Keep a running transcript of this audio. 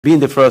being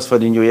the first for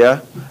the new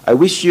year, I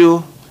wish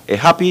you a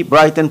happy,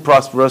 bright, and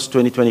prosperous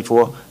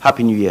 2024.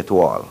 Happy New Year to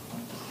all.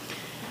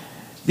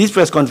 These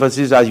press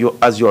conferences, as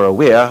you're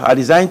aware, are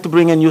designed to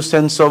bring a new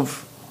sense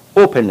of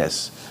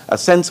openness, a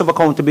sense of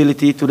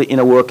accountability to the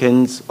inner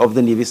workings of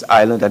the Nevis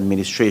Island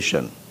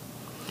administration.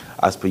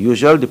 As per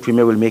usual, the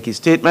Premier will make his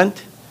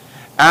statement,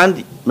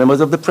 and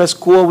members of the press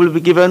corps will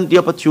be given the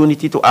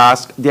opportunity to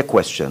ask their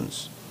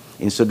questions.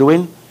 In so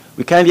doing,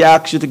 we kindly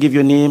ask you to give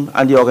your name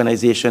and the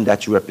organization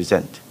that you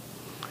represent.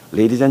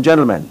 Ladies and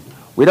gentlemen,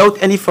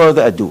 without any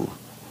further ado,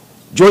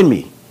 join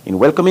me in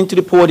welcoming to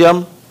the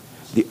podium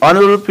the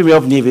Honorable Premier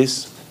of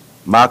Nevis,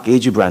 Mark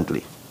A.G.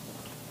 Brantley.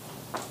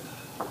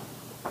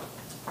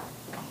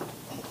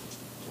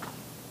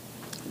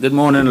 Good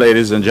morning,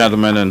 ladies and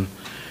gentlemen, and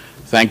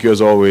thank you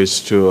as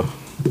always to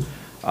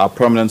our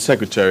Permanent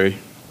Secretary,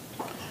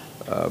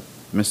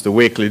 Mr.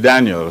 Wakely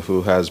Daniel,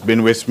 who has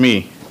been with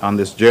me on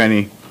this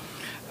journey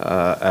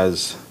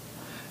as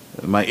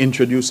my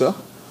introducer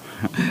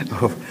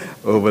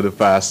over the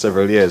past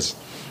several years.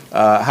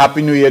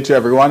 Happy New Year to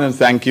everyone, and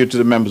thank you to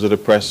the members of the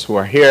press who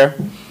are here.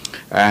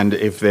 And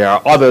if there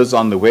are others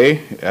on the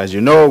way, as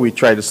you know, we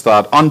try to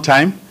start on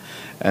time,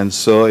 and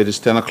so it is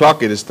 10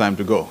 o'clock, it is time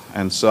to go.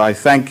 And so I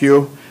thank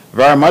you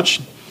very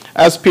much.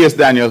 As P.S.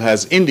 Daniel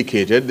has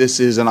indicated, this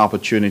is an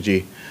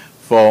opportunity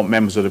for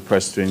members of the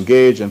press to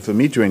engage and for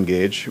me to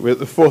engage with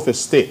the Fourth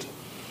Estate.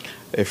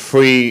 A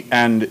free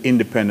and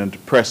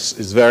independent press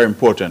is very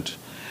important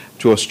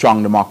to a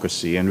strong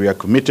democracy, and we are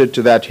committed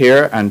to that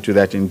here and to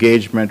that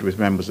engagement with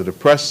members of the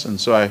press. And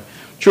so I'm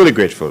truly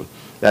grateful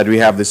that we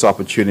have this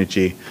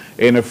opportunity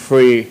in a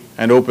free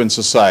and open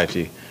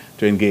society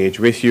to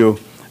engage with you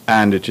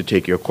and to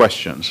take your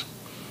questions.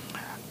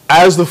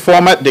 As the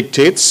format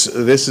dictates,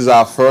 this is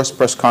our first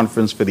press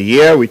conference for the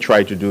year. We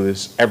try to do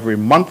this every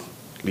month,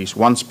 at least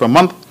once per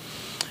month.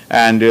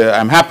 And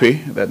I'm happy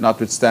that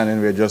notwithstanding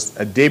we're just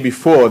a day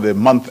before the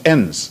month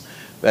ends,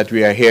 that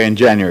we are here in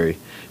January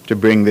to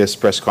bring this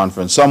press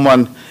conference.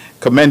 Someone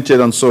commented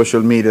on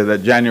social media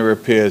that January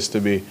appears to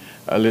be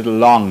a little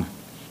long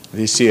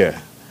this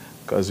year,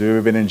 because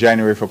we've been in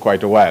January for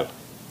quite a while.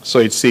 So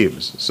it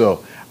seems.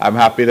 So I'm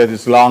happy that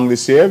it's long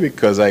this year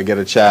because I get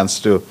a chance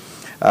to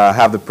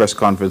have the press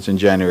conference in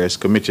January as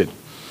committed.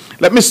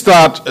 Let me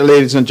start,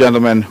 ladies and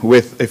gentlemen,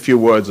 with a few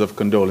words of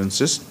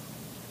condolences.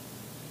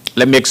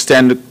 Let me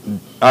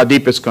extend our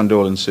deepest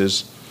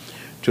condolences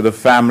to the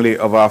family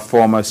of our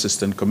former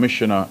Assistant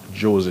Commissioner,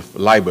 Joseph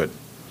Liebert.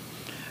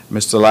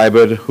 Mr.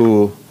 Liebert,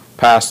 who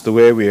passed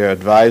away, we are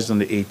advised, on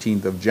the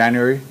 18th of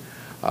January,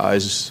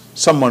 is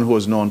someone who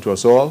is known to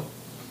us all.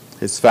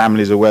 His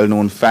family is a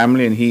well-known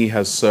family, and he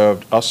has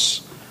served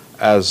us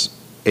as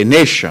a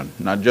nation,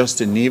 not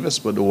just in Nevis,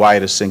 but the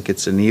wider St.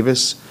 Kitts and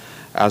Nevis,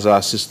 as our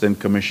Assistant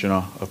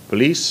Commissioner of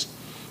Police.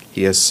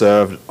 He has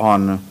served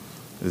on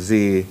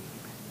the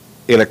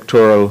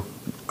Electoral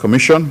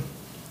Commission.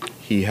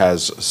 He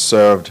has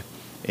served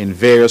in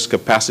various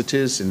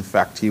capacities. In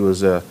fact, he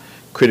was a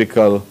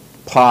critical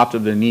part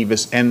of the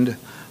Nevis end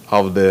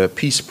of the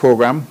peace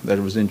program that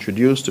was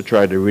introduced to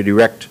try to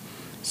redirect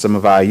some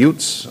of our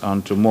youths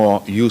onto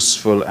more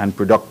useful and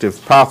productive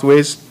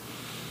pathways.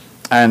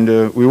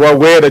 And we were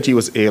aware that he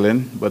was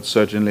ailing, but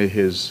certainly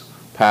his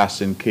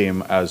passing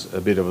came as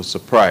a bit of a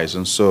surprise.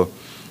 And so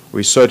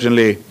we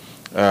certainly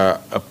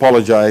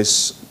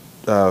apologize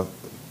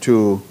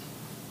to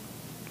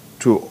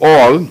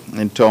all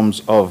in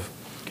terms of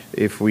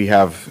if we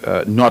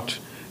have not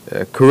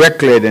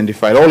correctly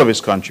identified all of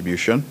his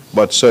contribution,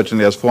 but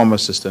certainly as former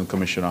Assistant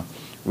Commissioner,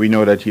 we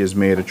know that he has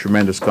made a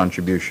tremendous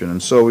contribution.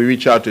 And so we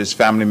reach out to his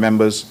family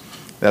members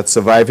that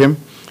survive him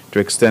to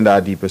extend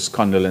our deepest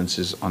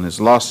condolences on his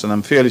loss. And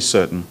I'm fairly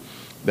certain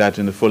that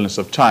in the fullness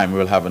of time,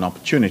 we'll have an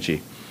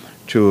opportunity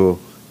to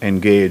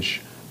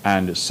engage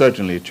and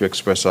certainly to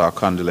express our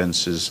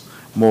condolences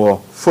more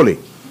fully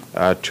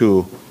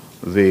to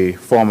the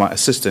former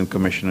Assistant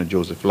Commissioner,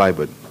 Joseph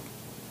Liebert.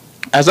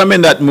 As I'm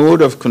in that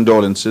mood of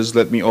condolences,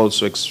 let me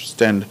also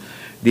extend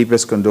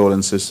deepest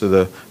condolences to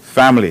the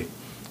family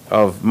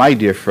of my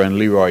dear friend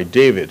Leroy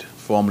David,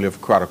 formerly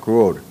of Craddock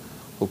Road,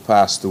 who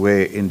passed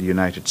away in the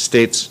United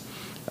States.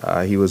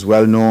 He was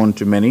well known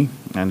to many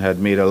and had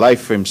made a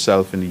life for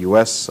himself in the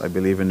U.S., I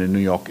believe in the New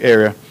York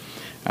area,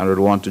 and would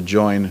want to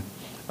join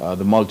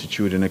the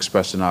multitude in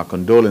expressing our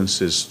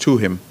condolences to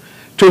him,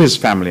 to his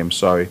family,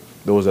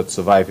 those that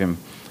survive him.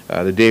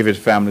 The David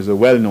family is a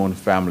well-known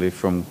family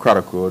from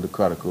Craddock Road, the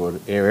Craddock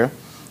Road area,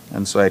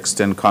 and so I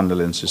extend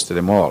condolences to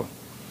them all.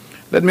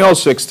 Let me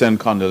also extend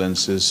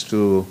condolences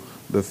to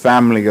the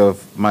family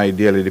of my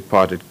dearly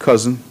departed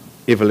cousin,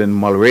 Evelyn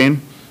Mulrain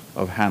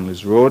of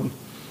Hanley's Road,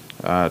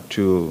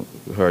 to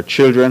her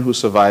children who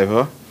survive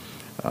her,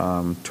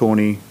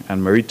 Tony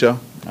and Marita.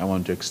 I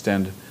want to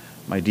extend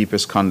my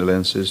deepest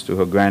condolences to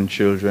her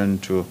grandchildren,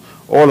 to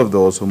all of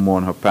those who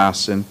mourn her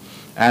passing,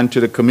 and to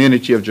the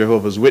community of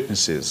Jehovah's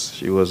Witnesses.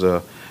 She was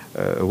a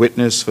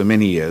witness for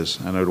many years,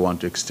 and I would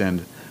want to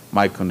extend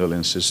my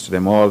condolences to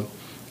them all.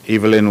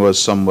 Evelyn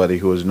was somebody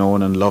who was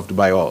known and loved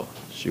by all.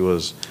 She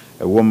was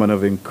a woman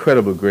of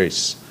incredible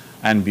grace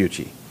and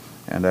beauty,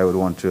 and I would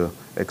want to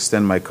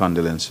extend my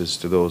condolences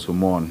to those who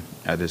mourn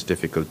at this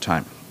difficult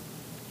time.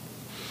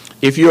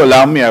 If you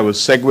allow me, I will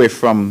segue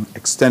from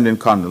extending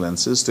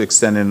condolences to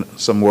extending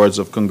some words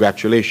of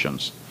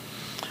congratulations.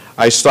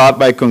 I start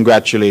by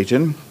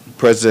congratulating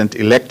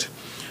President-elect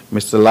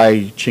Mr.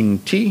 Lai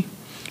Ching-te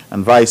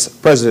and Vice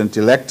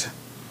President-elect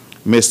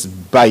Ms.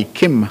 Bai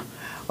Kim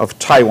of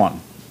Taiwan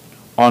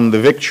on the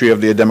victory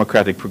of the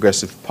Democratic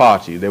Progressive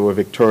Party. They were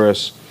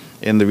victorious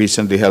in the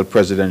recently held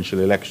presidential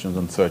elections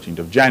on 13th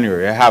of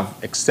January. I have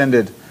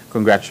extended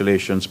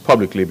congratulations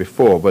publicly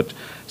before, but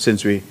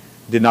since we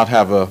did not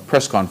have a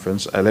press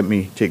conference, let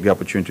me take the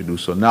opportunity to do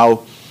so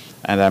now,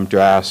 and I'm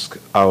to ask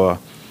our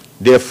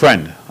dear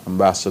friend,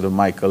 Ambassador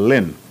Michael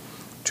Lynn,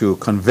 to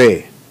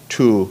convey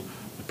to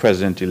the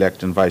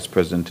President-elect and Vice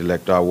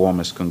President-elect our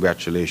warmest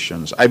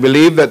congratulations. I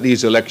believe that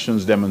these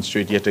elections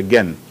demonstrate yet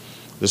again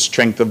the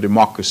strength of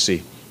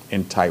democracy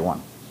in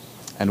Taiwan.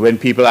 And when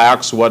people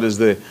ask what is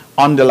the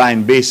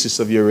underlying basis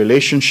of your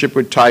relationship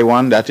with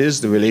Taiwan, that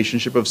is the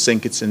relationship of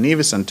St. Kitts and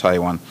Nevis and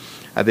Taiwan,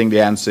 I think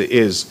the answer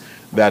is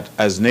that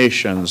as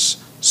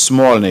nations,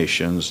 small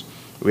nations,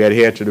 we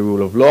adhere to the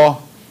rule of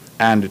law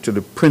and to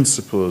the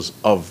principles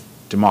of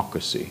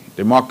democracy.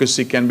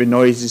 Democracy can be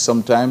noisy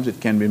sometimes,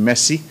 it can be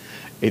messy,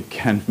 it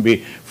can be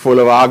full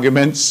of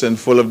arguments and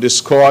full of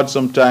discord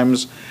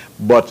sometimes,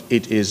 but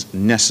it is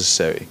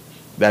necessary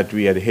that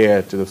we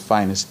adhere to the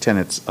finest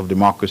tenets of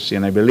democracy,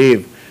 and I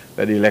believe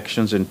that the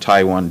elections in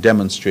Taiwan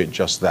demonstrate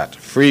just that.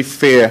 Free,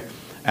 fair,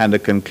 and a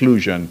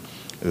conclusion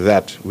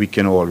that we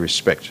can all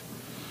respect.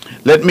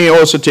 Let me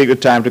also take the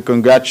time to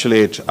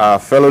congratulate our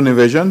fellow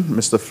Nevisian,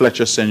 Mr.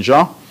 Fletcher St.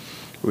 Jean.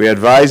 We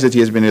advise that he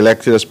has been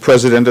elected as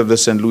president of the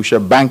St. Lucia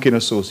Banking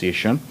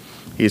Association.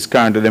 He is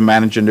currently the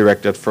managing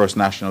director at First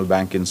National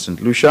Bank in St.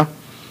 Lucia.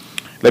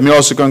 Let me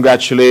also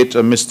congratulate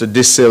Mr.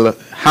 Disil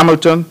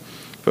Hamilton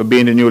for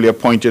being the newly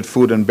appointed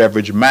food and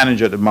beverage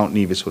manager at the Mount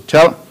Nevis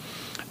Hotel.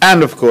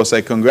 And of course,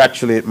 I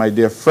congratulate my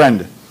dear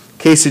friend,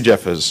 Casey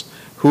Jeffers,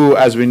 who,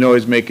 as we know,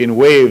 is making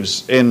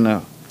waves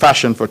in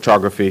fashion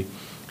photography.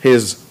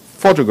 His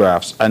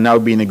photographs are now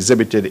being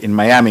exhibited in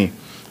Miami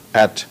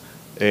at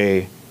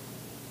a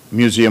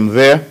museum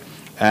there,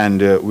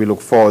 and we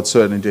look forward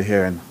certainly to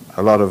hearing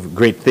a lot of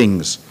great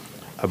things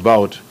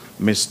about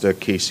Mr.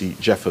 Casey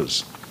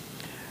Jeffers.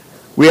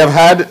 We have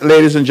had,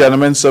 ladies and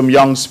gentlemen, some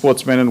young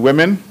sportsmen and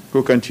women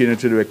who continue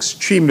to do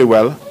extremely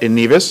well in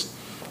Nevis,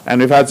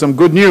 and we've had some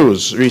good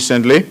news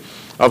recently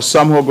of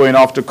some who are going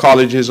off to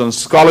colleges on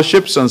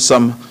scholarships and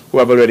some who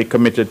have already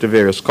committed to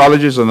various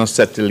colleges and are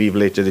set to leave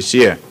later this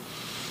year.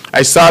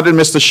 I started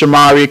Mr.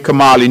 Shamari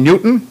Kamali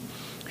Newton.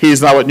 He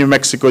is now at New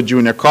Mexico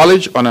Junior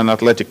College on an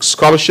athletic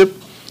scholarship.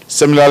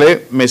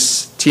 Similarly,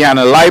 Ms.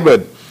 Tiana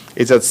Liebert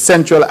is at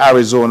Central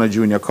Arizona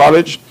Junior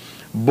College.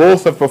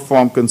 Both have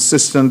performed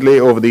consistently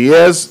over the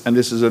years, and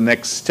this is the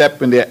next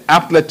step in their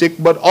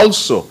athletic but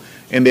also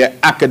in their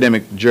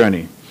academic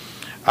journey.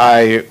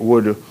 I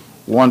would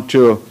want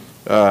to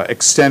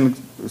extend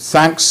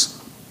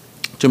thanks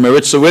to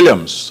Maritza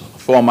Williams,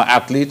 former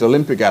athlete,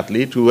 Olympic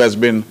athlete, who has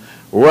been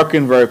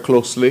working very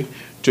closely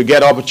to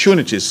get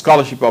opportunities,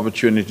 scholarship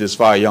opportunities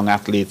for our young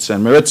athletes.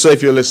 And Maritza,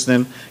 if you're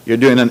listening, you're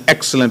doing an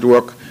excellent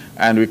work,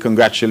 and we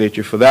congratulate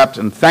you for that,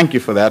 and thank you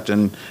for that.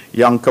 And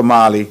young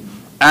Kamali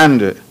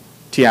and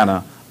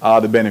Tiana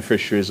are the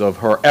beneficiaries of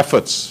her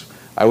efforts.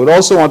 I would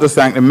also want to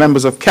thank the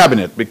members of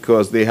Cabinet,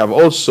 because they have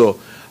also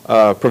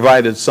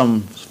provided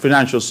some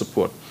financial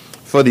support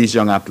for these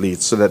young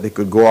athletes so that they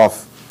could go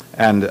off,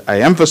 and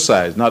I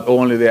emphasize not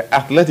only their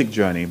athletic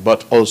journey,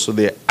 but also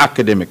their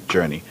academic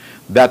journey.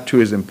 That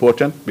too is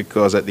important,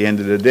 because at the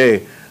end of the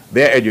day,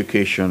 their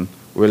education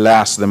will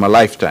last them a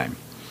lifetime.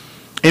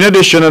 In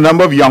addition, a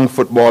number of young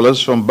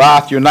footballers from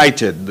Bath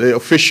United, the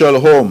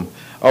official home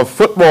of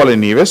football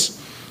in Nevis,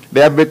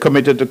 they have been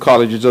committed to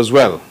colleges as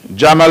well.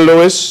 Jamal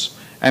Lewis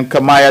and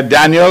Kamaya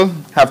Daniel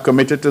have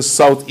committed to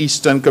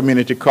Southeastern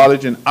Community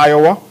College in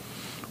Iowa,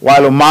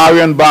 while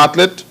Omarion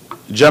Bartlett,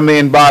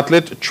 Jermaine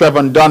Bartlett,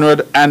 Trevon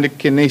Dunrad, and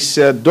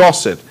Kinesia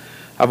Dorset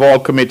have all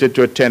committed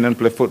to attend and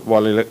play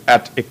football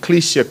at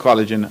Ecclesia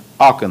College in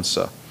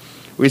Arkansas.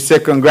 We say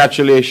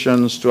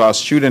congratulations to our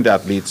student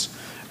athletes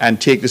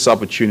and take this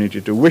opportunity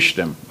to wish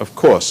them, of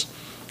course,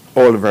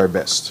 all the very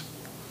best.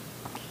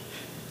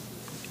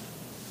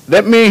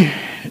 Let me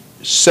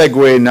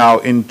segue now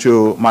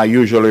into my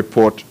usual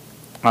report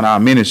on our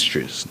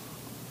ministries.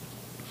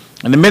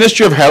 In the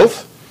Ministry of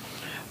Health,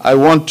 I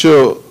want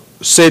to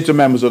say to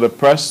members of the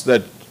press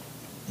that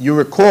you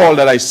recall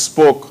that I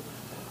spoke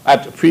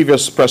at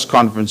previous press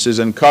conferences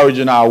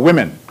encouraging our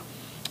women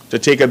to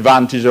take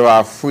advantage of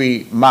our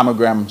free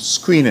mammogram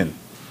screening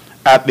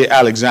at the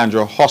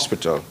Alexandra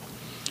Hospital.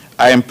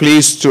 I am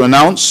pleased to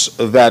announce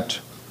that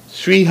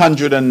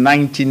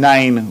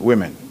 399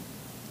 women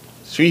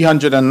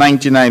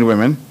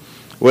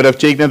would have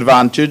taken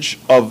advantage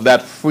of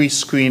that free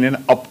screening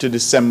up to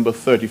December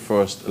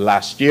 31st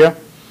last year,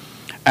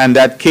 and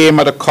that came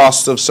at a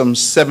cost of some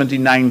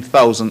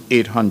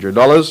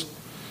 $79,800.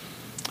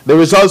 The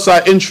results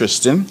are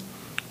interesting.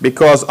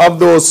 because of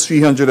those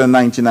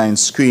 399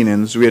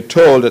 screenings, we are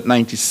told that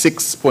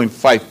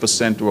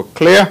 96.5% were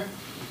clear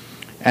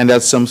and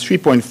that some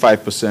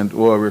 3.5%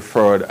 were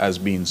referred as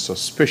being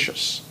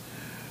suspicious.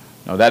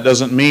 Now, that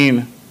doesn't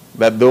mean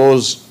that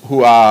those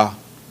who are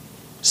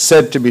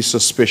said to be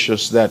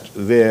suspicious that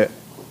there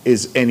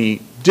is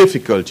any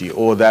difficulty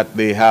or that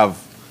they have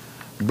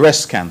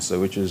breast cancer,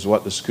 which is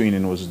what the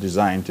screening was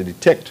designed to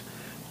detect.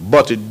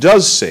 But it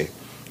does say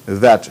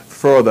that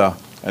further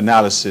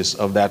analysis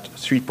of that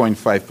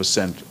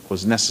 3.5%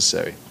 was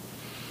necessary.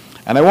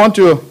 And I want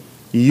to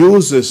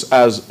use this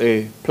as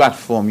a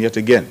platform yet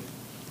again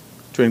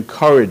to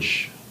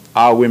encourage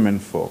our women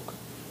folk,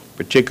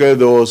 particularly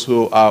those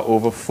who are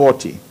over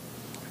 40,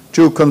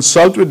 to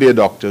consult with their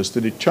doctors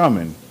to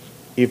determine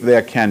if they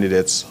are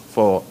candidates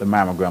for the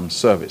mammogram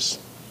service.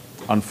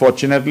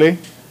 Unfortunately,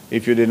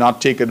 if you did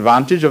not take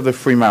advantage of the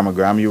free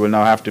mammogram, you will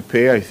now have to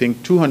pay, I think,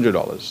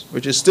 $200,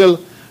 which is still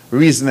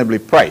reasonably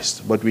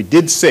priced. But we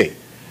did say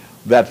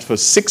that for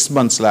 6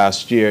 months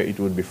last year, it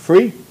would be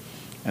free,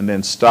 and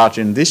then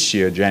starting this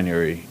year,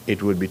 January,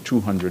 it would be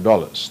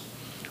 $200.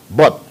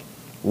 But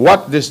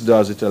what this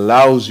does, it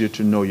allows you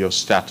to know your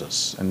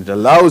status, and it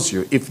allows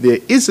you, if there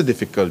is a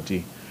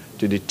difficulty,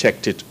 to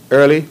detect it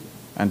early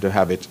and to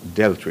have it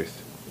dealt with.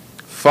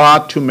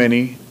 Far too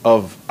many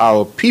of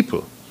our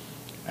people,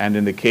 and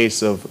in the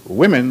case of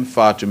women,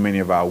 far too many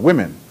of our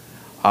women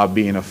are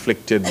being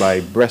afflicted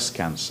by breast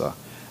cancer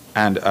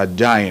and are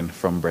dying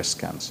from breast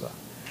cancer.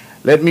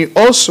 Let me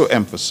also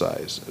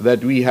emphasize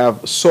that we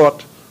have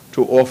sought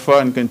to offer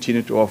and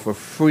continue to offer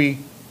free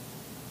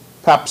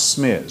pap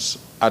smears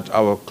at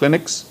our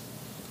clinics,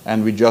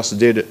 and we just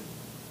did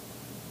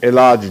a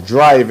large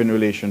drive in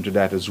relation to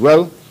that as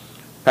well.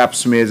 Pap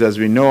smears, as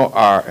we know,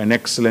 are an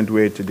excellent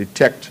way to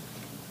detect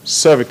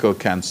cervical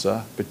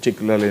cancer,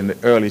 particularly in the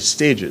early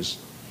stages.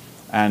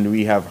 And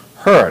we have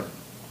heard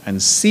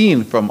and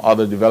seen from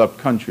other developed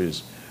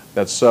countries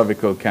that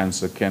cervical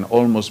cancer can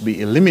almost be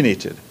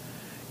eliminated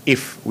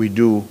if we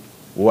do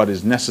what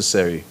is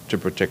necessary to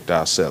protect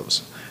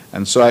ourselves.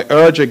 And so I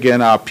urge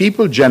again our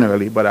people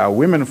generally, but our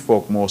women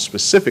folk more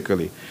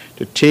specifically,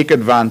 to take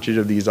advantage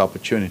of these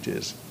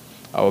opportunities.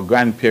 Our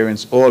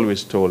grandparents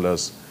always told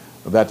us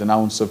that an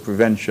ounce of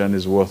prevention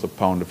is worth a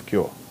pound of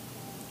cure.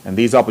 And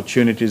these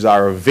opportunities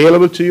are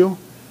available to you.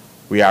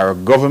 We are a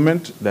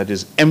government that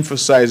is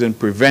emphasizing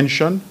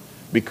prevention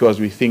because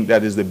we think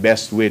that is the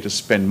best way to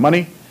spend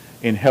money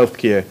in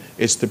healthcare,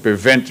 is to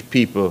prevent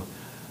people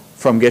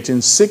from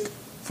getting sick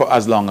for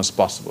as long as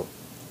possible,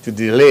 to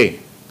delay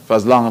for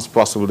as long as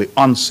possible the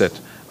onset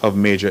of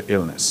major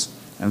illness.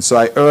 And so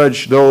I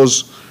urge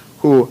those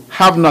who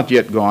have not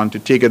yet gone to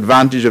take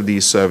advantage of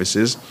these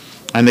services.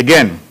 And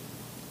again,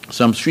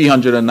 some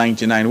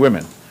 399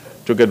 women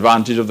took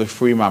advantage of the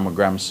free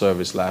mammogram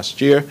service last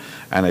year,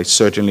 and I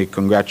certainly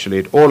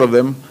congratulate all of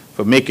them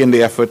for making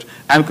the effort,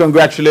 and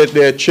congratulate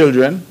their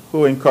children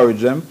who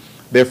encourage them,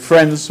 their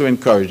friends who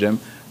encourage them,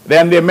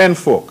 then their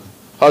menfolk,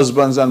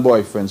 husbands and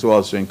boyfriends who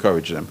also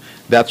encourage them.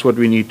 That's what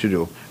we need to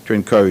do to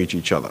encourage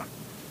each other.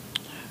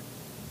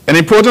 An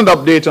important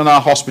update on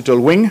our hospital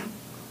wing.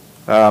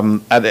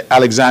 At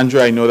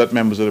Alexandria, I know that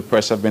members of the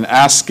press have been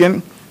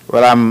asking.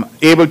 Well, I'm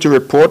able to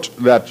report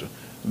that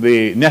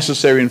the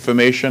necessary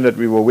information that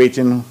we were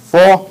waiting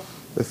for,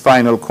 the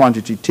final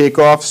quantity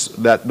takeoffs,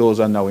 that those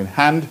are now in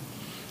hand.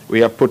 We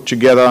have put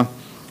together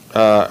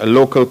a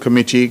local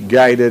committee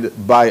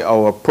guided by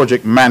our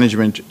project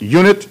management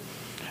unit,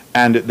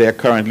 and they're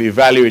currently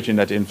evaluating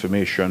that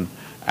information.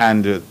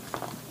 And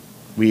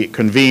we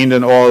convened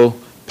an all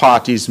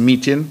parties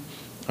meeting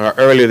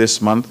earlier this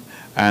month,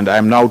 and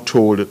I'm now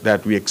told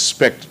that we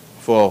expect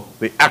for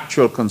the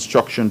actual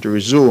construction to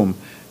resume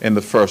in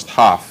the first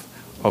half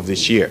of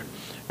this year.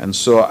 And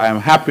so I'm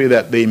happy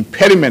that the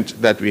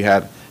impediment that we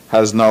had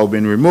has now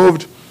been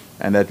removed,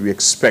 and that we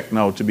expect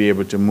now to be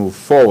able to move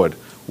forward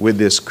with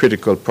this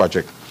critical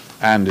project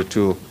and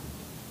to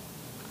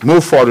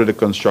move forward with the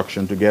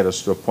construction to get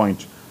us to a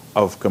point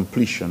of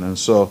completion. And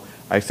so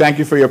I thank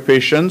you for your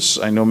patience.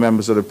 I know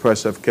members of the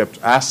press have kept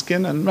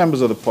asking, and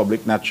members of the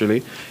public,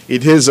 naturally.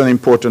 It is an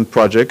important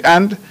project,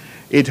 and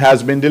it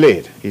has been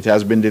delayed. It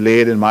has been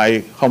delayed, in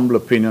my humble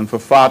opinion, for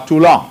far too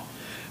long.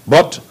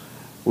 But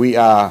we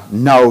are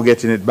now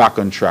getting it back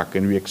on track,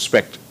 and we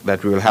expect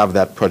that we will have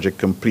that project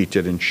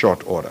completed in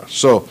short order.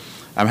 So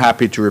I'm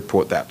happy to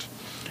report that.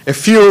 A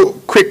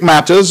few quick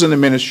matters in the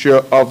Ministry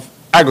of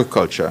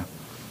Agriculture.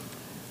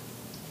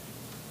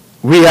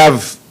 We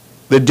have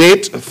the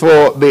date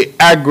for the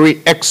Agri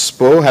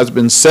Expo has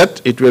been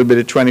set. It will be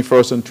the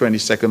 21st and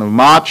 22nd of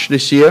March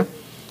this year.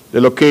 The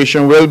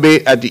location will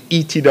be at the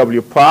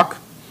ETW Park,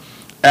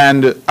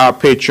 and our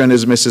patron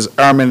is Mrs.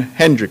 Ermin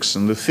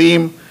Hendrickson. The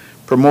theme,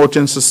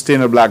 promoting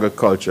sustainable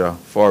agriculture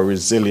for a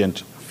resilient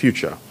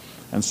future.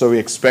 And so we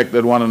expect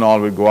that one and all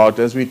will go out,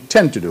 as we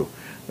tend to do.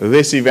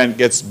 This event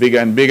gets bigger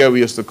and bigger. We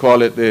used to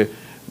call it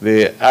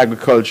the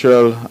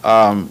Agricultural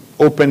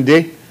Open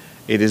Day.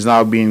 It is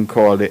now being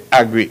called the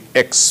Agri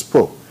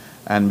Expo.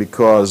 And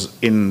because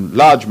in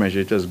large measure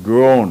it has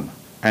grown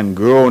and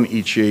grown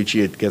each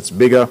year it gets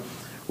bigger,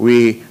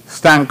 We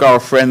thank our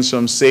friends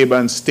from Sabre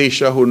and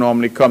Stacia who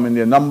normally come in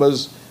their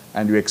numbers,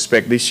 and we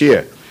expect this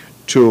year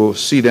to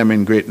see them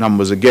in great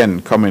numbers again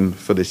coming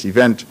for this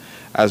event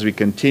as we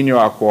continue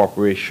our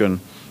cooperation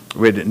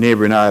with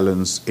neighboring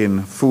islands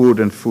in food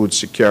and food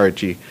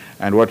security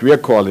and what we are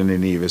calling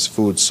in Nevis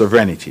food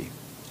sovereignty.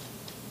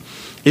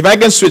 If I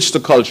can switch to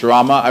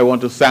Culturama, I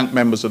want to thank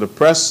members of the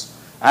press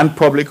and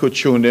public who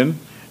tuned in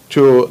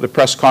to the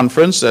press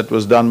conference that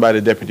was done by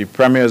the Deputy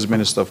Premier as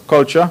Minister of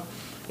Culture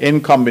in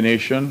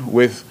combination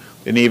with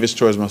the Nevis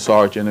Tourism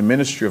Authority and the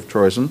Ministry of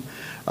Tourism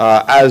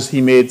as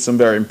he made some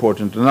very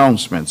important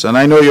announcements. And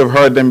I know you've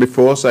heard them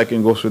before, so I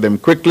can go through them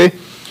quickly.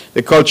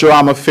 The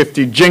Culturama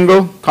 50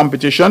 Jingle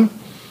Competition.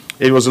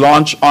 It was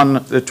launched on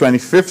the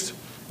 25th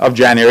of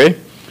January.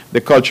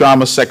 The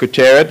Culturama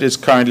Secretariat is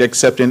currently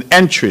accepting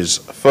entries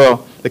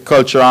for the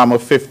Culturama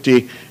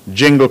 50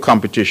 Jingle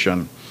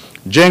Competition.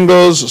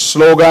 Jingles,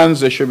 slogans,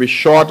 they should be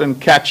short and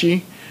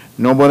catchy,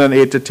 no more than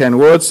 8 to 10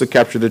 words to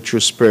capture the true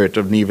spirit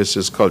of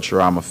Nevis's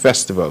Culturama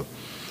Festival.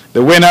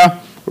 The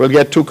winner will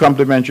get 2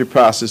 complimentary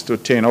passes to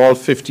attend all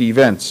 50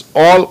 events,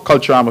 all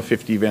Culturama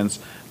 50 events,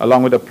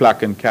 along with a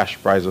plaque and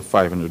cash prize of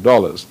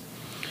 $500.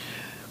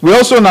 We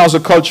also announced the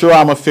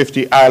Culturama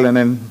 50 Island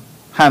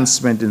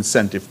Enhancement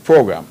Incentive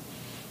Program.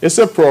 It's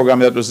a program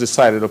that was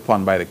decided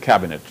upon by the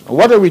Cabinet.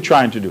 What are we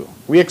trying to do?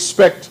 We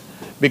expect,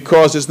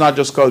 because it's not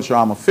just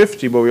Culturama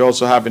 50, but we're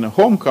also having a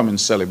homecoming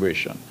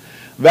celebration,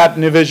 that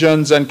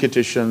Nevisians and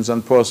Kittitians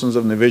and persons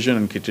of Nevisian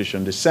and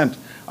Kittitian descent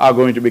are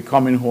going to be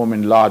coming home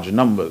in large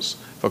numbers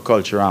for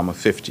Culturama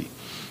 50.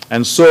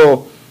 And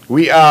so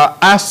we are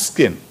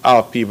asking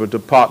our people to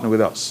partner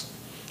with us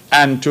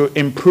and to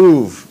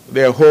improve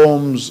their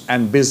homes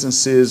and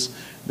businesses,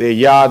 their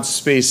yard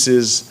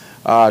spaces,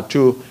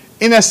 to,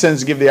 in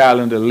essence, give the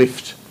island a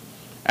lift.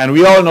 And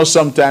we all know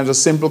sometimes a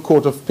simple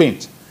coat of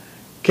paint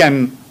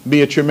can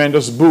be a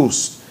tremendous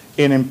boost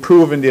in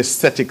improving the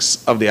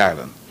aesthetics of the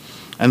island.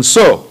 And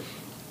so,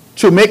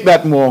 to make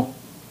that more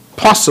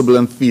possible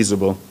and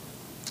feasible,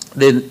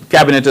 the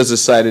Cabinet has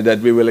decided that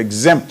we will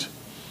exempt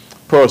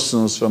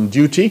persons from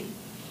duty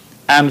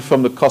and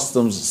from the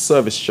customs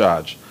service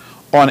charge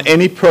on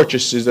any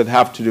purchases that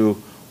have to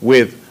do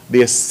with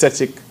the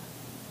aesthetic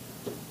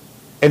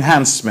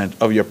enhancement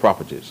of your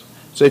properties.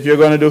 So if you're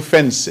going to do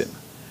fencing,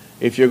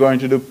 if you're going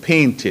to do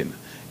painting,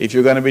 if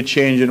you're going to be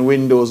changing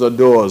windows or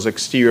doors,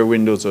 exterior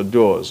windows or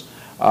doors,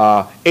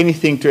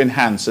 anything to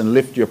enhance and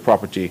lift your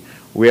property,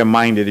 we are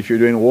minded. If you're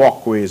doing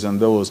walkways and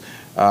those,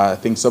 I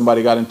think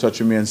somebody got in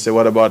touch with me and said,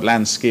 what about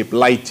landscape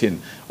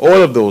lighting?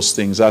 All of those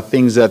things are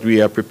things that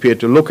we are prepared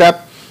to look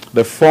at.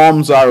 The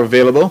forms are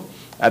available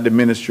at the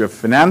Ministry of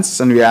Finance,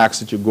 and we ask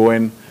that you go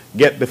in,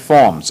 get the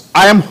forms.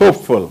 I am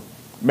hopeful,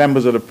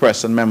 members of the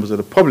press and members of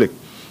the public,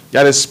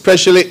 that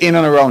especially in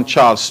and around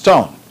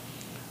Charlestown,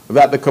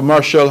 that the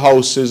commercial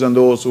houses and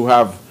those who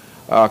have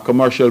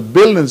commercial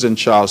buildings in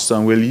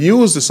Charlestown will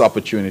use this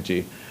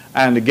opportunity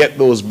and get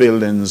those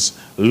buildings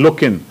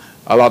looking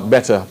a lot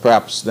better,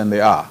 perhaps, than they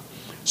are.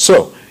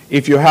 So,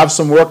 if you have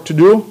some work to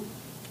do,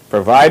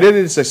 provided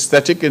it's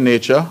aesthetic in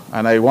nature,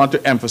 and I want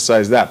to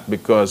emphasize that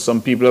because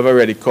some people have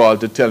already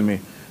called to tell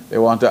me they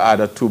want to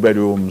add 2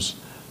 bedrooms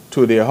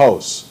to their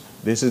house.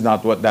 This is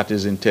not what that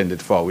is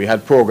intended for. We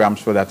had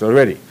programs for that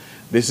already.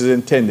 This is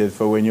intended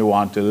for when you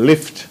want to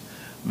lift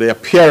the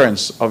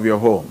appearance of your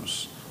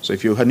homes. So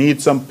if you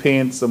need some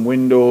paint, some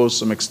windows,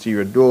 some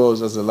exterior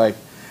doors, as the like,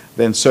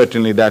 then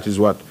certainly that is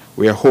what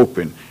we are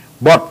hoping.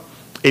 But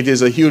it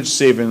is a huge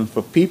saving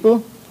for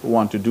people who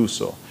want to do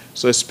so.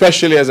 So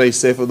especially, as I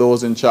say, for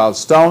those in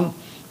Charlestown,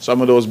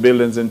 some of those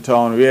buildings in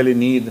town really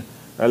need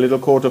a little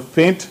coat of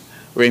paint.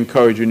 We're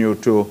encouraging you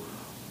to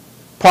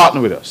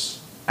partner with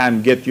us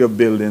and get your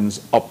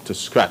buildings up to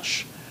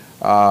scratch.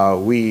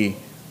 We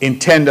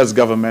intend as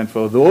government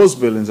for those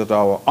buildings that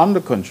are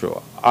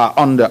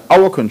under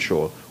our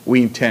control,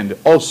 we intend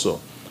also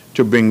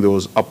to bring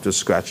those up to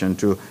scratch and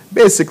to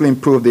basically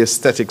improve the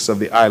aesthetics of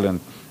the island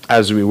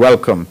as we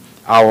welcome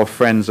our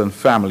friends and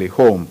family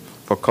home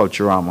for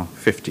Culturama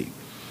 50.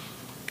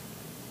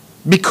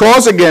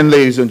 Because, again,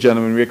 ladies and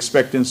gentlemen, we're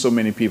expecting so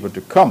many people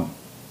to come,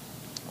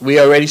 we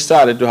already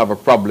started to have a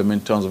problem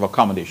in terms of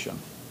accommodation.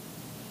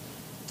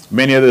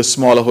 Many of the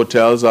smaller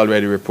hotels are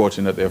already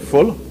reporting that they're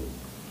full,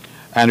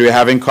 and we're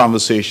having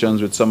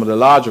conversations with some of the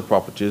larger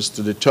properties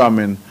to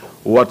determine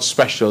what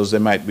specials they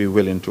might be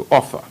willing to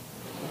offer.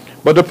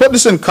 But to put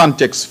this in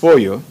context for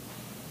you,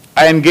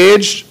 I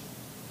engaged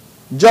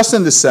just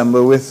in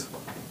December with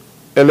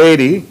a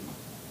lady,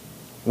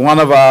 one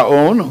of our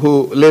own,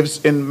 who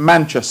lives in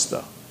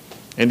Manchester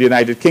in the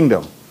United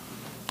Kingdom.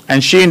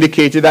 And she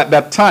indicated at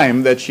that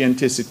time that she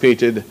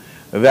anticipated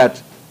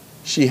that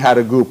she had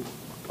a group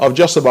of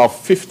just about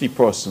 50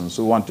 persons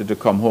who wanted to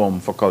come home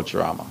for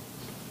Culturama.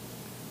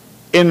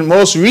 In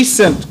most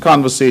recent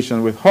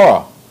conversation with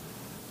her,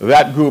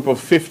 that group of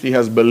 50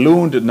 has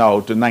ballooned now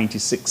to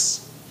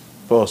 96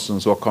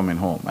 persons who are coming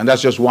home. And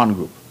that's just one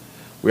group.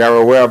 We are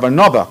aware of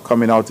another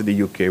coming out to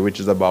the UK,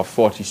 which is about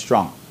 40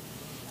 strong.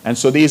 And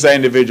so these are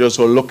individuals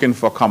who are looking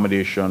for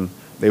accommodation.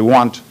 They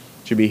want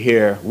to be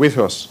here with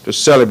us to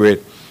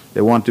celebrate.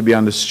 They want to be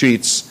on the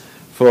streets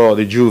for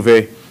the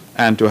Juve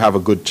and to have a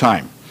good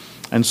time.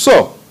 And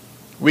so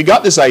we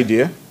got this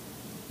idea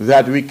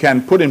that we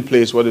can put in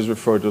place what is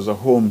referred to as a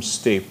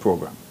homestay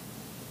program.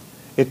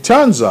 It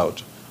turns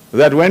out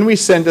that when we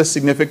sent a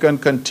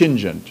significant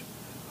contingent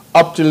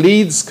up to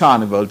Leeds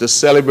Carnival to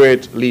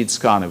celebrate Leeds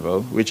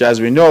Carnival, which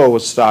as we know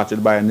was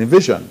started by a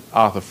Nevisian,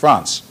 Arthur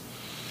France,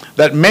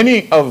 that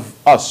many of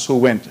us who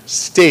went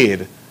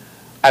stayed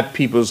at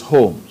people's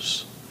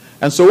homes.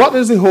 And so what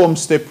is the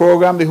homestay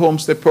program? The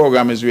homestay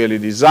program is really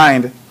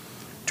designed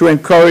to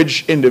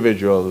encourage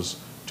individuals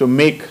to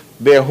make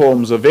their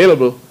homes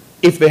available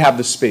if they have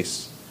the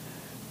space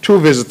to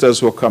visitors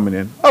who are coming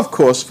in, of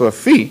course for a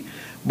fee,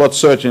 but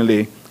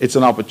certainly it's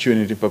an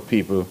opportunity for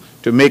people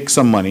to make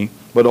some money,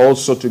 but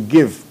also to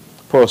give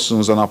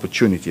persons an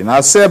opportunity. And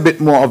I'll say a bit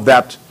more of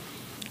that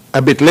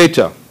a bit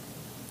later.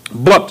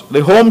 But the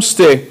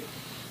homestay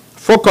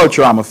for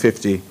Culturama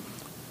 50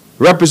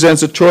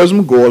 represents a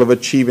tourism goal of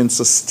achieving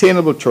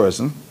sustainable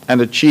tourism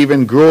and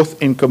achieving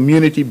growth in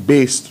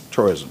community-based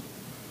tourism.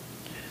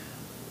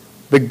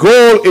 The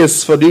goal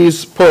is for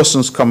these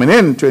persons coming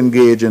in to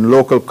engage in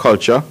local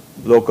culture,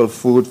 local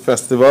food,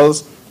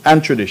 festivals,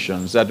 and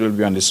traditions that will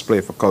be on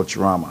display for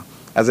Culturama.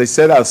 As I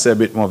said, I'll say a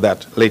bit more of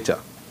that later.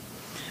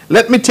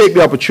 Let me take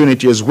the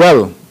opportunity as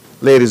well,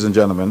 ladies and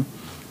gentlemen,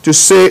 to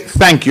say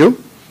thank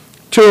you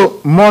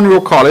to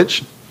Monroe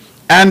College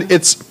and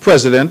its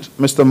president,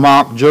 Mr.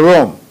 Mark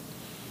Jerome.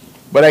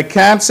 But I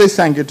can't say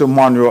thank you to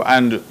Monroe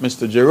and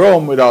Mr.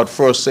 Jerome without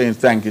first saying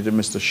thank you to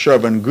Mr.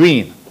 Shervin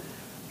Green.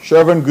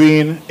 Shervin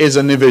Green is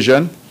a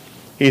Nevisian.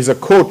 He's a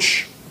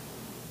coach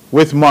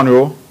with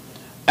Monroe.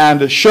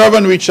 And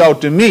Shervin reached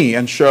out to me,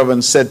 and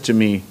Shervin said to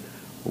me,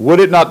 would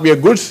it not be a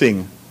good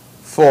thing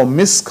for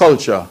Miss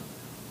Culture,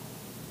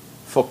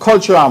 for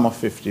Culturama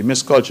 50,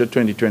 Miss Culture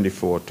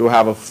 2024, to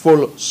have a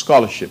full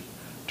scholarship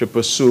to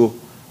pursue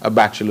a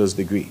bachelor's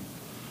degree?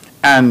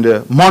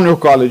 And Monroe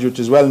College, which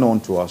is well known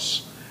to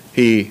us,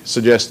 he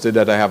suggested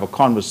that I have a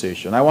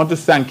conversation. I want to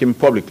thank him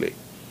publicly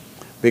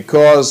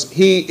because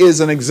he is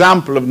an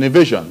example of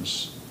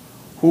Nevisians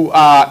who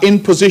are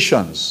in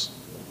positions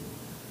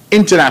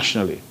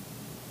internationally,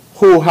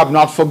 who have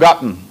not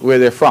forgotten where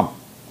they're from,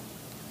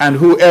 and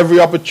who every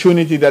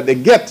opportunity that they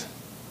get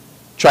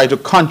try to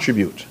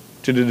contribute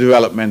to the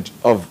development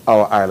of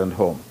our island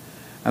home.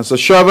 And so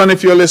Shervin,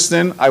 if you're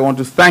listening, I want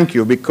to thank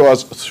you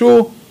because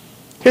through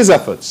his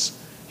efforts,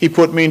 he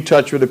put me in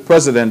touch with the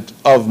president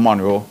of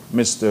Monroe,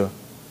 Mr.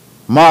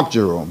 Mark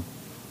Jerome,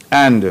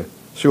 and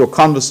through a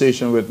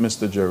conversation with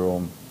Mr.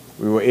 Jerome,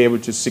 we were able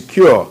to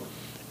secure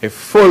a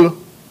full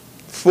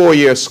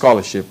 4-year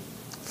scholarship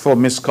for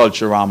Miss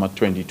Culturama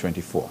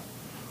 2024.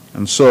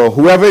 And so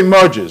whoever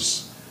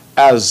emerges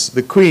as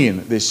the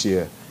queen this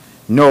year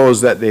knows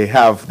that they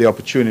have the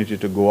opportunity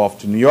to go off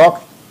to New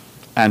York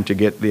and to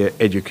get their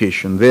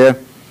education there.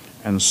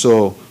 And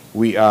so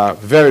we are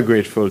very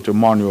grateful to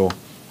Monroe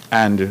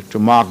and to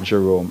Mark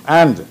Jerome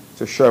and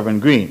to Shervin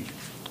Green,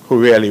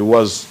 who really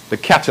was the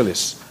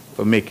catalyst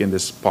for making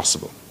this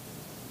possible.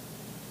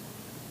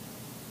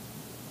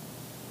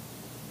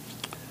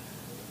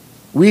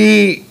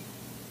 We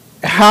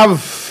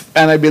have,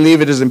 and I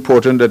believe it is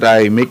important that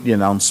I make the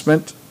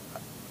announcement,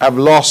 I've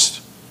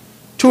lost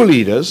 2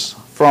 leaders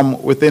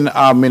from within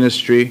our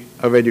Ministry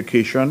of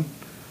Education,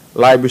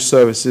 Library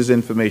Services,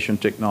 Information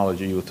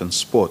Technology, Youth and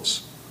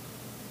Sports.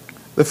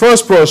 The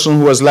first person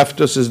who has left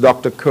us is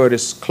Dr.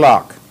 Curtis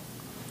Clark.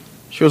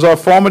 She was our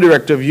former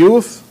Director of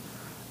Youth,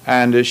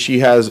 and she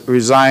has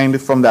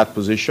resigned from that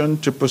position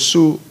to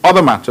pursue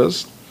other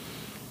matters.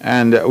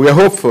 And we are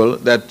hopeful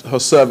that her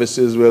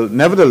services will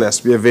nevertheless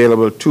be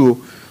available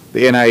to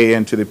the NIA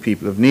and to the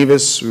people of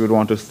Nevis. We would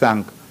want to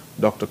thank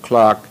Dr.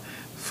 Clark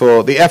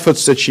for the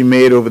efforts that she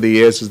made over the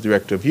years as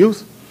Director of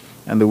Youth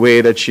and the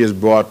way that she has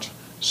brought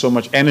so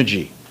much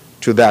energy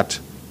to that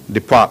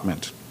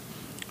department.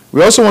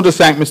 We also want to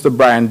thank Mr.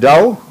 Brian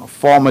Dow, a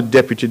former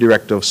Deputy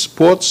Director of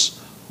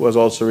Sports, who has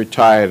also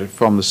retired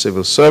from the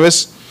civil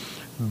service.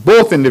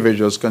 Both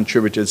individuals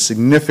contributed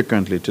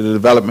significantly to the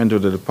development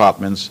of the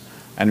departments,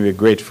 and we are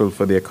grateful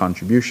for their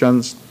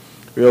contributions.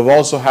 We have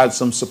also had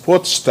some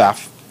support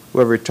staff who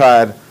have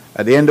retired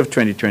at the end of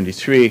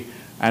 2023,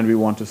 and we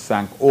want to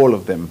thank all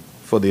of them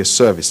for their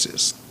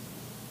services.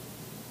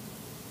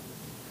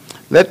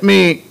 Let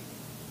me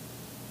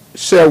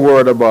say a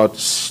word about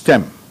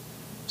STEM,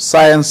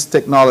 Science,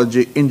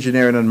 Technology,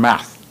 Engineering, and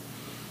Math.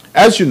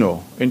 As you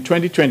know, in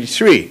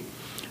 2023,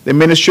 the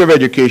Ministry of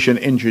Education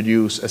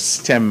introduced a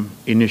STEM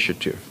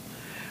initiative,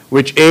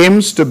 which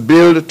aims to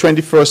build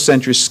 21st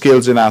century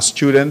skills in our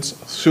students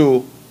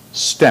through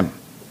STEM,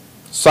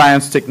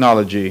 Science,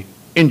 Technology,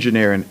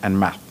 Engineering, and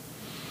Math.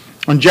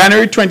 On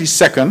January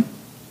 22nd,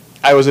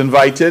 I was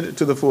invited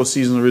to the Four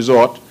Seasons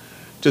Resort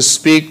to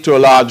speak to a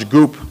large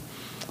group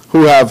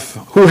who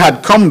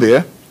had come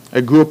there,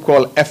 a group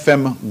called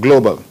FM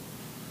Global.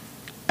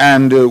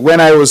 And when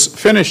I was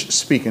finished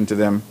speaking to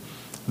them,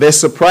 they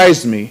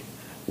surprised me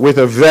with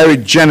a very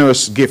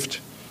generous gift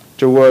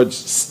towards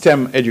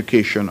STEM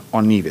education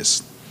on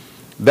Nevis.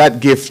 that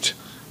gift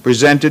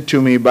presented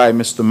to me by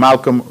Mr.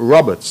 Malcolm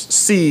Roberts,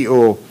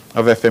 CEO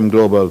of FM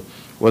Global,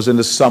 was in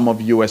the sum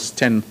of US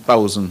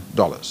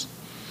 $10,000.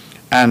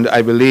 And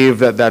I believe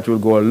that that will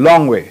go a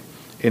long way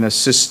in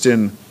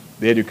assisting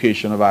the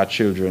education of our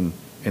children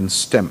in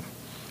STEM.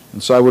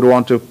 And so I would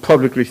want to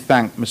publicly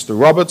thank Mr.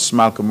 Roberts,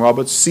 Malcolm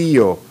Roberts,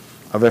 CEO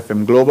of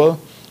FM Global,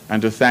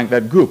 and to thank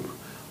that group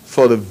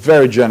for the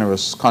very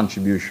generous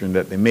contribution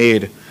that they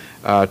made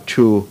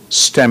to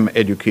STEM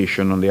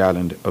education on the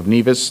island of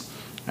Nevis.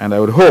 And I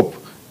would hope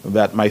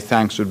that my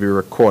thanks would be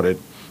recorded.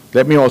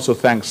 Let me also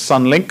thank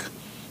Sunlink,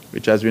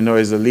 which, as we know,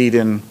 is the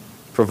leading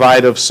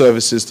provider of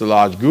services to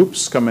large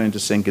groups coming into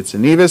St. Kitts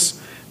and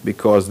Nevis,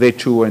 because they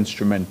too were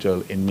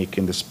instrumental in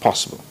making this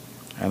possible.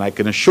 And I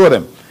can assure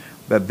them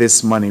that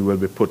this money will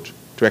be put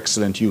to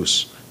excellent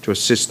use to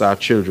assist our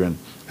children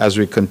as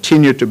we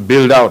continue to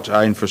build out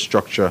our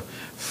infrastructure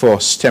for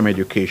STEM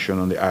education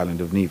on the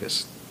island of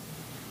Nevis.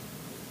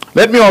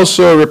 Let me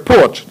also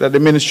report that the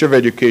Ministry of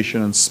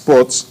Education and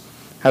Sports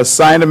has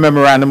signed a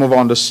memorandum of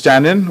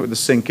understanding with the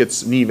St.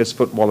 Kitts Nevis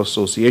Football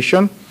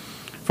Association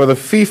for the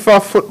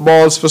FIFA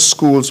Footballs for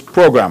Schools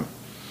program.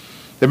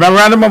 The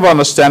memorandum of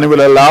understanding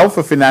will allow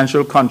for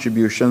financial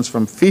contributions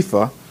from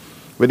FIFA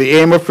with the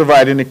aim of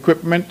providing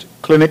equipment,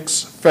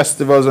 clinics,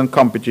 festivals, and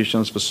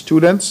competitions for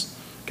students,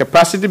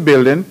 capacity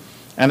building,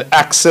 and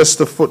access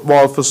to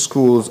Football for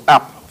Schools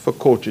app for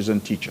coaches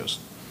and teachers.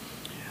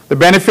 The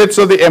benefits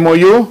of the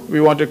MOU: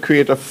 we want to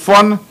create a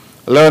fun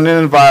learning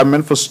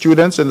environment for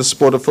students in the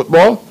sport of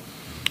football,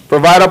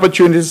 provide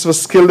opportunities for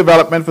skill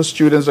development for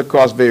students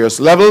across various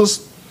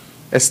levels,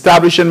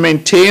 establish and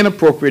maintain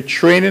appropriate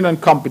training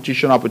and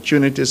competition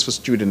opportunities for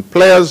student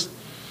players,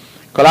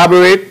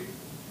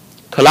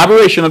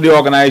 collaboration of the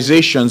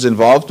organizations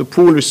involved to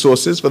pool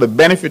resources for the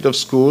benefit of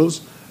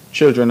schools,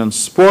 children, and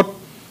sport,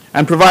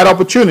 and provide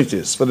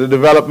opportunities for the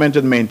development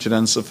and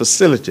maintenance of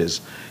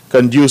facilities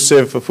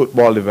conducive for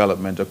football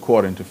development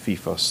according to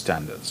FIFA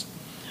standards.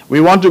 We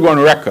want to go on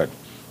record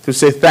to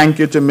say thank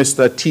you to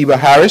Mr. Tiba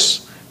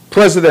Harris,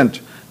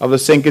 President of the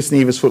St. Kitts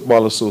Nevis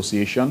Football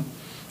Association,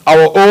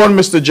 our own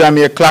Mr.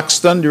 Jamir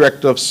Claxton,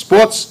 Director of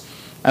Sports,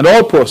 and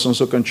all persons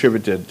who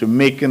contributed to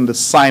making the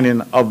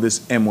signing of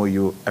this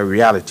MOU a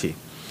reality.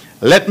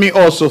 Let me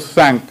also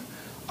thank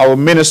our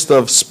Minister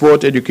of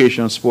Sport,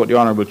 Education and Sport, the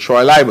Honorable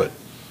Troy Liebert,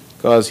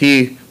 because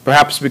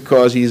perhaps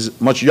because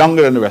he's much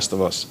younger than the rest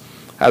of us,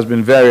 has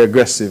been very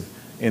aggressive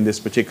in this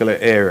particular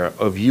area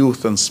of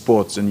youth and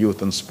sports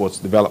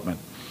development.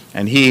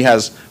 And he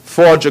has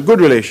forged a good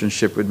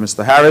relationship with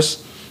Mr.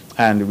 Harris,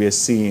 and we are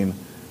seeing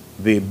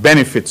the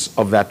benefits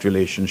of that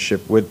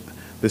relationship with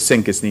the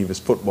St. Kitts Nevis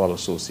Football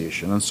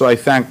Association. And so I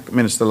thank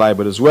Minister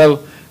Liebert as well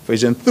for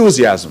his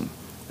enthusiasm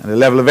and the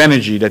level of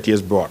energy that he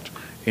has brought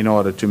in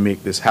order to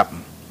make this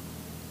happen.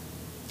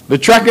 The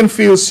track and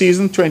field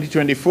season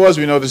 2024, as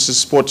we know, this is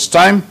sports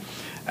time,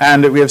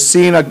 and we have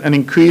seen an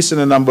increase in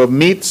the number of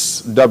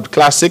meets, dubbed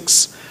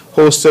classics,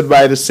 hosted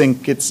by the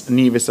St. Kitts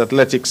Nevis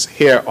Athletics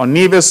here on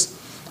Nevis,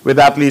 with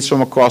athletes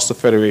from across the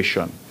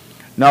Federation.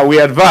 Now, we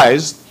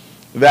advised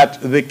that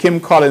the Kim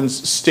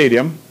Collins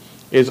Stadium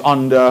is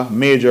under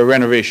major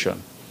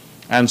renovation,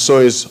 and so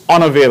is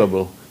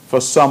unavailable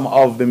for some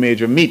of the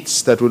major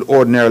meets that would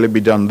ordinarily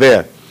be done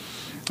there.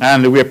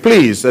 And we are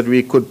pleased that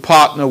we could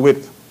partner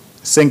with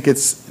St.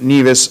 Kitts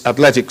Nevis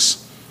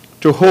Athletics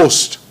to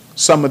host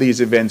some of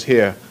these events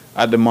here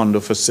at the Mondo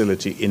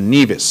facility in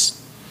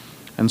Nevis.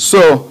 And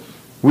so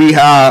we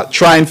are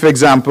trying, for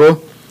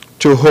example,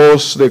 to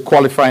host the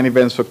qualifying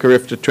events for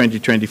Carifta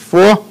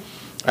 2024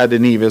 at the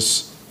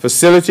Nevis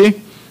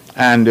facility.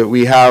 And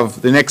we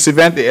have the next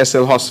event, the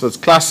SL Hosford's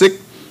Classic,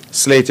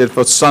 slated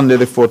for Sunday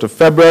the 4th of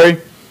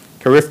February.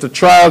 Carifta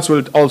trials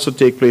will also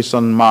take place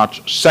on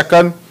March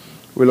 2nd.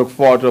 We look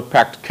forward to a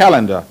packed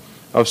calendar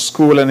of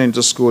school and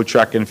inter-school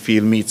track and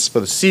field meets for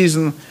the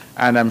season,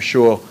 and I'm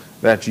sure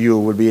that you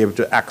will be able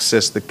to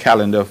access the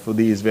calendar for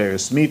these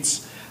various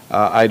meets.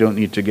 I don't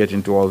need to get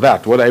into all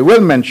that. What I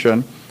will mention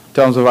in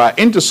terms of our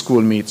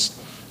inter-school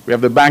meets, we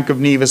have the Bank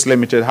of Nevis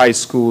Limited High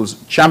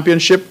Schools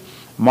Championship,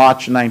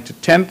 March 9th to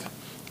 10th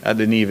at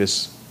the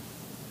Nevis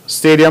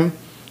Stadium.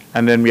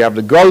 And then we have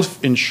the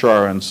Gulf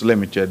Insurance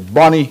Limited,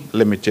 Bonnie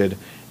Limited,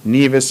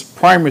 Nevis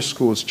Primary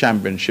Schools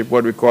Championship,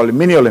 what we call the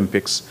Mini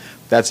Olympics.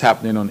 That's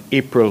happening on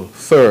April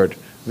 3rd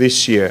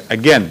this year,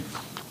 again,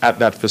 at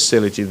that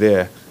facility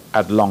there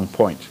at Long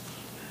Point.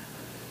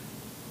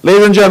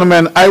 Ladies and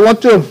gentlemen, I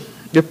want to,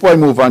 before I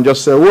move on,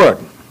 just say a word.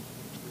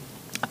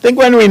 I think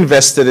when we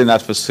invested in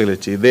that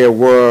facility, there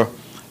were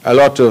a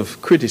lot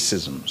of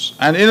criticisms.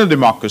 And in a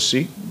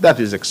democracy, that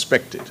is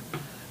expected.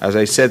 As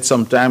I said,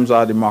 sometimes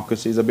our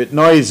democracy is a bit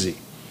noisy.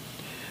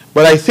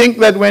 But I think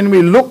that when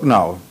we look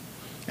now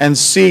and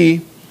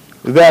see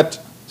that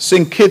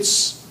St.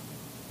 Kitts,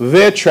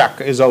 their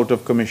track is out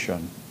of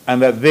commission,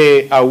 and that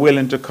they are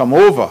willing to come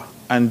over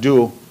and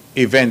do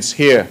events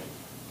here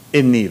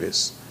in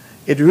Nevis,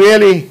 it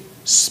really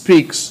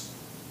speaks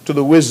to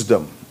the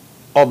wisdom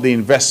of the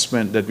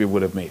investment that we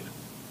would have made.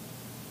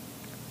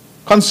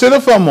 Consider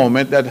for a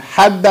moment that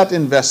had that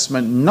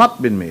investment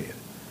not been made,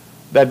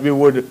 that we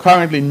would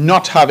currently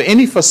not have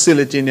any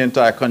facility in the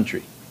entire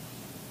country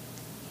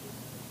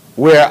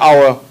where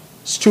our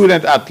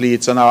student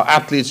athletes and our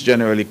athletes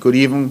generally could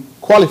even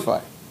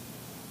qualify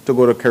to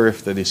go to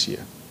Carifta this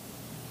year.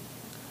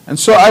 And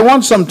so I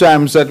want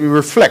sometimes that we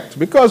reflect,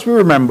 because we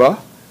remember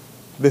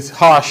the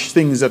harsh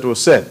things that were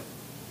said.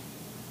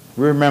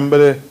 We remember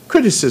the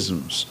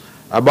criticisms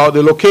about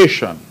the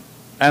location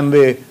and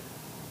the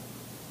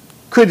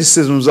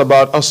criticisms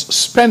about us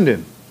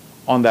spending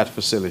on that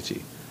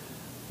facility.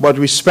 But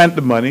we spent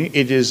the money.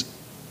 It is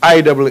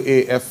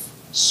IAAF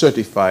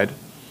certified,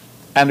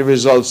 and the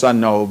results are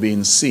now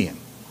being seen,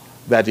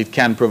 that it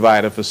can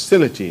provide a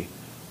facility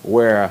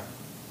where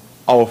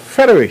our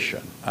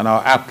federation and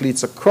our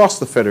athletes across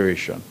the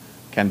federation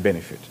can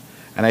benefit.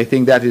 And I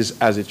think that is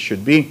as it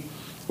should be.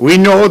 We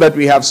know that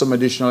we have some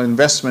additional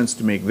investments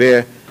to make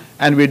there,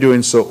 and we're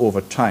doing so over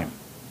time.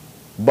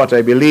 But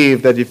I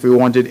believe that if we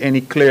wanted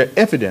any clear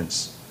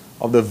evidence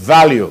of the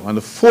value and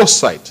the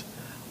foresight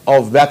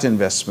of that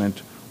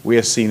investment, we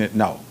are seeing it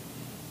now.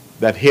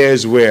 That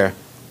here's where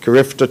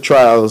Carifta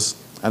trials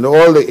and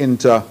all the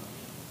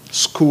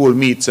inter-school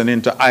meets and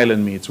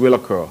inter-island meets will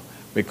occur,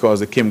 because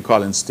the Kim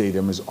Collins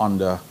Stadium is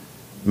under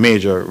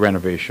major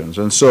renovations.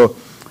 And so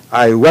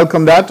I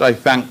welcome that. I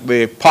thank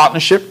the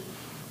partnership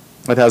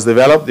that has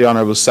developed, the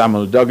Honorable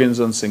Samuel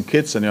Duggins on St.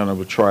 Kitts and the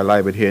Honorable Troy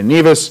Libert here in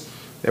Nevis.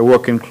 They're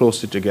working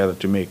closely together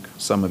to make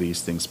some of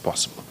these things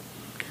possible.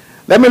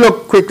 Let me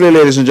look quickly,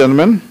 ladies and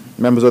gentlemen,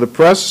 members of the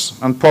press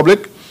and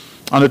public,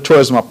 on the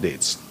tourism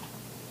updates.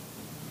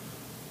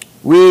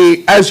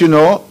 We, as you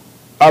know,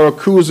 our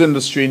cruise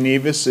industry in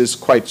Nevis is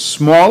quite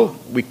small.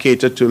 We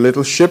cater to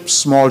little ships,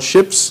 small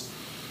ships.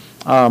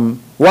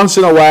 Once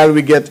in a while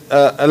we get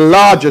a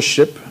larger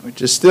ship,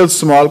 which is still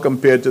small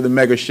compared to the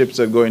mega ships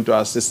that go into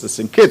our sister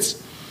St.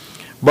 Kitts.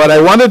 But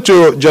I wanted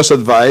to just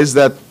advise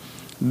that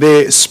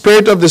the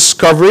Spirit of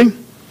Discovery,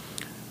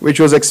 which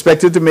was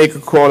expected to make a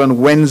call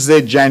on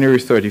Wednesday, January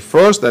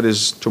 31st, that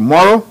is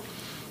tomorrow,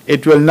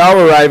 it will now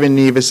arrive in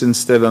Nevis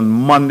instead on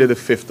Monday, the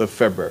 5th of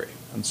February.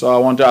 And so I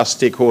want our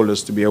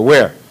stakeholders to be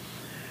aware.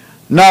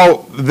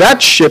 Now,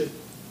 that ship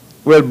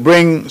will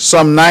bring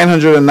some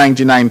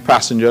 999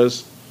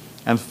 passengers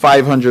and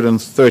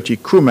 530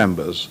 crew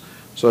members,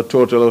 so a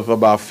total of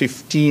about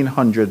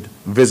 1,500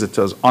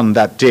 visitors on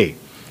that day.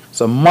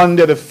 So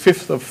Monday, the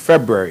 5th of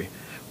February,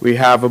 we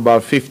have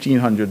about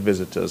 1,500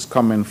 visitors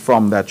coming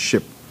from that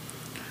ship.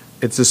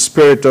 It's a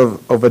Spirit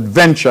of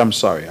Adventure, I'm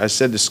sorry, I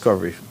said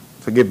Discovery,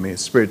 forgive me,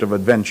 Spirit of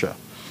Adventure.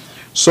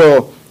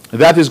 So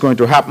that is going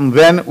to happen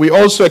then. We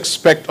also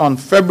expect on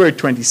February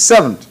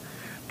 27th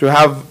to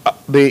have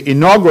the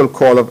inaugural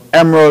call of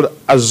Emerald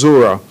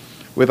Azura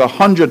with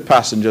 100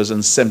 passengers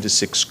and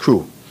 76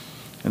 crew.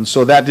 And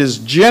so that is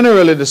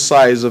generally the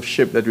size of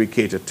ship that we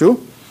cater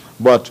to,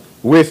 but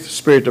with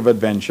Spirit of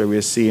Adventure, we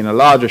are seeing a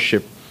larger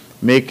ship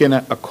making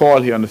a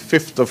call here on the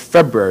 5th of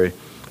February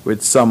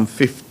with some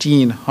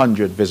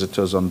 1,500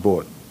 visitors on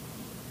board.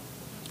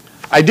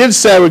 I did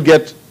say I would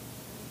get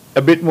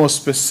a bit more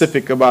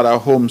specific about our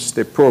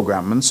homestay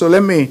program, and so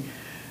let me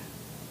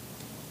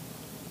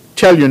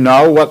tell you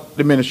now what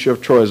the Ministry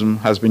of Tourism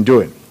has been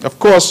doing. Of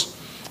course,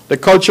 the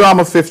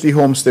Culturama 50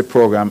 Homestay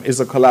Program is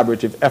a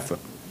collaborative effort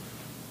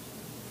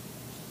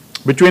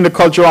between the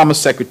Culturama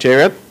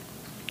Secretariat,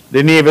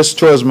 the Nevis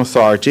Tourism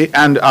Authority,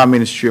 and our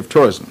Ministry of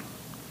Tourism.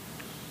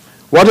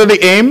 What are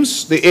the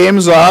aims? The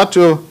aims are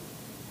to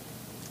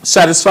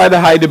satisfy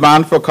the high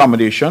demand for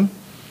accommodation,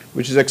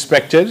 which is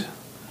expected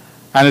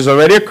and is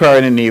already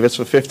occurring in Nevis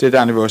for 50th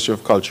anniversary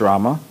of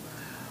Culturama.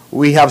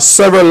 We have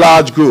several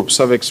large groups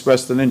have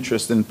expressed an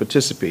interest in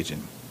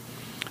participating.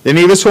 The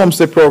Nevis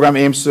Homestay Program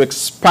aims to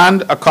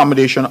expand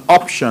accommodation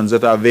options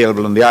that are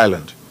available on the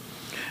island,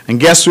 and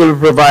guests will be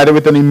provided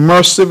with an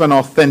immersive and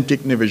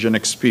authentic Nevisian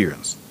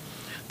experience.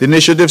 The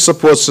initiative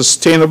supports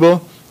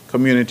sustainable,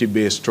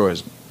 community-based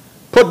tourism.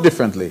 Put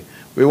differently,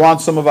 we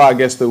want some of our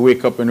guests to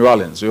wake up in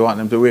Rollins. We want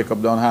them to wake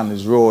up down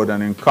Hanley's Road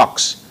and in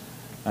Cox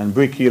and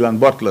Brickhill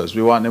and Butlers.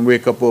 We want them to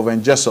wake up over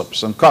in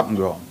Jessops and Cotton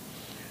Ground.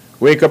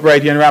 Wake up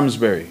right here in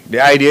Ramsbury. The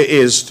idea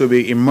is to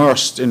be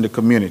immersed in the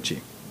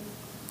community.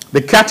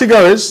 The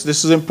categories,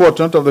 this is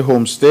important, of the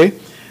homestay,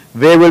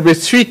 there will be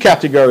 3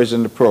 categories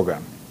in the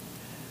program.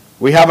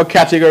 We have a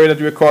category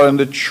that we're calling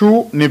the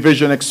True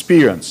Nevisian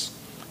Experience,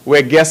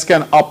 where guests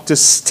can opt to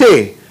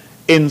stay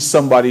in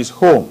somebody's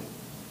home.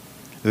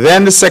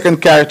 Then the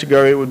second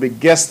category would be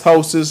guest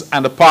houses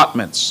and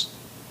apartments.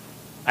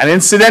 And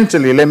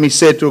incidentally, let me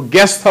say to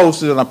guest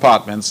houses and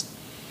apartments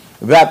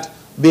that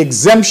the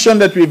exemption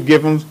that we've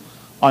given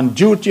on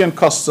duty and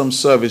customs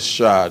service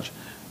charge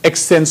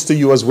extends to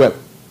you as well.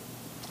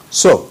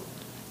 So,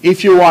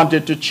 if you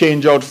wanted to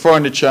change out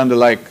furniture and the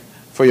like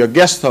for your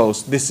guest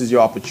house, this is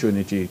your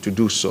opportunity to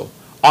do so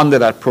under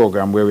that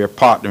program where we are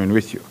partnering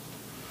with you.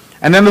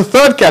 And then the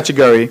third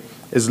category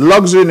is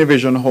luxury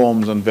Nevisian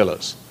homes and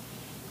villas.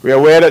 We are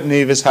aware that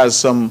Nevis has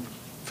some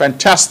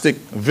fantastic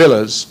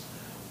villas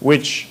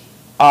which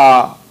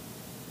are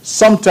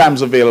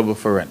sometimes available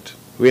for rent.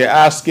 We are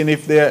asking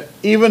if they're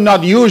even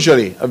not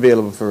usually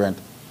available for rent,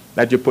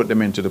 that you put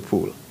them into the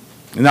pool.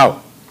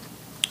 Now,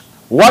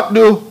 what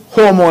do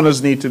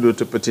homeowners need to do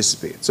to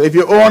participate? So if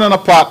you own an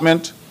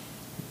apartment,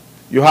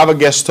 you have a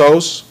guest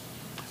house,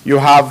 you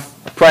have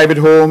a private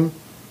home,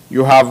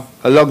 you have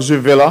a luxury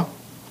villa,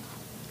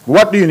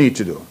 what do you need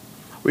to do?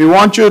 We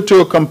want you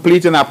to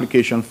complete an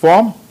application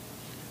form.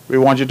 We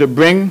want you to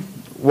bring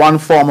one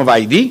form of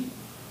ID,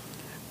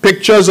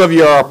 pictures of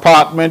your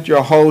apartment,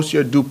 your house,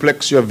 your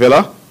duplex, your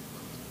villa,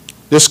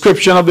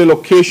 description of the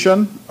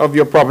location of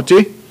your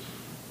property,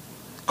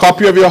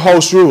 copy of your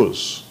house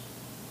rules.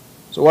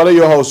 So what are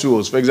your house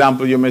rules? For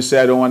example, you may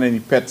say, I don't want any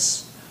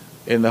pets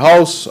in the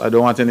house, I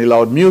don't want any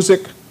loud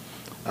music.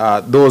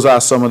 Those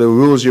are some of the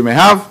rules you may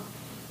have.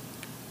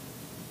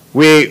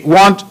 We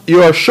want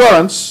your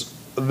assurance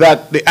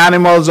that the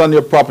animals on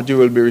your property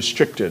will be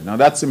restricted. Now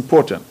that's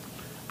important,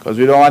 because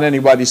we don't want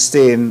anybody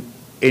staying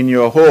in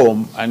your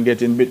home and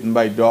getting bitten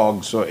by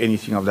dogs or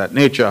anything of that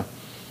nature.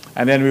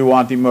 And then we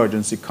want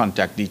emergency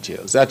contact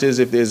details. That is,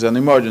 if there's an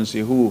emergency,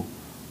 who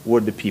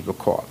would the people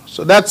call?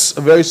 So that's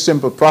a very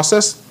simple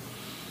process.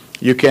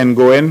 You can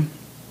go in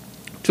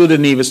to the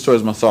Nevis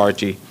Tourism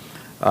Authority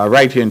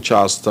right here in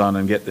Charlestown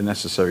and get the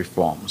necessary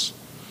forms.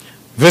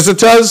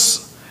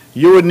 Visitors,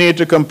 you would need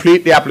to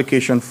complete the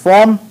application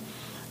form,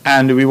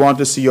 and we want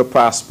to see your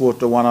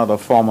passport or one other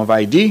form of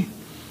ID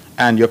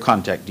and your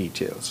contact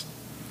details.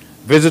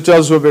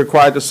 Visitors will be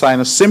required to sign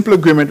a simple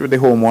agreement with the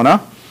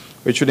homeowner,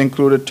 which would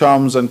include the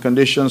terms and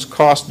conditions,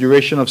 cost,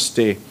 duration of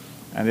stay,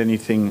 and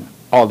anything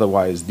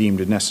otherwise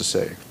deemed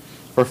necessary.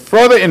 For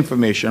further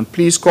information,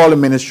 please call the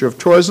Ministry of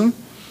Tourism,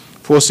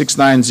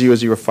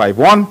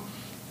 469-0051,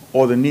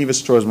 or the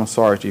Nevis Tourism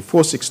Authority,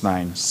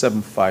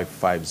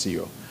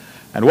 469-7550.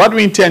 And what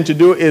we intend to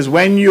do is,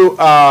 when you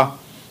are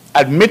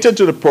admitted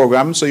to the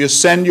program, so you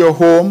send your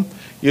home,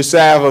 you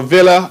say, I have a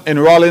villa in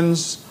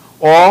Rollins,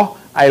 or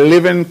I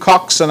live in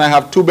Cox and I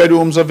have 2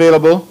 bedrooms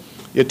available.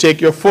 You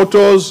take your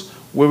photos,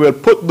 we will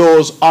put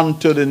those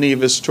onto the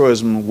Nevis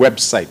Tourism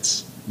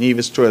websites,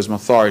 Nevis Tourism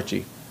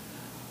Authority.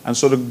 And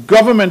so the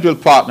government will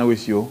partner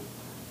with you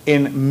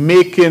in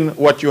making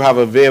what you have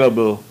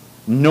available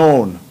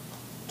known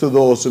to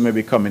those who may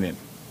be coming in.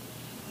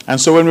 And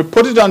so when we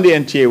put it on the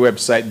NTA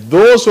website,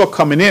 those who are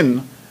coming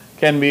in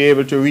can be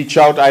able to reach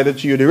out either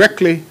to you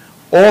directly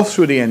or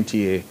through the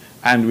NTA,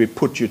 and we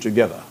put you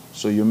together.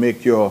 So you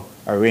make your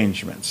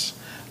arrangements.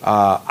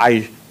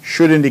 I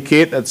should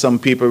indicate that some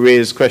people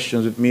raise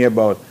questions with me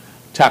about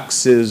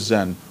taxes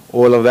and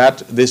all of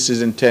that. This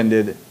is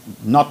intended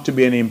not to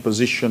be any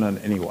imposition on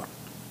anyone.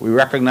 We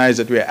recognize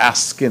that we are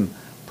asking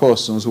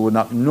persons who would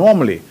not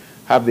normally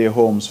have their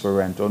homes for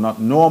rent or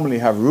not normally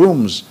have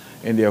rooms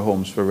in their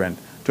homes for rent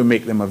to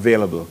make them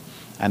available.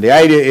 And the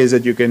idea is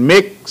that you can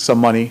make some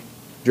money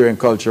during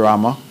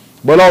Culturama,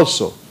 but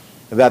also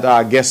that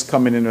our guests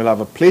coming in will have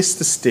a place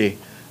to stay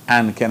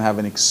and can have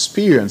an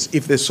experience,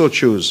 if they so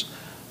choose,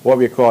 what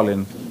we're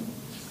calling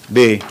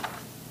the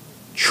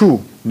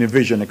true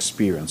Nevision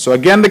experience. So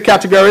again, the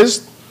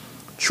categories: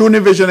 true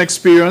Nevision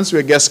experience,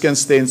 where guests can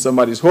stay in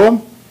somebody's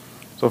home.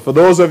 So for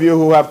those of you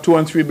who have 2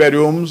 and 3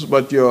 bedrooms,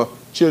 but your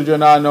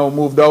children are now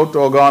moved out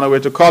or gone away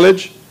to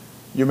college,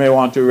 you may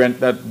want to rent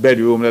that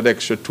bedroom, that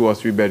extra 2 or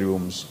 3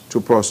 bedrooms, 2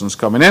 persons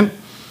coming in.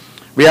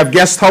 We have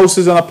guest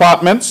houses and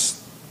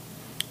apartments,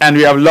 and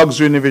we have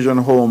luxury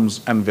Nevision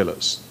homes and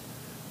villas.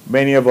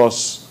 Many of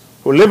us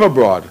who live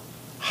abroad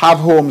have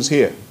homes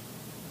here,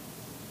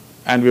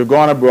 and we've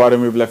gone abroad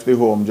and we've left the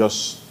home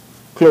just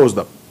closed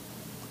up.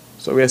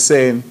 So we're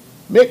saying,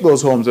 make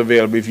those homes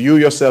available if you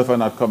yourself are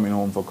not coming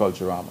home for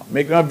Culturama.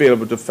 Make them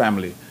available to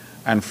family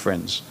and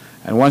friends.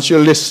 And once you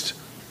list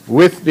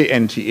with the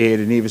NTA,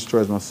 the Nevis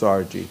Tourism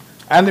Authority,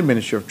 and the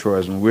Ministry of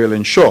Tourism, we'll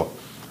ensure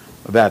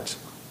that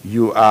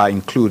you are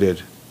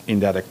included in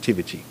that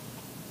activity.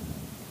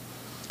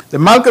 The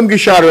Malcolm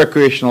Gishard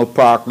Recreational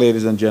Park,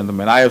 ladies and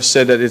gentlemen, I have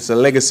said that it's a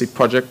legacy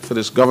project for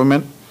this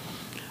government.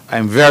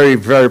 I'm very,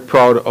 very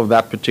proud of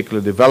that particular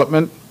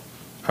development.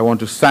 I want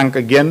to thank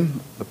again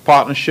the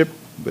partnership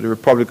with the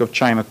Republic of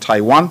China,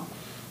 Taiwan,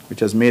 which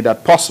has made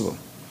that possible.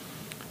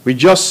 We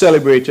just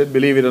celebrated,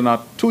 believe it or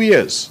not, 2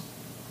 years.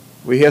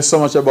 We hear so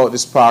much about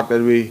this park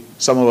that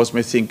some of us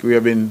may think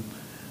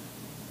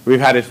we've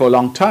had it for a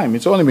long time.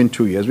 It's only been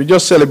 2 years. We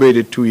just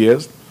celebrated 2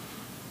 years.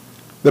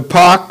 The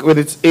park, with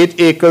its 8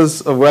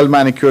 acres of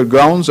well-manicured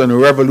grounds and a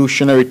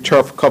revolutionary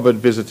turf-covered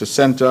visitor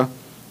center,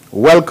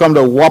 welcomed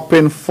a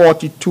whopping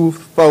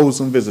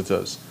 42,000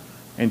 visitors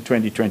in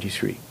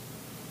 2023.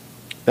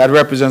 That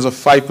represents a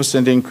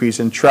 5% increase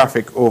in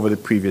traffic over the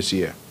previous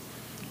year.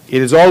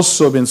 It has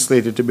also been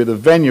slated to be the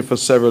venue for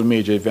several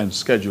major events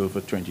scheduled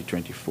for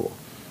 2024.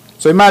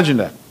 So imagine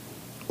that.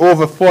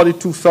 Over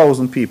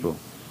 42,000 people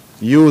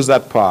used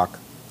that park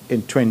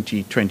in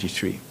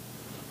 2023.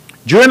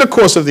 During the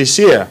course of this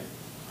year,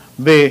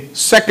 the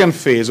second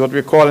phase, what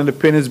we're calling the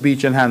Pinnis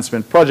Beach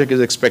Enhancement Project, is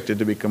expected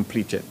to be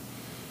completed.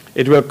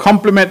 It will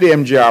complement the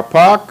MGR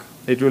Park.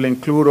 It will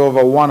include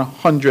over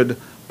 100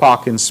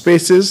 parking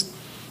spaces,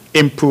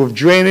 improve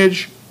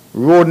drainage,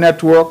 road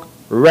network,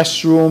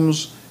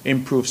 restrooms,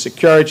 improve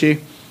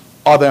security,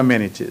 other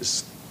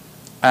amenities.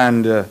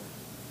 And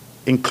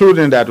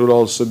including that would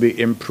also be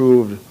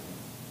improved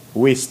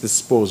waste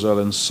disposal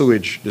and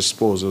sewage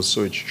disposal,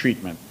 sewage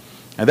treatment.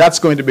 And that's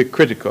going to be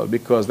critical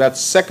because that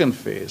second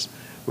phase,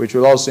 which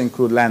will also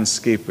include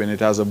landscaping, it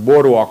has a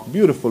boardwalk,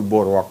 beautiful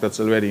boardwalk that's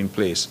already in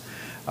place,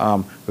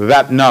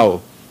 that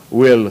now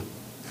will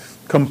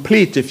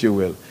complete, if you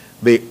will,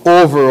 the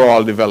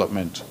overall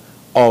development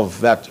of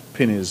that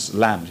Pinny's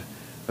land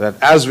that,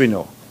 as we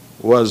know,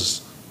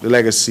 was the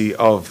legacy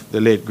of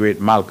the late, great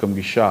Malcolm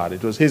Guichard.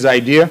 It was his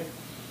idea,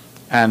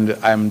 and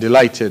I'm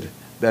delighted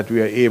that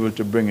we are able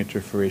to bring it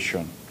to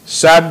fruition.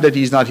 Sad that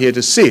he's not here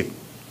to see it,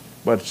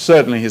 but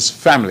certainly his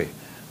family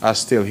are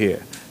still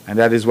here. And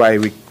that is why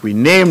we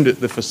named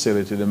the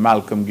facility the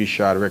Malcolm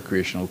Guichard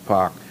Recreational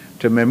Park,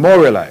 to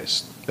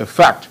memorialize the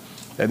fact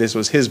that this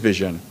was his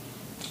vision,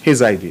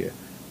 his idea,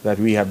 that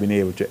we have been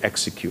able to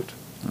execute.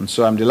 And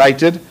so I'm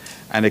delighted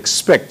and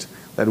expect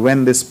that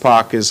when this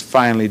park is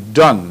finally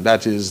done,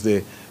 that is,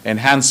 the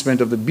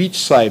enhancement of the beach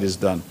side is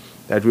done,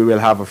 that we will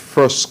have a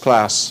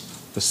first-class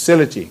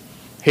facility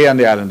here on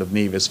the island of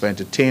Nevis for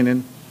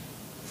entertaining,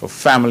 for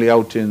family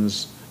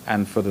outings,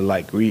 and for the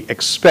like. We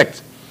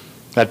expect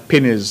that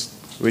Pinny's,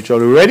 which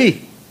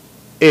already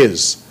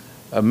is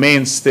a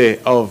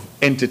mainstay of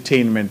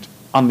entertainment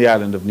on the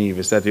island of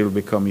Nevis, that it will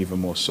become even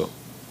more so.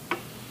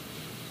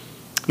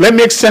 Let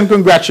me extend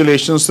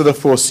congratulations to the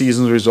Four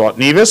Seasons Resort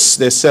Nevis.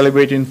 They're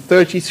celebrating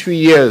 33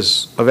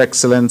 years of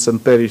excellence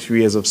and 33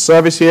 years of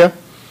service here.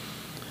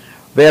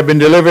 They have been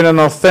delivering an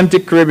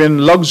authentic Caribbean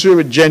luxury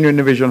with genuine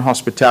Nevisian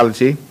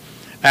hospitality,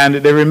 and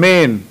they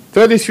remain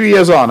 33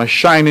 years on a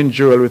shining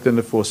jewel within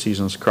the Four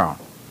Seasons crown.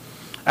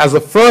 As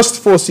the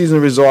first Four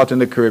Seasons resort in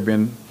the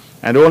Caribbean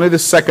and only the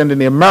second in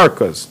the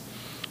Americas,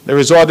 the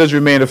resort has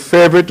remained a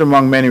favorite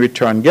among many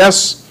return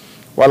guests,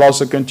 while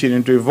also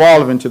continuing to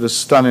evolve into the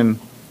stunning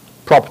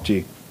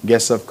property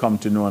guests have come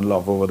to know and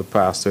love over the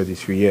past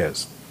 33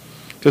 years.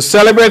 To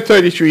celebrate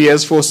 33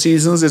 years, Four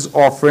Seasons is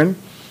offering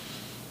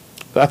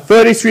a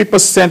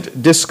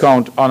 33%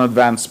 discount on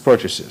advanced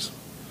purchases.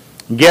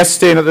 Guests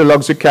staying at the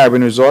Luxury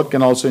Caribbean Resort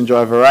can also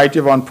enjoy a variety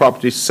of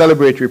on-property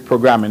celebratory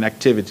programming,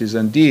 activities,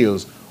 and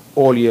deals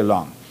all year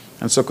long.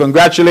 And so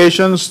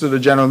congratulations to the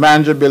General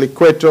Manager, Billy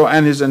Cueto,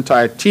 and his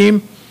entire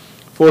team.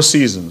 Four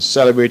Seasons,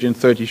 celebrating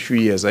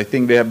 33 years. I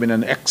think they have been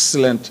an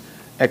excellent,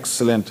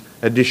 excellent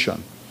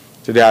addition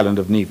to the island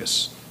of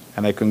Nevis.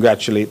 And I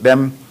congratulate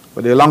them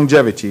for their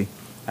longevity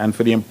and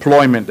for the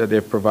employment that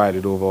they've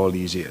provided over all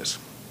these years.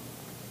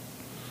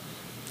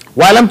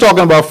 While I'm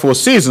talking about Four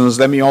Seasons,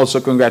 let me also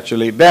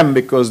congratulate them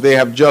because they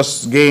have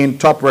just gained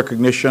top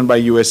recognition by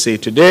USA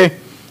Today.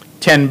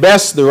 10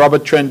 Best, the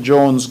Robert Trent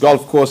Jones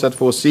Golf Course at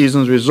Four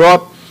Seasons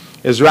Resort,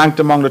 is ranked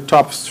among the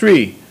top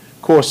 3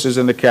 courses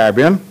in the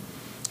Caribbean.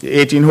 The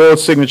 18-hole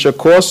signature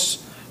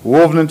course,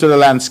 woven into the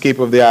landscape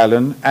of the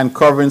island and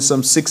covering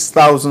some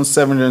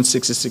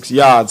 6,766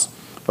 yards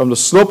from the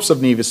slopes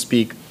of Nevis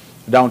Peak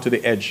down to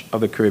the edge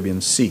of the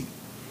Caribbean Sea.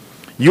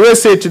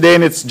 USA Today,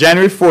 in its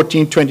January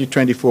 14,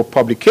 2024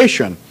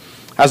 publication,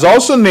 has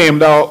also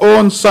named our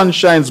own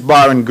Sunshine's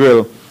Bar and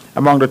Grill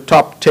among the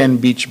top 10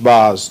 beach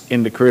bars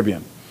in the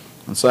Caribbean.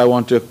 And so I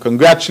want to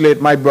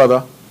congratulate my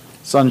brother,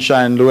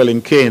 Sunshine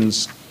Llewellyn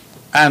Keynes,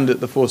 and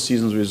the Four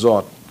Seasons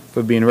Resort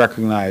for being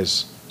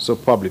recognized so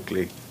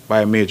publicly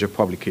by a major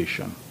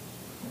publication.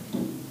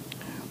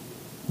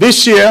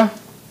 This year,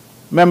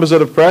 members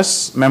of the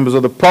press, members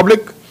of the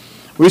public,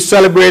 we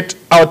celebrate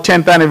our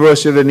 10th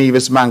anniversary of the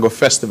Nevis Mango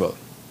Festival.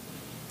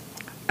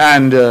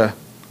 And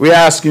we're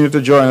asking you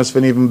to join us for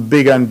an even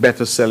bigger and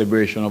better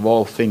celebration of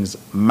all things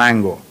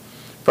mango.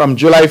 From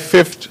July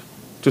 5th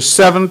to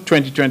 7th,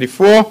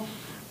 2024,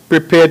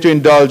 prepare to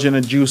indulge in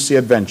a juicy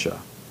adventure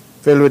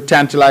filled with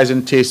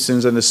tantalizing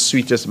tastings and the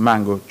sweetest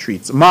mango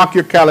treats. Mark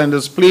your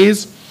calendars,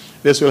 please.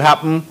 This will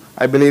happen,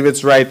 I believe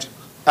it's right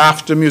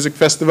after Music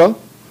Festival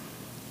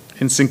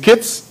in St.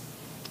 Kitts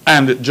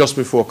and just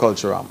before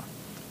Culturama.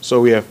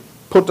 So we have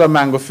put a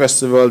mango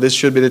festival. This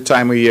should be the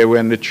time of year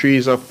when the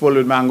trees are full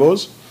with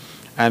mangoes,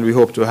 and we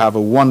hope to have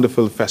a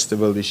wonderful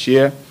festival this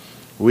year.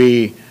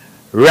 We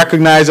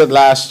recognize that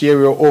last year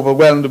we were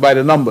overwhelmed by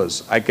the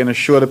numbers. I can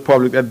assure the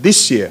public that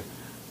this year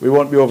we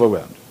won't be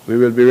overwhelmed. We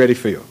will be ready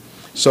for you.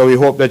 So we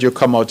hope that you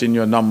come out in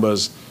your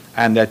numbers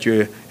and that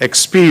you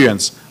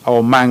experience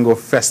our Mango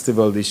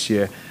Festival this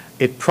year.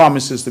 It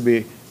promises to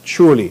be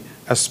truly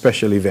a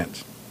special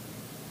event.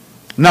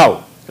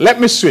 Now, let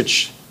me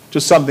switch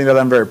to something that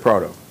I'm very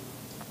proud of,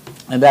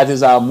 and that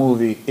is our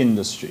movie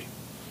industry.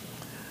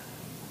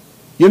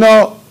 You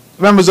know,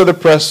 members of the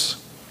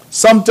press,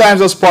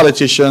 sometimes as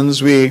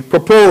politicians we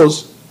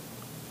propose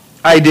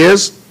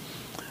ideas,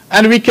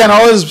 and we can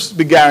always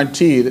be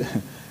guaranteed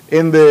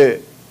in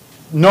the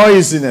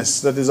noisiness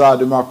that is our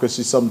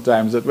democracy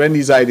sometimes, that when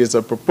these ideas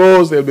are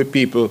proposed, there will be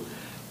people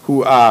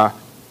who are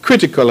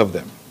critical of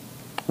them.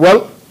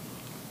 Well,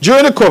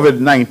 during the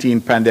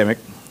COVID-19 pandemic,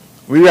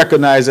 we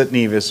recognized that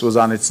Nevis was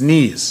on its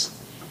knees.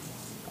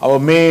 Our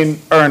main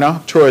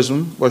earner,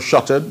 tourism, was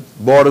shuttered,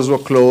 borders were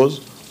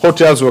closed,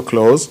 hotels were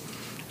closed,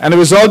 and the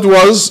result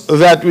was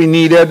that we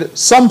needed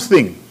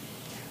something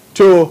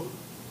to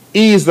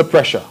ease the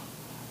pressure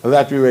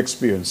that we were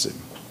experiencing.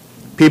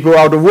 People were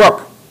out of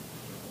work.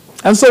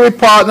 And so we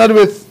partnered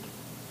with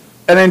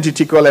an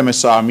entity called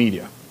MSR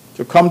Media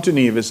to come to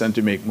Nevis and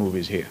to make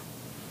movies here.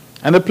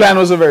 And the plan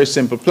was a very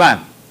simple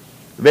plan.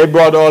 They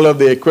brought all of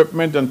the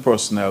equipment and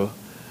personnel.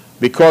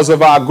 Because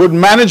of our good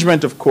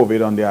management of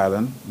COVID on the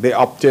island, they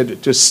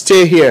opted to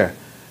stay here,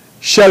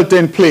 shelter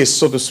in place,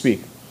 so to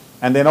speak.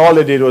 And then all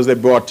they did was they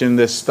brought in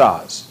the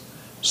stars.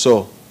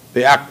 So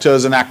the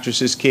actors and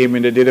actresses came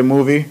in, they did a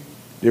movie,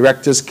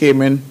 directors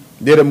came in,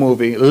 did a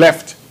movie,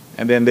 left,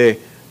 and then they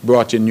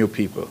brought in new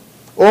people.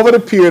 Over the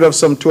period of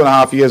some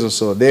 2.5 years or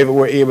so, they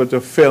were able to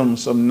film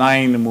some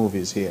 9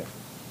 movies here.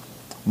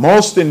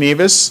 Most in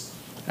Nevis,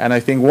 and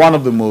I think one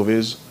of the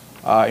movies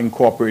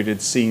incorporated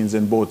scenes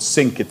in both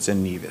St. Kitts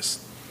and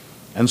Nevis.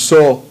 And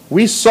so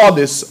we saw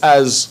this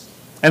as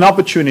an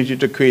opportunity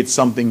to create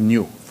something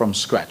new from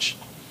scratch.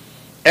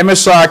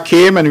 MSR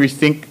came, and we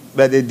think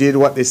that they did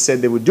what they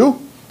said they would do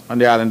on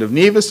the island of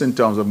Nevis in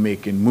terms of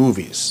making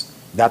movies.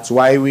 That's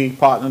why we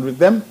partnered with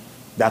them.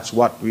 That's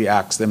what we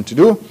asked them to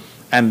do,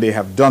 and they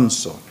have done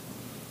so.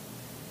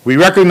 We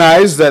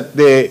recognize that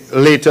they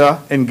later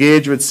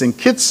engaged with St.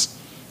 Kitts,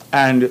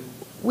 and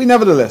we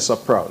nevertheless are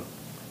proud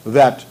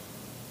that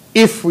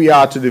if we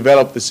are to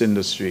develop this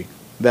industry,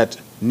 that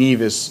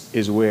Nevis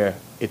is where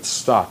it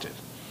started.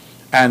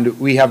 And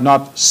we have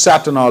not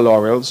sat on our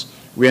laurels.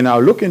 We are now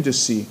looking to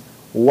see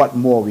what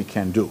more we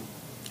can do.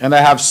 And I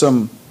have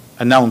some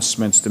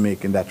announcements to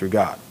make in that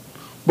regard.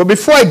 But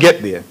before I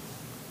get there,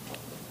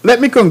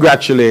 let me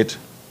congratulate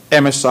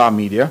MSR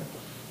Media,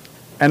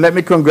 and let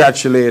me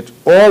congratulate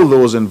all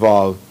those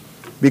involved,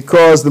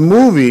 because the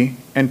movie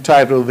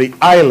entitled The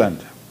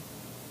Island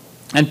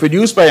and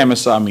produced by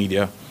MSR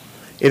Media,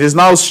 it is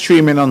now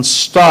streaming on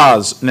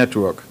Starz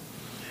Network.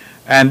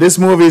 And this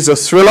movie is a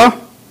thriller.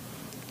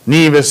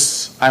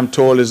 Nevis, I'm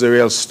told, is a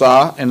real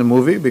star in the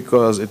movie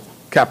because it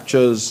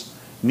captures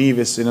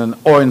Nevis in an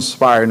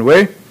awe-inspiring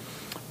way.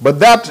 But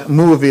that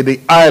movie,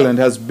 The Island,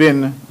 has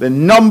been the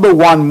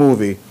 #1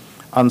 movie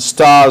on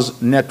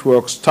Starz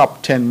Network's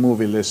top 10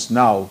 movie list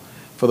now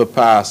for the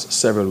past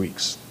several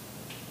weeks.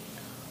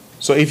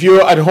 So if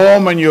you're at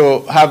home and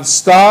you have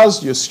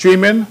Starz, you're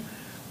streaming,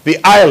 The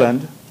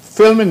Island,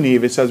 filmed in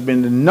Nevis, has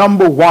been the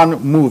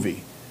 #1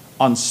 movie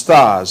on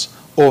Starz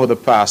over the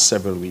past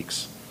several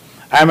weeks.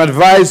 I'm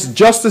advised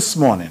just this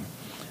morning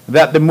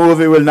that the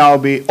movie will now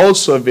be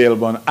also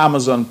available on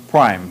Amazon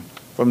Prime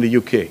from the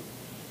UK.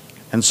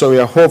 And so we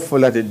are hopeful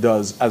that it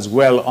does as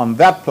well on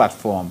that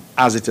platform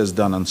as it has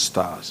done on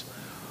Starz.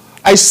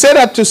 I say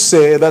that to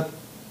say that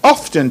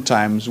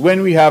oftentimes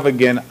when we have,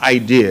 again,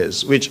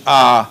 ideas which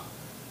are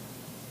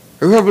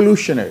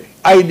revolutionary,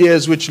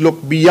 ideas which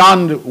look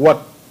beyond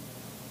what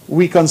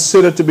we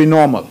consider to be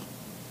normal.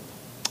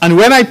 And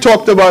when I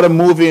talked about a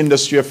movie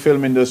industry, a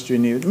film industry,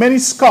 many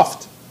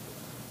scoffed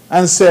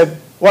and said,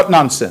 what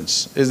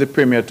nonsense is the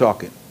premier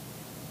talking?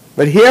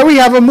 But here we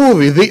have a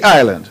movie, The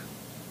Island,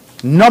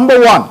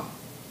 #1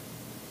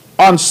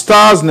 on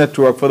Starz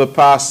Network for the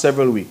past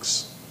several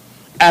weeks,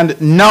 and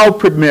now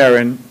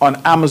premiering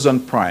on Amazon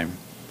Prime.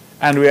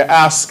 And we are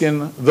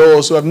asking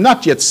those who have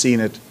not yet seen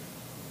it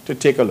to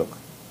take a look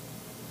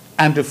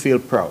and to feel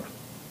proud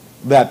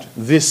that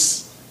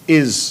this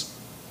is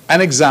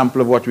an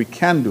example of what we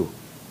can do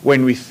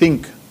when we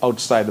think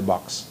outside the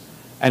box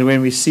and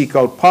when we seek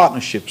out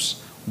partnerships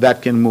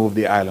that can move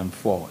the island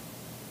forward.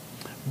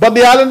 But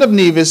the island of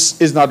Nevis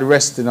is not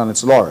resting on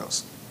its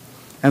laurels.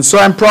 And so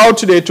I'm proud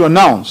today to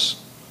announce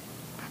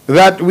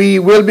that we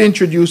will be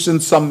introducing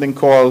something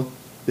called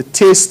the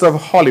Taste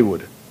of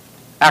Hollywood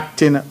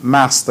Acting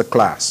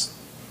Masterclass.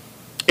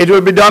 It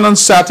will be done on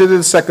Saturday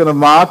the 2nd of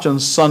March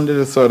and Sunday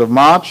the 3rd of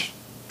March,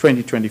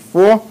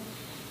 2024,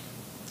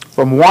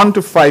 from 1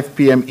 to 5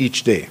 p.m.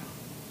 each day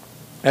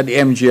at the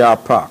MGR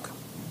Park.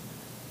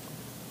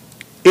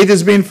 It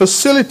is being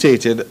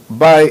facilitated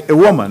by a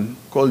woman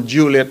called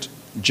Juliet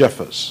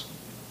Jeffers.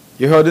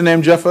 You heard the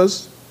name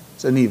Jeffers?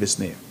 It's a Nevis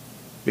name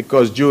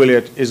because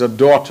Juliet is a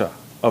daughter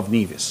of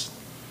Nevis.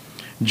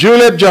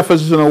 Juliet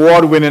Jeffers is an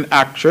award-winning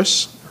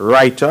actress,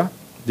 writer,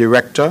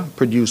 director,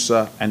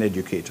 producer, and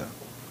educator.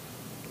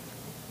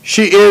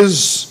 She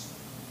is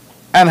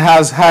and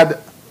has had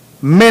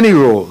many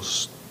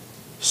roles.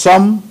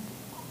 Some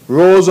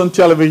roles on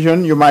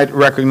television you might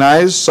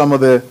recognize, some of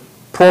the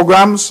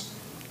programs.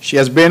 She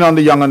has been on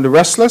The Young and the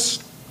Restless.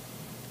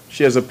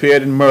 She has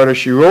appeared in Murder,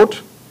 She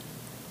Wrote.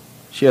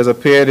 She has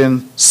appeared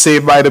in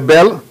Saved by the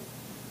Bell,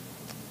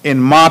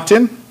 in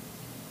Martin,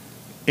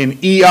 in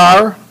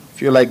ER.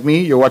 If you're like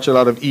me, you watch a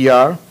lot of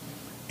ER.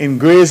 In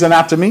Grey's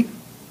Anatomy,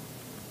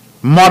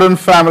 Modern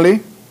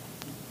Family,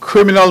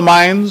 Criminal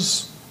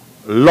Minds,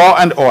 Law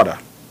and Order.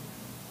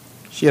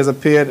 She has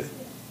appeared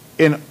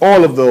in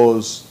all of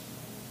those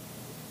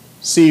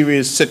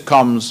series,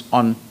 sitcoms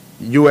on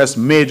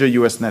major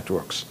US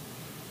networks.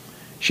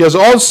 She has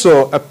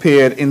also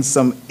appeared in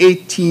some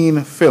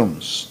 18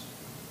 films.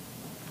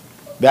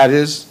 That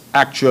is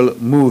actual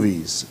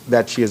movies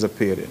that she has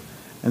appeared in.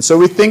 And so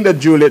we think that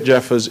Juliet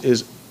Jeffers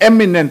is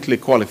eminently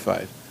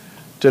qualified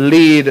to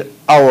lead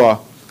our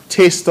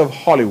Taste of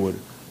Hollywood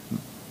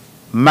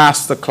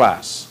master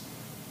class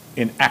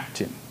in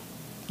acting.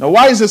 Now,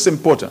 why is this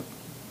important?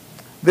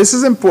 This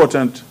is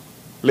important,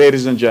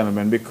 ladies and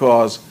gentlemen,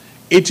 because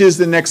it is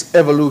the next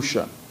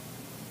evolution.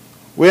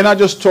 We're not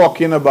just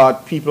talking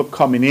about people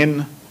coming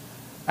in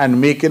and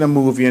making a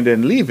movie and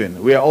then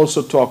leaving. We are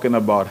also talking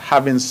about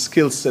having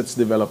skill sets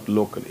developed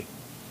locally.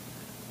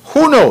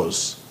 Who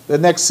knows? The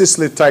next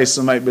Cicely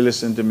Tyson might be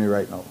listening to me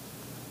right now.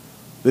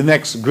 The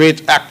next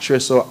great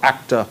actress or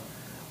actor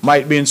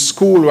might be in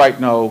school right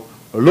now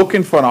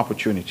looking for an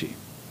opportunity.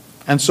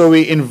 And so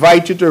we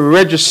invite you to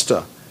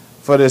register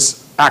for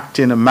this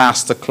acting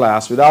master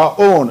class with our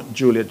own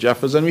Juliet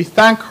Jeffers, and we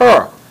thank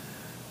her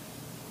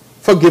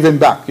for giving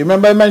back. You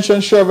remember I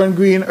mentioned Shervin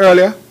Green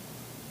earlier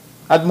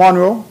at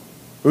Monroe?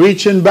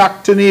 Reaching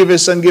back to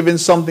Nevis and giving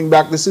something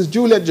back. This is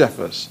Juliet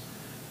Jeffers,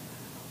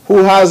 who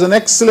has an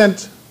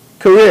excellent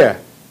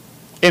career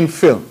in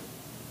film,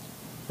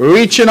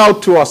 reaching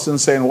out to us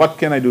and saying, what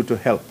can I do to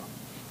help?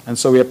 And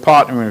so we are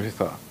partnering with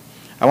her.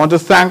 I want to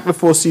thank the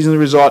Four Seasons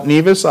Resort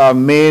Nevis, our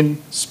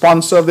main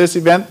sponsor of this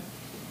event,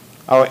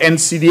 our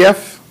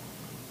NCDF,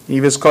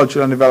 Nevis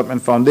Cultural and Development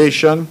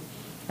Foundation,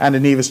 and the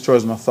Nevis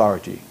Tourism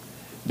Authority.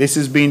 This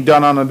is being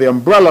done under the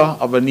umbrella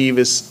of a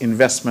Nevis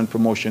Investment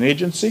Promotion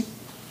Agency.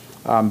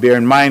 Bear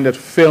in mind that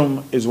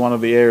film is one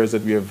of the areas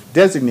that we have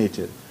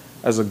designated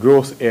as a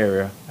growth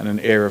area and an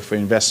area for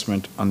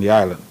investment on the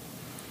island.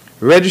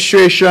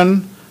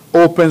 Registration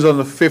opens on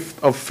the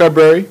 5th of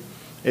February.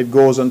 It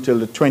goes until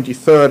the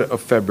 23rd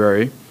of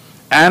February.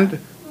 And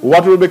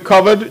what will be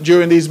covered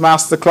during these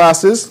master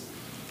classes?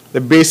 The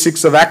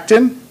basics of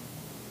acting,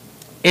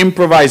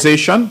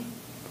 improvisation,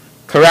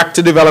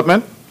 character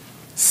development,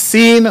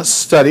 scene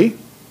study,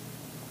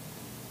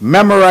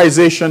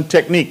 memorization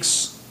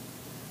techniques,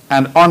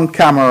 and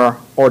on-camera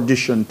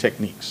audition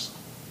techniques.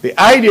 The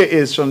idea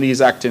is from these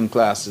acting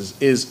classes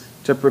is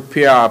to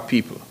prepare our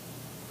people.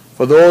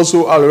 For those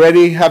who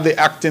already have the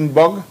acting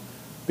bug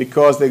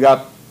because they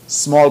got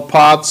small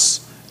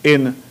parts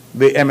in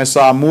the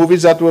MSR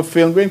movies that were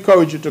filmed, we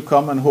encourage you to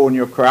come and hone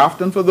your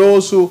craft. And for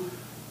those who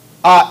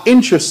are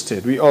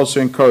interested, we also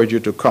encourage you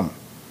to come.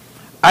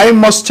 I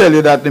must tell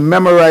you that the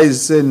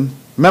memorization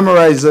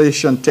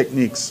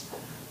techniques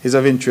is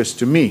of interest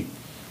to me,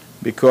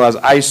 because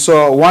I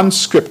saw one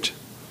script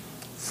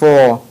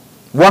for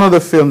one of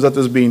the films that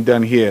was being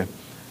done here,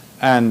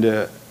 and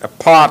a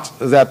part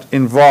that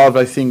involved,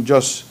 I think,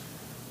 just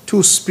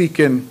 2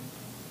 speaking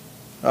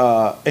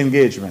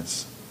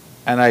engagements.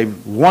 And I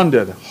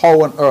wondered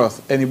how on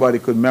earth anybody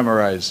could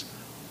memorize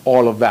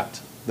all of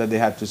that they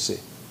had to say.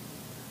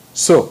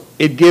 So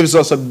it gives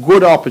us a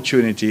good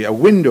opportunity, a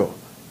window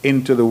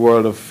into the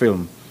world of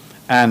film,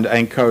 and I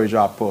encourage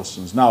our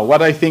persons. Now,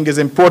 what I think is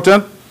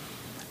important,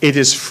 it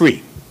is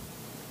free.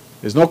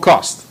 There's no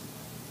cost.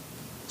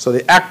 So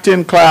the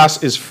acting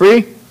class is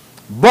free,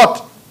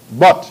 but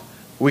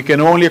we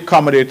can only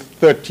accommodate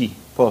 30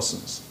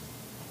 persons.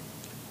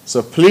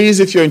 So please,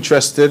 if you're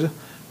interested,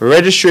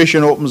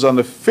 registration opens on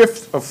the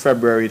 5th of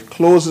February. It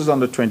closes on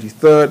the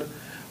 23rd.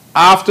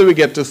 After we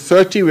get to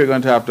 30, we're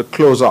going to have to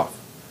close off.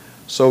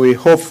 So we're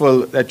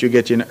hopeful that you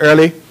get in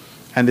early,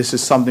 and this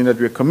is something that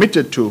we're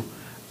committed to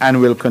and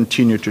will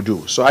continue to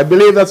do. So I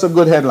believe that's a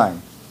good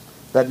headline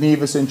that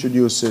Nevis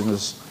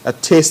introduces, a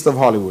taste of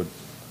Hollywood,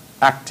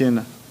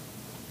 acting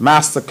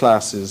master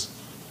classes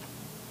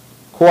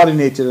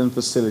coordinated and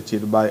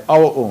facilitated by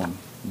our own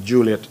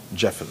Juliet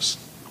Jeffers.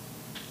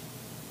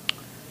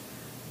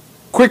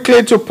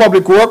 Quickly to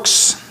Public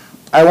Works,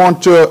 I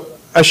want to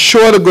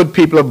assure the good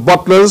people of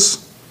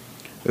Butlers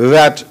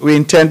that we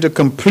intend to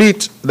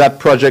complete that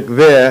project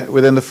there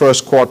within the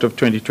first quarter of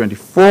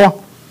 2024.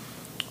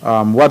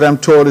 What I'm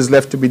told is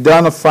left to be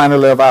done, a final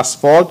layer of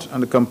asphalt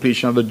and the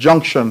completion of the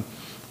junction,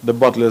 the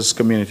Butlers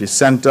Community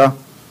Center.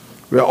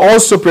 We are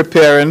also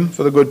preparing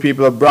for the good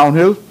people of Brown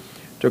Hill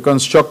to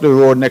construct the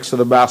road next to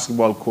the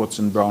basketball courts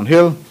in Brown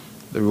Hill,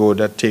 the road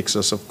that takes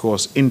us, of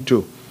course,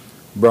 into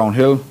Brown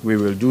Hill. We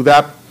will do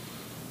that,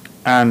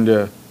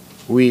 and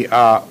we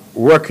are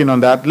working on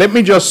that. Let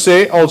me just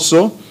say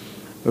also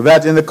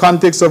that in the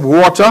context of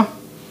water,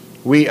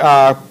 we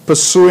are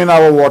pursuing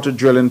our water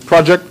drilling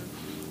project.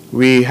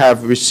 We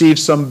have received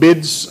some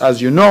bids,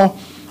 as you know,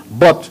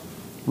 but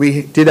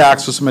we did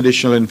ask for some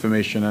additional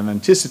information and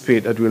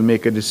anticipate that we'll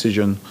make a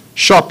decision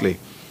shortly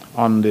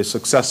on the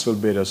successful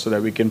bidder so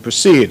that we can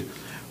proceed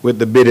with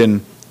the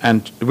bidding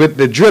and with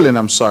the drilling,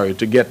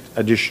 to get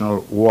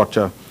additional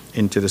water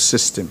into the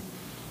system.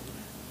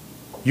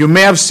 You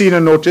may have seen a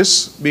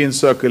notice being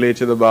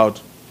circulated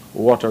about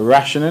water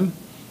rationing.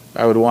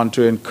 I would want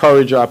to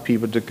encourage our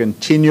people to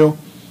continue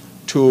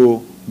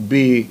to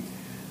be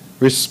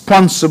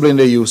responsible in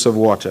the use of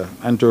water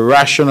and to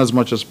ration as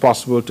much as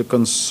possible, to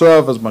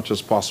conserve as much as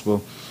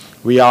possible.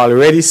 We are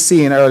already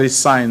seeing early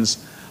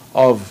signs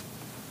of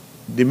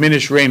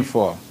diminished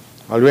rainfall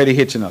already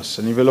hitting us.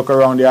 And if you look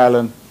around the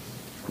island,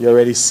 you're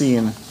already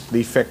seeing the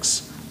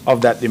effects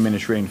of that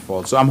diminished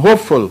rainfall. So I'm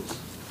hopeful,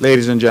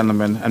 ladies and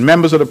gentlemen, and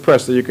members of the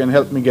press, that you can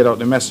help me get out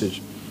the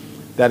message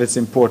that it's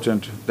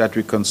important that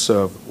we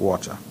conserve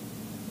water.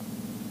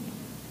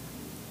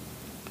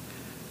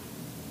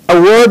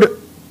 word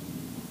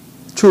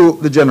to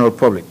the general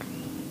public.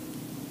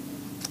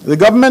 The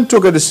government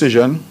took a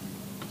decision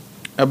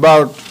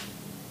about,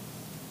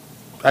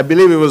 I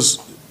believe it was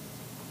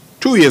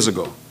 2 years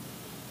ago,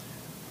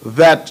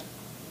 that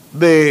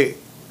the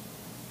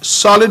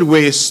solid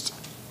waste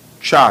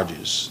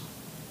charges,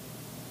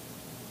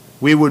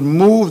 we would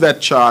move that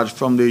charge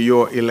from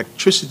your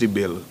electricity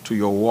bill to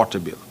your water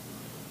bill.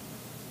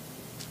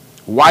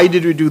 Why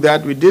did we do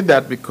that? We did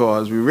that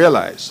because we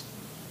realized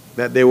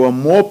that there were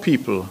more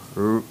people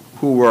who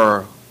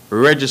were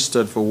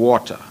registered for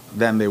water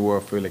than they were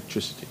for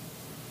electricity.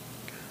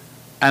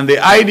 And the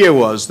idea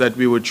was that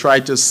we would try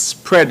to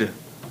spread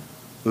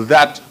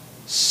that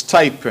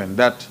stipend,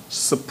 that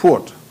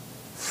support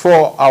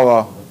for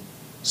our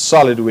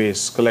solid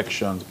waste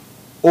collection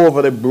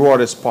over the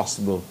broadest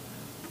possible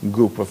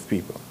group of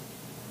people.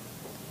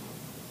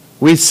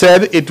 We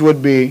said it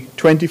would be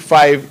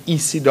 25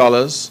 EC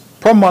dollars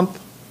per month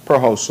per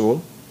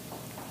household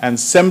and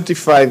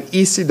 75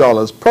 EC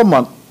dollars per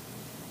month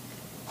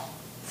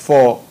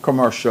for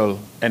commercial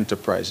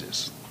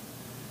enterprises.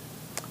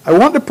 I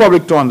want the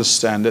public to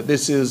understand that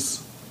this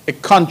is a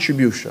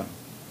contribution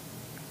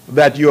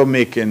that you're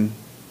making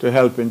to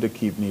helping to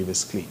keep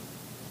Nevis clean.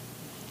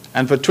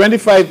 And for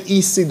 25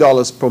 EC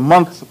dollars per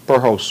month per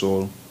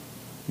household,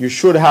 you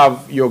should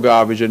have your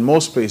garbage in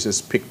most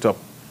places picked up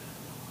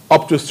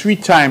to 3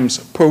 times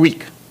per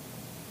week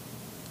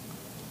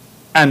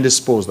and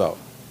disposed of.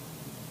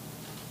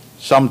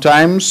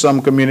 Sometimes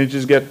some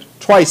communities get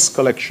twice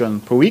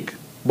collection per week,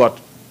 but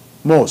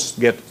most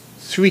get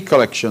 3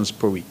 collections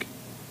per week.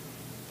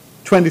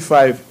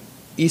 25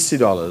 EC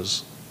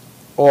dollars,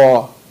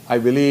 or I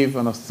believe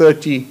on a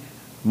 30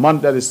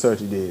 month, that is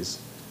 30 days,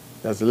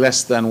 that's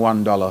less than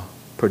 $1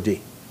 per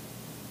day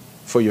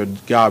for your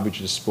garbage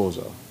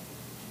disposal.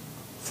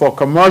 For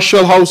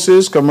commercial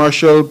houses,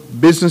 commercial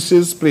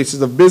businesses,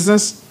 places of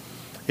business,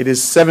 it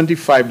is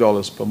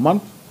 $75 per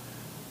month,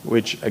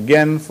 which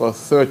again for a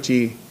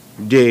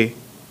 30-day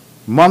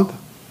month,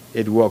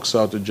 it works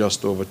out to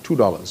just over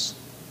 $2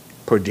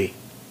 per day.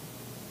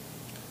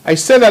 I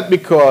say that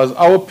because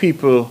our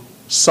people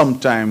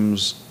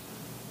sometimes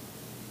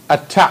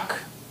attack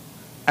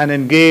and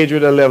engage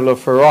with a level of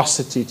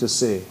ferocity to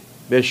say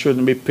they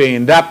shouldn't be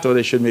paying that or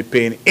they shouldn't be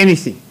paying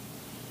anything.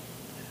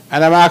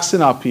 And I'm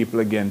asking our people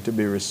again to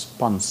be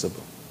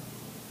responsible.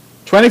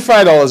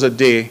 $25 a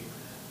day,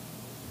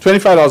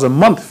 $25 a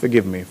month,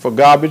 forgive me, for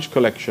garbage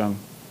collection,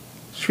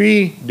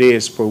 3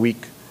 days per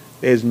week.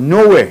 There's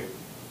no way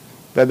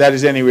that that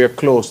is anywhere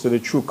close to the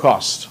true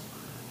cost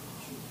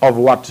of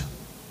what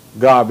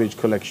garbage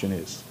collection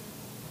is.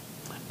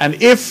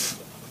 And if,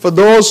 for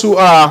those who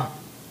are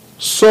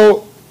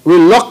so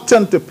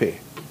reluctant to pay,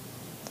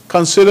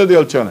 consider the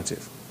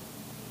alternative.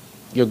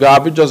 Your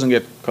garbage doesn't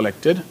get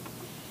collected.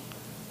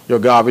 Your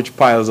garbage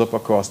piles up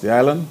across the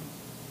island.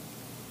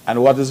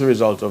 And what is the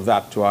result of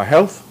that to our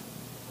health,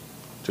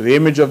 to the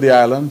image of the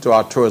island, to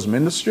our tourism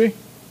industry,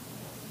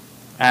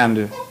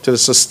 and to the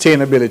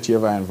sustainability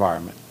of our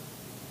environment?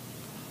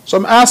 So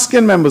I'm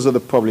asking members of the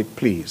public,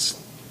 please,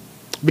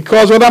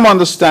 because what I'm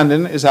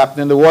understanding is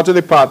happening, the Water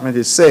Department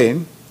is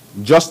saying,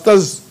 just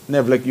as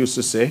Nevlek used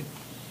to say,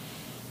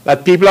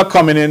 that people are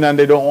coming in and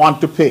they don't want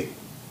to pay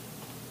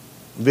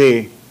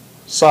the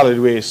solid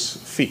waste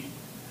fee.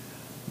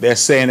 They're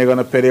saying they're going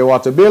to pay their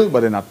water bill, but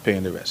they're not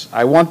paying the rest.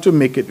 I want to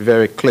make it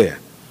very clear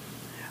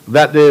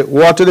that the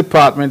Water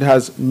Department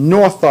has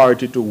no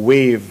authority to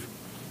waive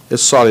the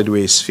solid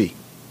waste fee.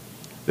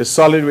 The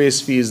solid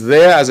waste fee is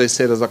there, as I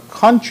said, as a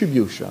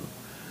contribution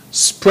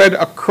spread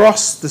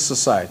across the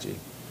society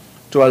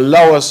to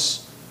allow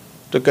us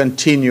to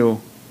continue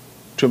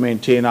to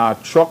maintain our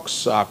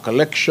trucks, our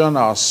collection,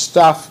 our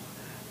staff,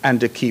 and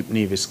to keep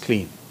Nevis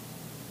clean.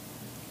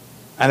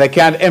 And I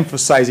can't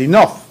emphasize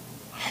enough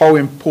how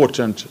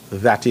important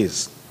that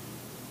is.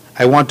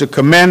 I want to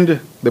commend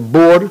the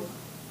board,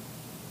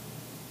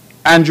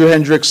 Andrew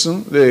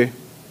Hendrickson, the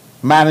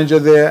manager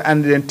there,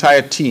 and the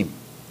entire team,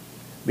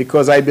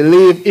 because I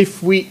believe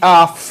if we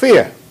are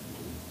fair,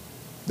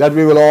 that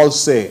we will all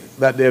say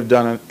that they've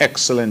done an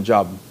excellent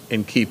job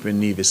in keeping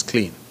Nevis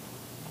clean.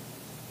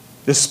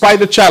 Despite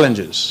the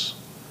challenges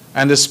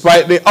and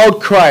despite the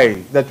outcry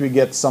that we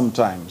get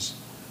sometimes,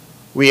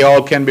 we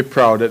all can be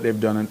proud that they've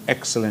done an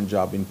excellent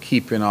job in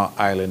keeping our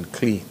island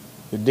clean.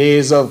 The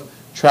days of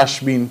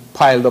trash being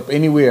piled up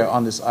anywhere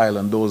on this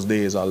island, those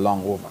days are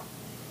long over.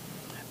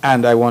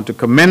 And I want to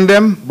commend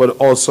them, but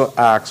also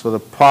ask for the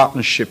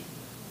partnership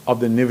of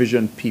the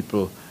Nevisian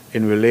people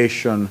in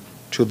relation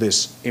to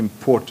this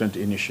important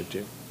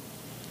initiative.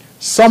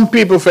 Some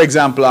people, for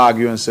example,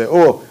 argue and say,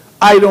 oh,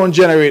 I don't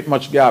generate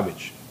much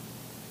garbage.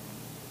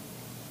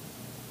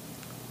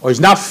 Or it's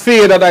not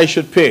fair that I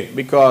should pay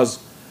because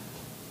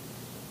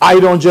I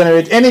don't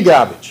generate any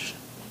garbage.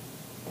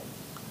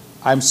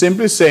 I'm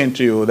simply saying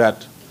to you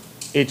that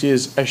it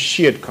is a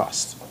shared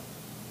cost.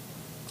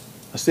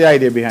 That's the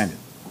idea behind it.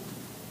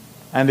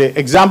 And the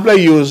example I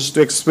used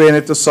to explain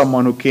it to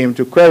someone who came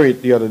to query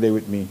it the other day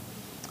with me,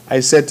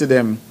 I said to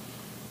them,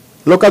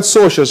 look at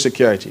Social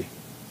Security.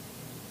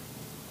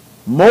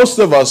 Most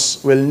of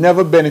us will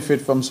never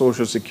benefit from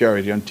Social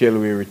Security until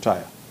we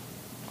retire,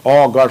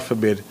 or, God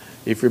forbid,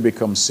 if we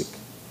become sick.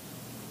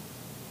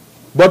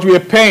 But we are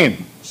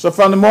paying. So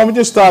from the moment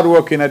you start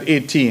working at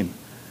 18,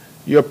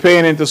 you're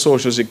paying into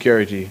Social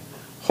Security,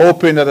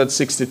 hoping that at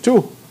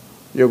 62,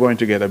 you're going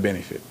to get a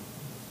benefit.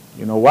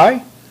 You know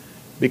why?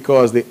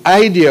 Because the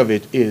idea of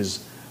it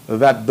is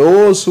that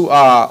those who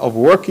are of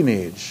working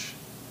age,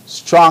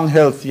 strong,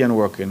 healthy, and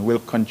working, will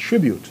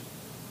contribute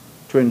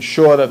to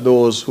ensure that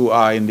those who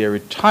are in their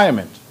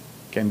retirement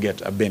can get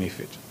a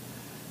benefit.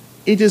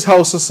 It is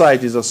how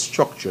societies are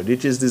structured.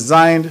 It is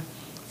designed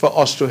for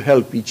us to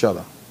help each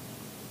other.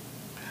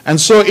 And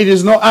so it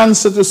is no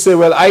answer to say,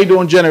 well, I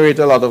don't generate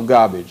a lot of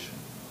garbage,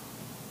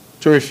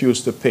 to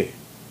refuse to pay.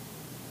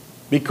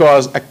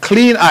 Because a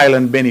clean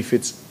island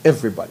benefits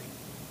everybody.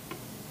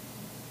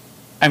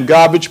 And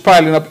garbage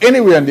piling up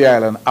anywhere on the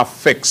island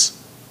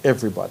affects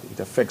everybody. It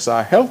affects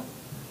our health,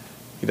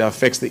 it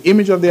affects the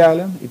image of the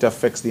island, it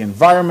affects the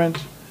environment,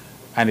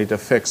 and it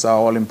affects our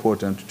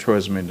all-important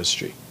tourism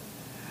industry.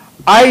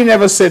 I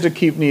never said to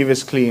keep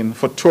Nevis clean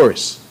for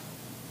tourists.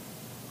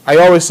 I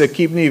always say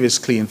keep Nevis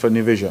clean for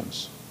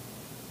Nevisians.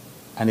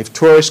 And if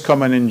tourists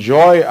come and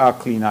enjoy our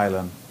clean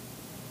island,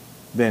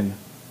 then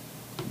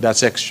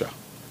that's extra.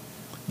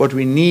 But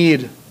we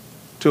need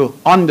to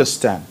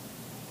understand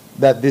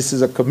that this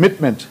is a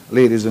commitment,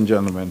 ladies and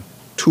gentlemen,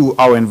 to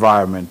our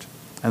environment.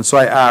 And so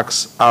I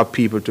ask our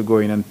people to go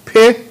in and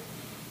pay,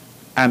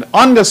 and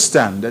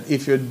understand that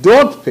if you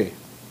don't pay,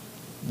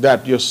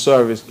 that your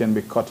service can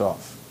be cut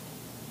off.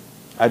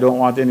 I don't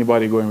want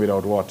anybody going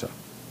without water.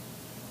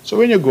 So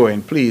when you go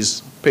in,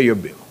 please pay your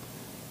bill.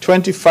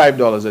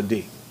 $25 a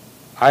day.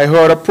 I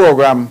heard a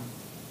program,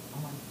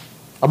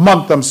 a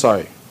month, I'm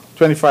sorry,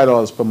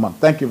 $25 per month.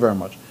 Thank you very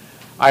much.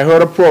 I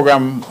heard a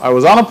program, I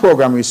was on a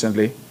program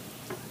recently,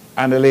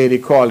 and a lady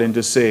called in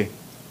to say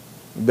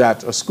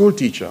that a school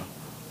teacher,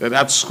 that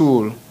at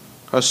school,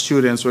 her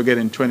students were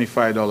getting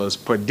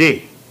 $25 per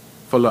day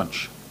for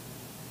lunch.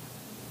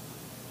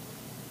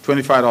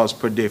 $25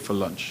 per day for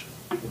lunch.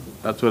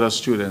 That's what her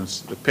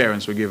students, the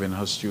parents were giving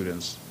her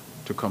students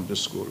to come to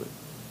school with.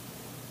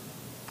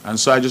 And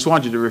so I just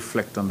want you to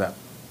reflect on that.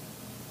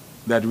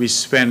 That we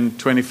spend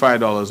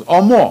 $25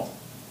 or more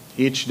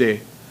each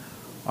day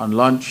on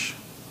lunch,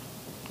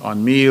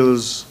 on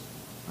meals,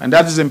 and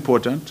that is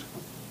important.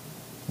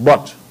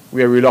 But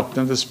we are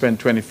reluctant to spend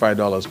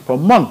 $25 per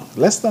month,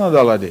 less than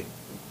 $1 a day,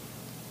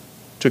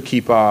 to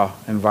keep our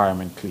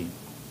environment clean.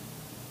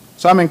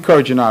 So I'm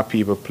encouraging our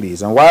people,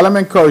 please. And while I'm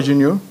encouraging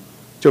you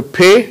to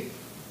pay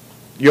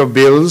your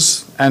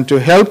bills and to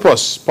help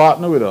us,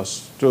 partner with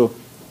us, to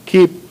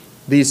keep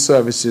these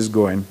services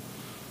going,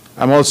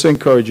 I'm also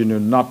encouraging you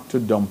not to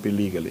dump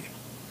illegally,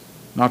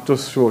 not to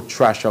throw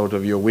trash out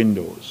of your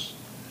windows.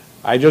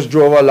 I just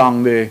drove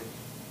along the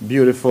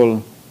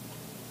beautiful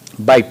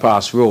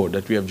bypass road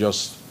that we have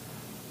just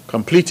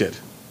completed,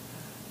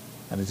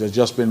 and it has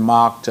just been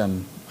marked,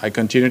 and I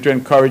continue to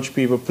encourage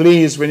people,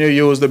 please, when you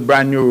use the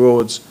brand new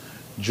roads,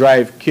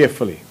 drive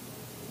carefully.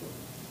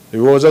 The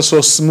roads are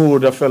so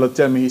smooth, a fellow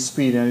tell me he's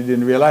speeding and he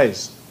didn't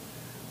realize,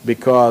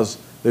 because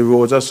the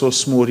roads are so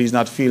smooth he's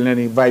not feeling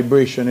any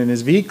vibration in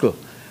his vehicle,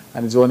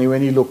 and it's only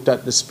when he looked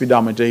at the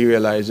speedometer he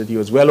realized that he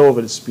was well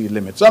over the speed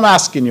limit. So I'm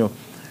asking you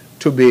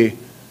to be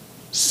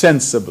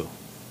sensible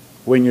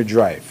when you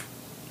drive.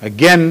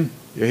 Again,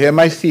 you hear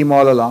my theme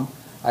all along.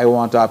 I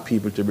want our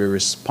people to be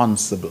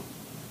responsible.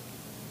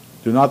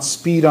 Do not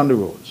speed on the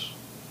roads.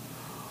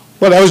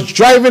 Well, I was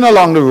driving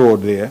along the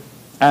road there,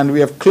 and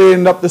we have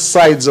cleaned up the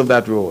sides of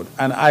that road,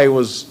 and I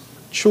was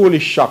truly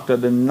shocked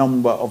at the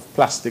number of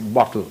plastic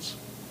bottles,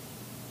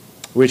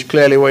 which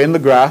clearly were in the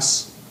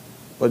grass,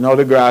 but now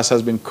the grass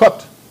has been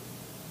cut.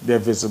 They're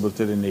visible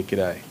to the naked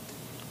eye.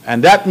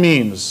 And that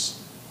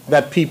means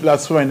that people are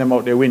throwing them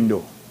out their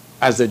window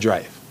as they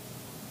drive.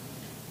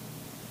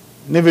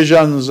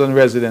 Nevisians and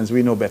residents,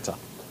 we know better.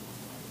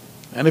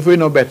 And if we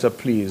know better,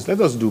 please,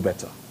 let us do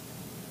better.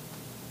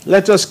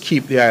 Let us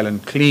keep the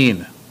island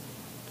clean.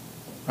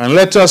 And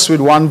let us,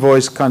 with one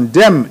voice,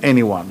 condemn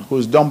anyone who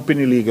is dumping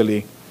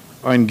illegally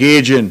or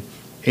engaging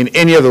in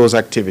any of those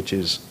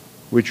activities,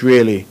 which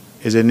really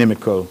is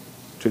inimical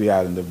to the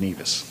island of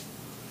Nevis.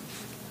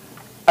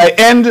 I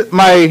end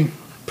my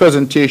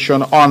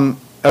presentation on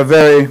a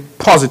very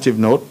positive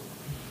note,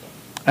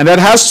 and that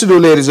has to do,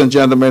 ladies and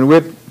gentlemen,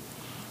 with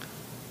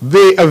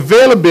the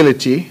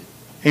availability,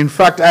 in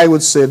fact, I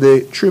would say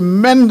the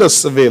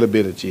tremendous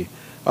availability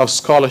of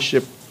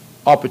scholarship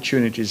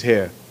opportunities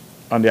here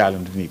on the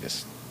island of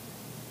Nevis.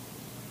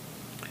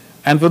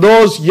 And for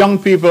those young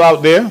people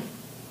out there,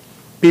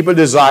 people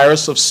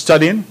desirous of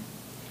studying,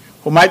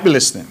 who might be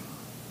listening,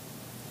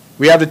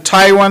 we have the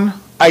Taiwan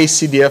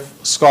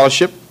ICDF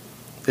scholarship.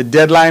 The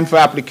deadline for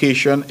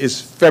application is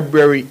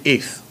February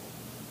 8th.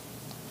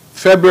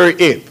 February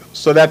 8th,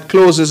 so that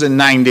closes in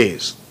 9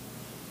 days.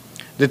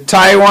 The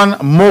Taiwan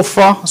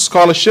MOFA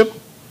scholarship,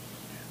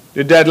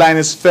 the deadline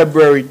is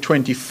February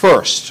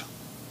 21st.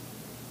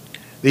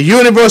 The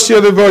University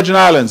of the Virgin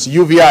Islands,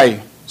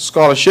 UVI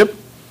scholarship,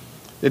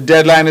 the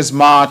deadline is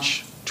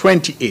March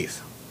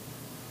 28th.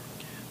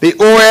 The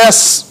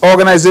OAS,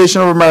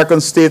 Organization of American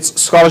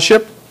States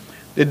Scholarship,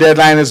 the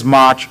deadline is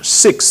March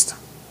 6th.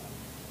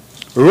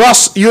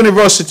 Ross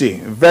University,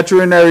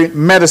 veterinary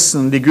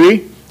medicine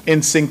degree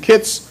in St.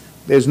 Kitts,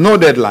 there's no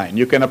deadline.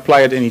 You can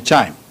apply at any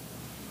time.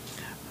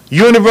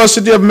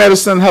 University of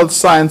Medicine and Health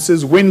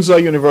Sciences, Windsor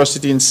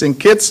University in St.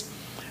 Kitts,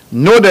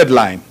 no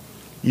deadline.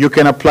 You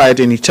can apply at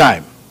any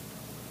time.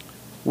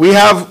 We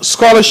have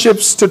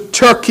scholarships to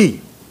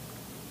Turkey.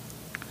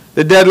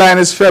 The deadline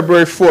is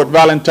February 4th,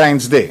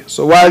 Valentine's Day.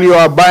 So while you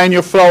are buying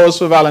your flowers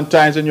for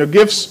Valentine's and your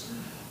gifts,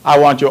 I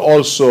want you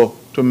also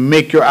to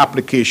make your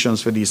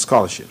applications for these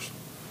scholarships.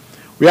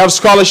 We have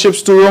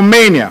scholarships to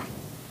Romania.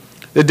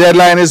 The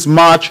deadline is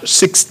March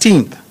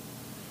 16th.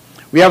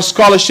 We have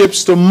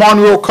scholarships to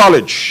Monroe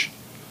College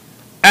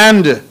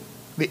and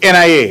the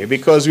NIA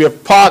because we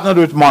have partnered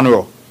with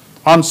Monroe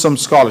on some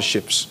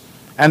scholarships,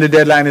 and the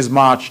deadline is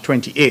March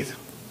 28th.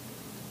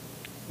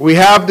 We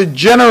have the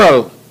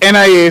general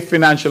NIA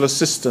financial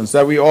assistance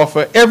that we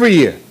offer every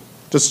year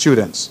to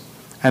students,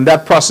 and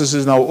that process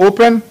is now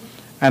open,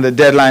 and the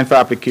deadline for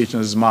application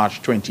is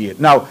March 28th.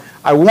 Now,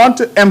 I want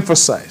to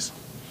emphasize,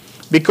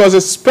 because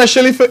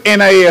especially for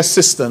NIA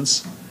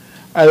assistance,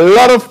 a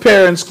lot of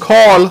parents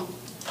call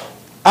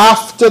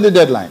after the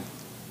deadline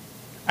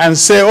and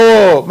say,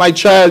 oh, my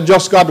child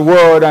just got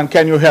word and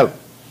can you help?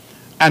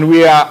 And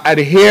we are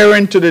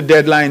adhering to the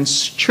deadline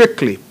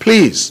strictly.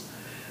 Please,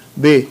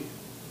 the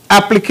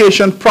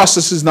application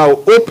process is now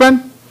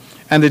open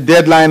and the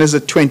deadline is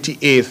the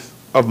 28th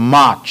of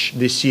March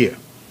this year.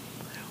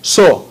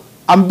 So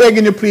I'm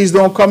begging you, please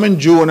don't come in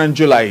June and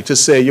July to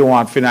say you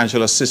want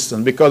financial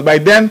assistance, because by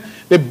then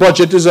the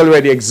budget is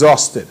already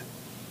exhausted.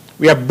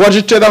 We have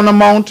budgeted an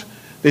amount.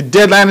 The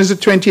deadline is the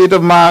 28th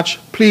of March.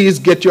 Please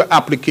get your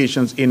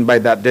applications in by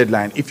that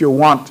deadline if you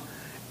want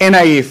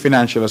NIA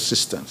financial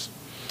assistance.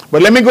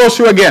 But let me go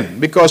through again,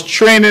 because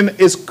training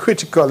is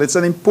critical. It's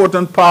an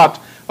important part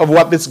of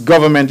what this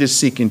government is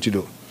seeking to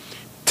do.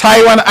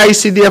 Taiwan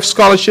ICDF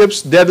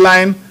scholarships,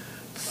 deadline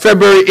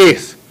February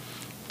 8th.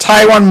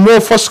 Taiwan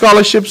MOFA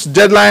scholarships,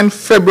 deadline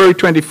February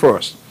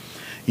 21st.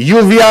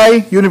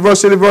 UVI,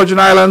 University of Virgin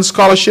Islands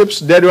scholarships,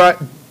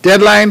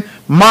 deadline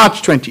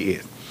March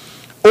 28th.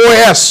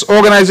 OAS,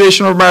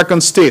 Organization of American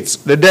States,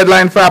 the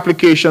deadline for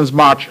applications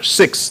March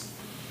 6th.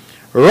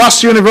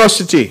 Ross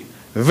University,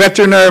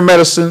 veterinary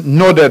medicine,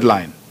 no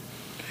deadline.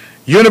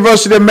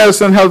 University of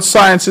Medicine and Health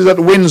Sciences at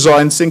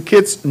Windsor in St.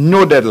 Kitts,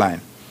 no deadline.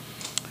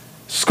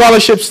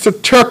 Scholarships to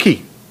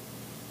Turkey,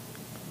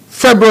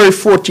 February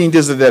 14th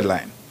is the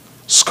deadline.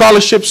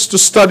 Scholarships to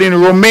study in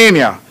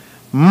Romania,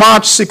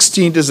 March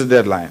 16th is the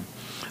deadline.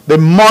 The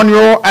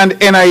Monroe and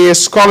NIA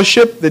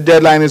scholarship, the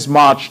deadline is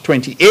March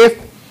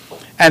 28th.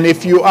 And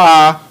if you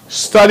are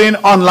studying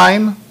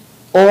online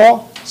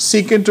or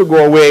seeking to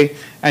go away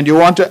and you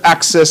want to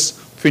access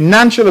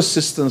financial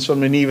assistance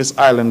from the Nevis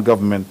Island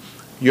government,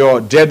 your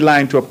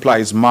deadline to apply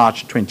is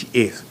March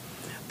 28th.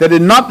 They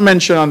did not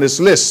mention on this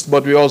list,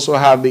 but we also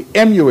have the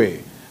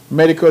MUA,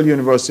 Medical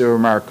University of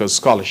America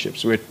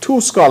scholarships, where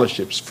 2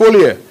 scholarships,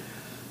 full-year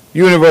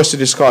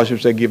university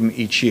scholarships are given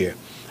each year.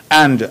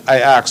 And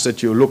I ask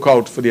that you look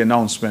out for the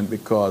announcement,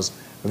 because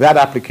that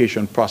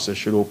application process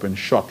should open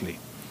shortly.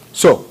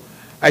 So,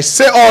 I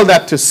say all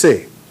that to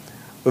say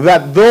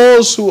that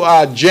those who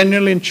are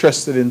genuinely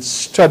interested in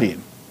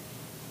studying,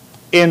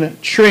 in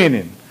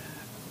training,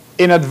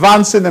 in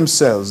advancing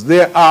themselves,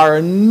 there are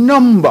a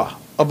number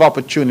of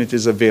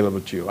opportunities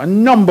available to you, a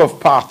number of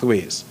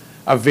pathways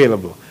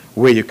available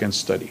where you can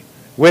study.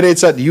 Whether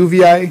it's at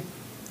UVI,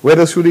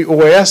 whether through the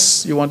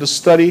OAS you want to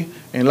study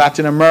in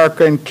Latin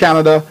America, in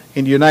Canada,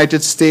 in the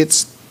United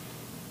States,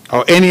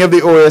 or any of the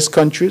OAS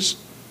countries,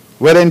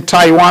 whether in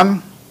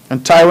Taiwan,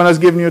 and Taiwan has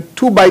given you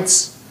 2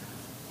 bites,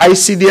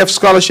 ICDF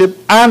scholarship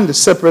and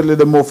separately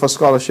the MOFA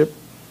scholarship.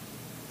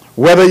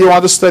 Whether you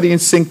want to study in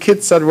St.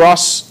 Kitts at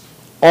Ross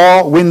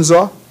or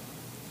Windsor,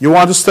 you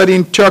want to study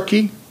in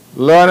Turkey,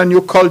 learn a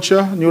new culture,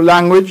 a new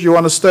language, you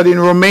want to study in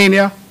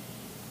Romania,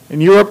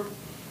 in Europe,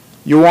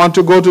 you want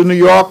to go to New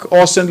York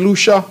or St.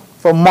 Lucia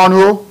for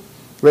Monroe,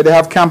 where they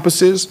have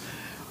campuses,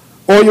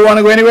 or you want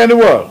to go anywhere in the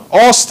world,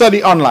 or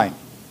study online,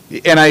 the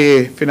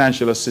NIA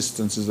financial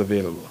assistance is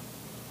available.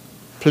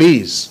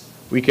 Please,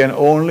 we can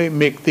only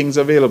make things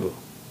available.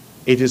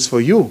 It is for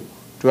you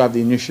to have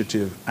the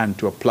initiative and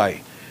to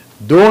apply.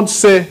 Don't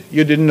say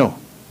you didn't know.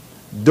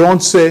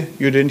 Don't say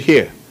you didn't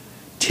hear.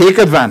 Take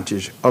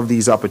advantage of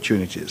these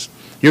opportunities.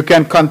 You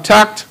can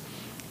contact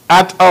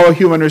at our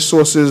Human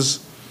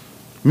Resources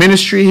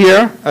Ministry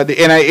here at the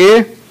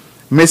NIA,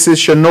 Mrs.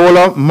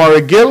 Shanola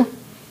Murray-Gill,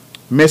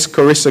 Miss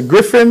Carissa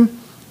Griffin,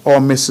 or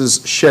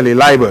Mrs. Shelley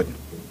Liebert.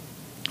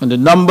 And the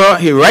number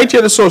here, right here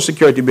at the Social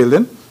Security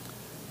building,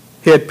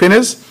 here at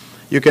Pinners,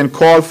 you can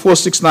call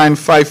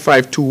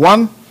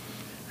 469-5521,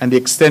 and the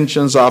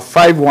extensions are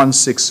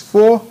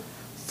 5164,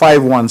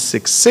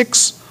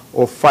 5166,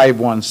 or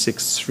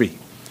 5163.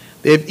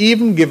 They've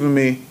even given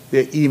me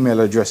their email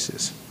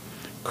addresses.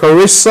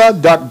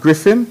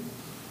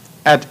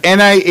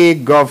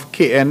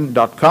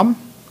 Carissa.Griffin@niagovkn.com,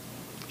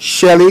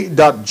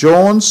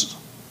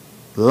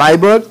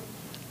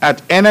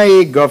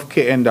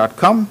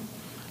 Shelley.jones.libert@nia.gov.kn.com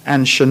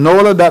and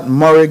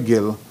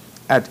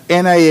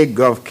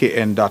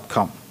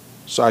shanola.murraygill@nia.gov.kn.com.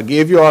 So I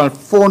gave you all a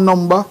phone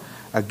number,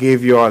 I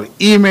gave you all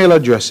email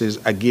addresses,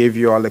 I gave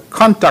you all the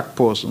contact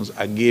persons,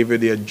 I gave you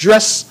the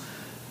address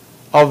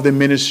of the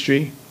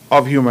Ministry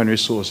of Human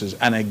Resources,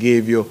 and I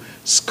gave you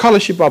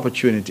scholarship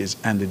opportunities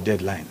and the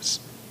deadlines.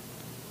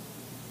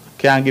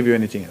 Can't give you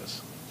anything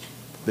else.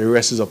 The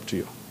rest is up to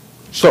you.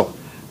 So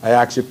I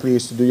ask you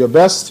please to do your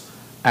best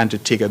and to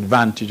take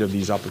advantage of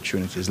these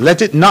opportunities.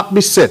 Let it not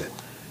be said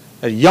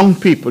that young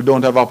people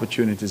don't have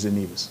opportunities in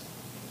Nevis,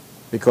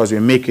 because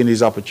we're making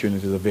these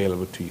opportunities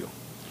available to you.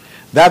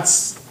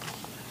 That's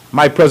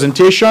my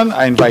presentation.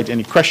 I invite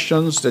any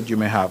questions that you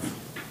may have.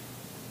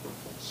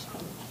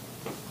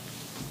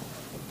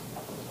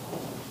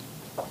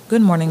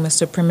 Good morning,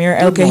 Mr. Premier.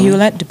 Elke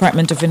Hewlett,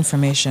 Department of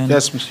Information.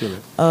 Yes, Ms.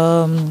 Hewlett.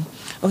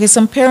 Okay,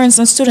 some parents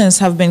and students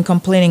have been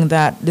complaining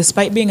that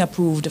despite being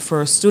approved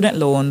for student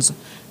loans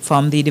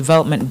from the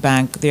Development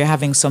Bank, they're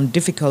having some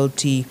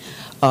difficulty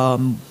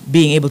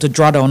being able to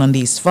draw down on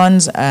these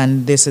funds,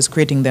 and this is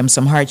creating them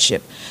some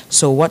hardship.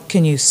 So what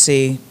can you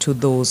say to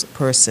those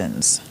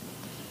persons?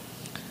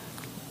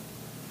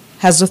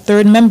 Has the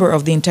third member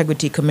of the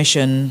Integrity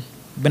Commission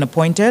been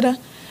appointed?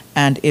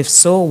 And if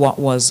so, what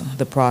was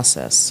the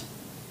process?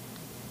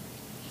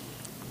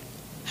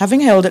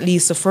 Having held at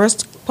least the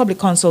first public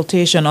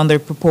consultation on the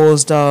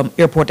proposed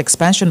airport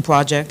expansion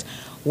project,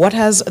 what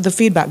has the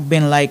feedback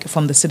been like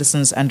from the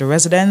citizens and the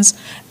residents,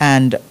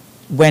 and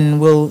when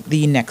will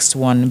the next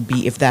one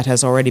be, if that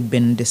has already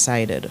been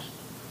decided?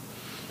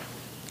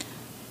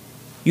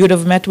 You would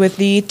have met with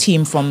the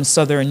team from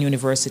Southern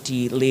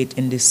University late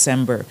in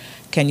December.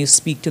 Can you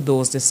speak to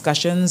those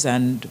discussions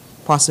and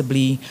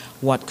possibly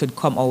what could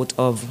come out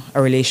of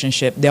a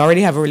relationship? They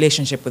already have a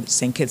relationship with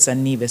St. Kitts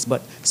and Nevis,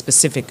 but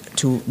specific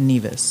to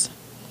Nevis.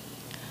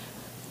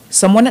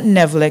 Someone at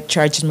Nevlec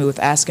charged me with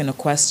asking a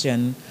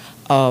question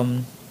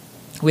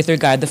with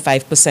regard to the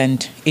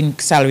 5%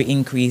 salary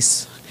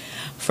increase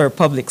for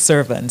public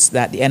servants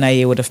that the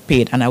NIA would have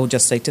paid, and I would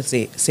just like to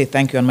say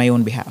thank you on my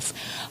own behalf.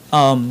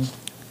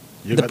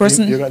 You got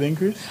the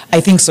increase?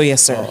 I think so,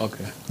 yes, sir. Oh,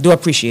 okay. Do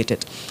appreciate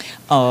it.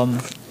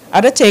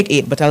 I'd take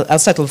 8, but I'll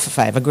settle for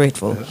 5. I'm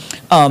grateful. They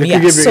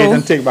could give you 8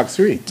 and take back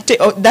 3.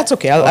 That's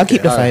okay. I'll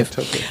keep the 5. Right,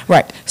 okay.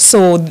 Right.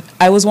 So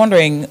I was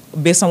wondering,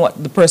 based on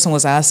what the person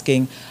was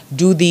asking,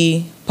 do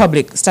the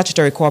public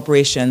statutory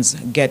corporations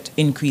get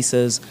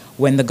increases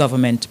when the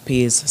government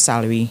pays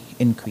salary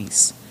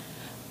increase?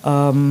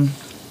 I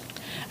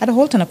had a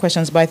whole ton of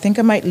questions, but I think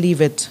I might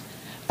leave it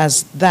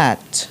as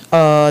that.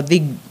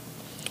 The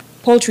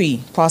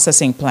poultry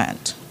processing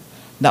plant,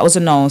 that was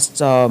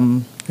announced,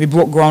 we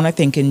broke ground, I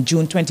think, in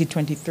June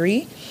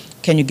 2023.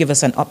 Can you give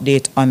us an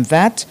update on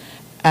that?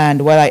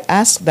 And while I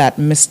asked that,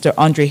 Mr.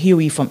 Andre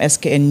Huey from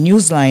SKN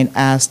Newsline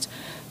asked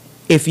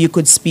if you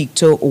could speak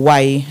to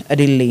why a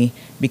delay,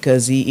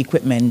 because the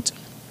equipment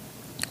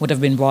would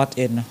have been brought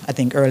in, I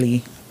think,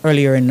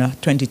 earlier in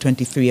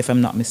 2023, if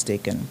I'm not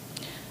mistaken.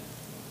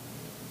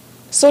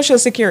 Social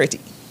Security.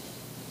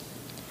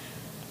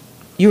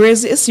 You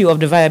raised the issue of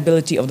the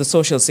viability of the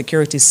Social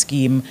Security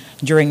scheme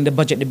during the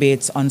budget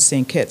debates on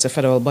St. Kitts, the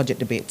federal budget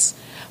debates.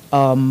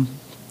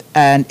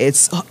 And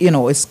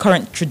its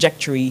current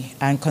trajectory,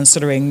 and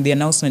considering the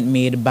announcement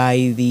made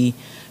by the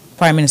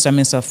Prime Minister and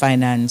Minister of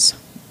Finance,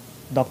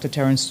 Dr.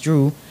 Terence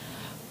Drew,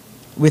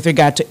 with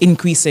regard to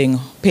increasing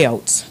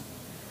payouts.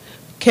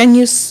 Can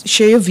you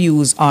share your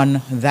views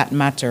on that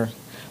matter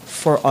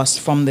for us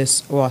from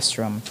this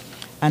rostrum?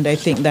 And I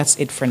think that's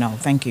it for now.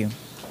 Thank you.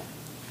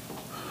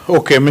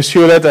 Okay, Ms.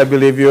 Hewlett, I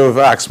believe you have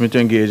asked me to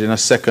engage in a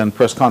second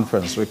press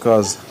conference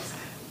because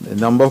the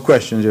number of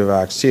questions you've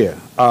asked here.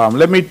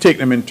 Let me take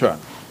them in turn.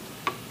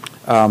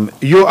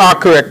 You are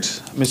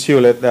correct, Ms.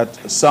 Hewlett, that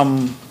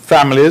some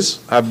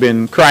families have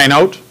been crying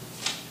out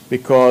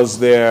because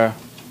they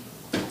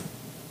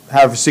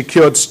have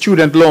secured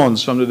student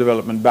loans from the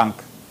Development Bank,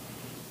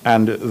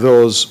 and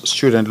those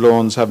student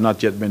loans have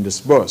not yet been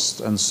disbursed.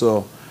 And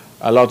so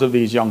a lot of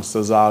these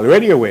youngsters are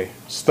already away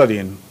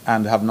studying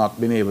and have not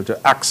been able to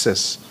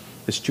access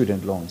the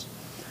student loans.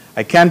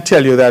 I can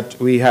tell you that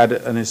we had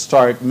an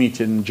historic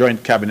meeting,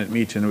 joint cabinet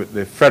meeting with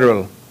the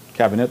federal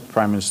cabinet.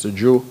 Prime Minister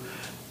Drew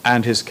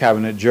and his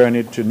cabinet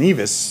journeyed to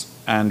Nevis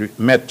and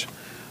met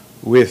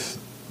with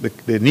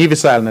the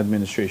Nevis Island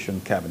Administration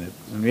cabinet.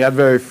 And we had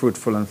very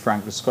fruitful and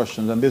frank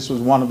discussions, and this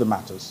was one of the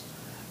matters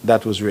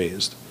that was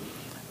raised.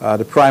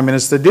 The Prime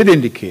Minister did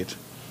indicate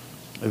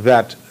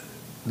that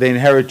they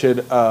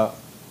inherited a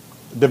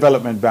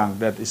development bank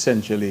that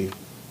essentially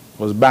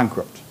was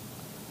bankrupt,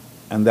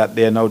 and that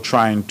they are now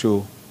trying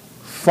to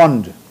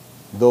fund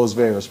those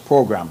various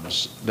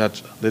programs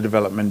that the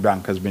Development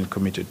Bank has been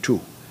committed to.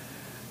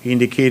 He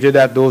indicated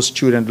that those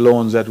student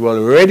loans that were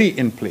already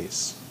in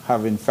place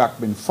have in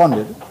fact been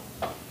funded,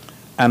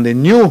 and the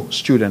new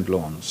student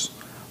loans,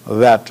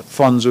 that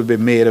funds will be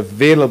made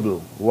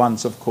available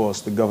once, of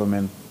course, the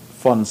government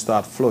funds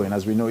start flowing.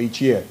 As we know,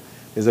 each year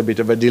there's a bit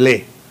of a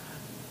delay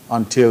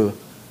until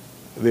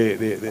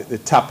the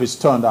tap is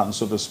turned on,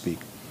 so to speak.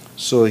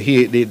 So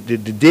the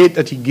date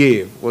that he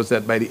gave was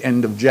that by the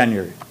end of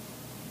January,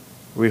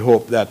 we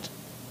hope that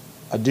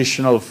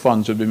additional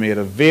funds will be made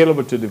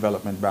available to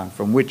Development Bank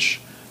from which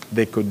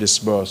they could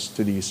disburse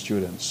to these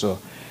students. So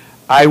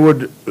I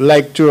would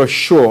like to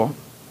assure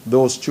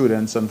those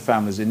students and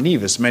families in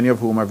Nevis, many of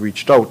whom have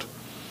reached out,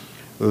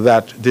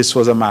 that this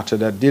was a matter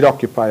that did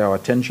occupy our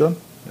attention,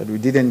 that we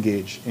did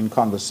engage in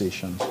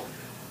conversations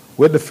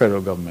with the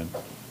federal government,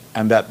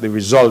 and that the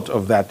result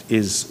of that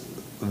is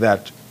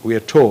that we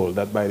are told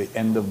that by the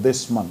end of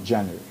this month,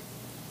 January,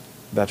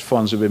 that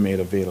funds will be made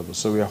available.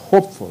 So we are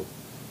hopeful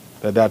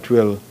that that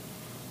will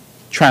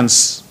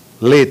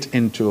translate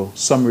into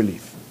some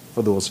relief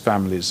for those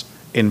families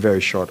in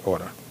very short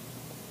order.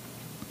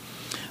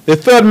 The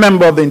third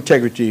member of the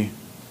Integrity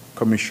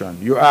Commission,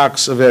 you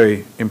asked a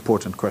very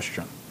important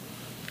question.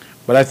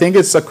 But I think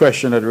it's a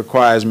question that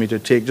requires me to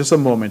take just a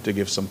moment to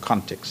give some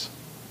context.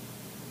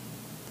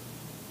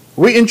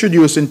 We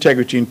introduced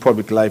integrity in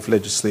public life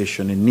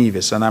legislation in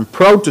Nevis, and I'm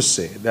proud to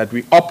say that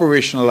we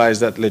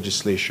operationalized that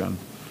legislation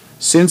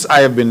since I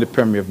have been the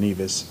Premier of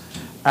Nevis,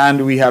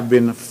 and we have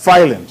been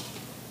filing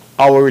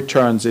our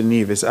returns in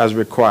Nevis as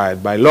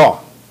required by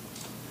law.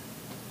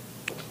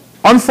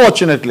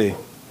 Unfortunately,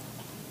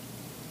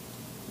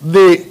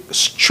 the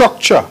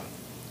structure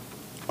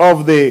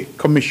of the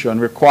commission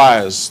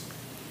requires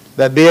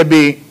that there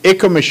be a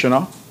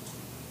commissioner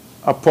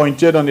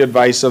appointed on the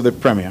advice of the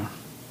Premier,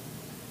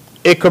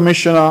 a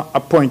commissioner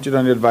appointed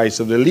on the advice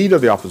of the leader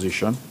of the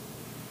opposition,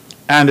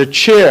 and a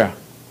chair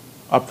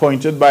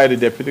appointed by the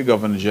Deputy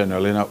Governor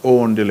General in her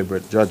own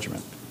deliberate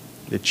judgment.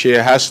 The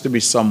chair has to be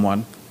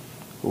someone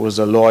who is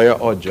a lawyer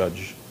or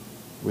judge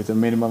with a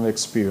minimum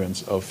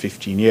experience of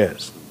 15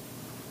 years.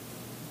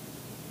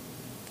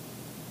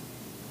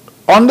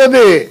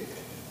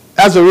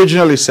 As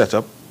originally set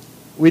up,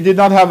 we did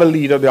not have a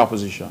leader of the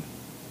opposition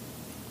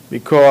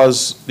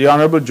because the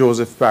Honorable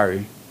Joseph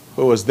Parry,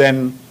 who was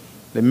then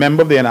the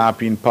member of the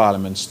NRP in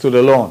Parliament, stood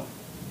alone.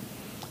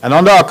 And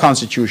under our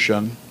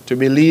Constitution, to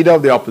be leader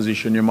of the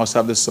opposition, you must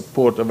have the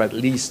support of at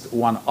least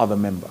one other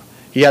member.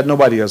 He had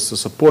nobody else to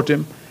support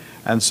him,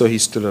 and so he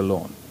stood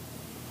alone.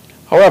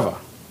 However,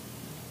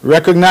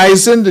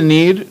 recognizing the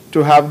need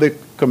to have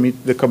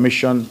the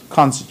commission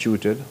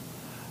constituted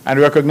and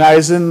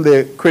recognizing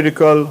the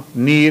critical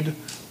need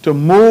to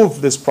move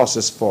this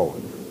process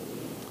forward,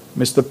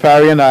 Mr.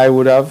 Parry and I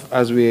would have,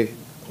 as we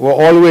were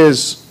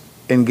always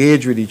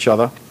engaged with each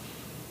other,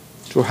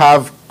 to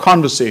have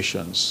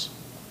conversations.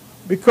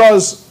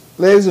 Because,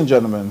 ladies and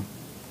gentlemen,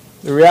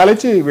 the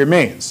reality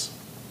remains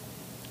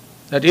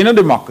that in a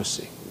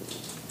democracy,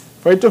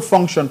 for it to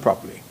function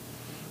properly,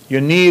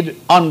 you need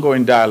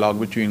ongoing dialogue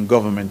between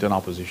government and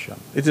opposition.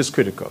 It is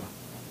critical.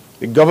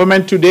 The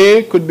government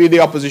today could be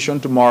the opposition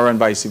tomorrow and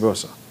vice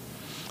versa.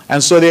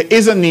 And so there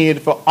is a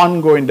need for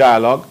ongoing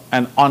dialogue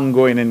and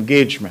ongoing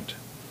engagement.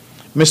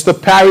 Mr.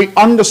 Parry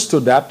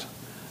understood that,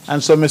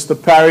 and so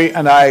Mr. Parry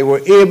and I were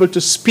able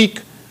to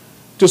speak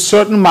to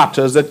certain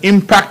matters that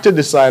impacted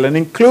this island,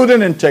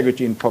 including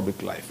integrity in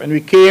public life. And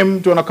we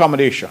came to an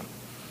accommodation.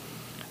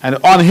 And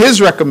on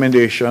his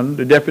recommendation,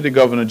 the Deputy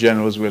Governor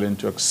General was willing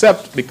to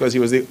accept, because he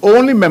was the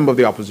only member of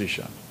the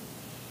opposition,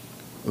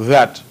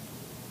 that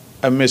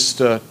a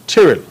Mr.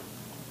 Tyrrell,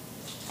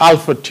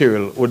 Alfred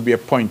Tyrrell, would be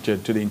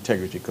appointed to the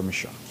Integrity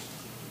Commission.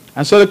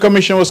 And so the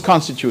commission was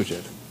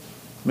constituted.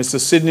 Mr.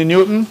 Sidney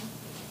Newton,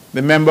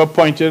 the member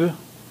appointed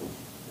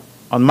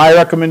on my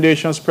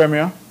recommendation as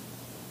Premier,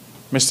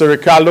 Mr.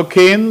 Ricardo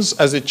Keynes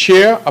as the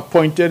chair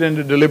appointed in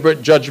the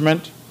deliberate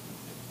judgment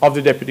of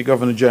the Deputy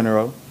Governor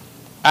General,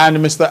 and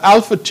Mr.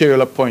 Alfred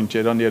Tyrrell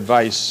appointed on the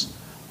advice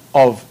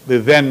of the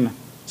then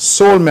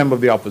sole member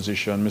of the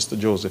opposition, Mr.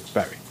 Joseph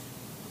Parry.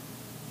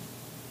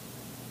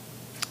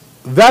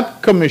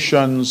 That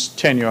commission's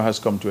tenure has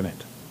come to an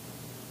end.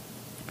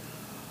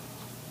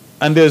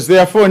 And there's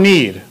therefore a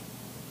need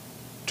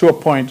to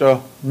appoint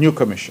a new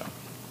commission.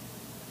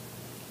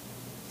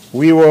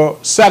 We were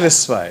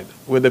satisfied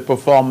with the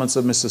performance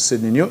of Mr.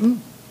 Sidney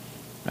Newton,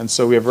 and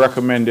so we have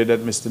recommended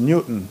that Mr.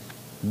 Newton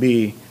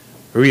be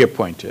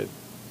reappointed.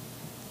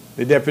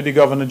 The Deputy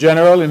Governor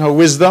General, in her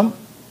wisdom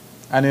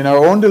and in her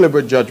own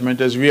deliberate judgment,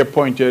 has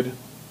reappointed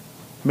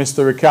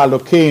Mr. Ricardo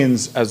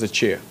Keynes as the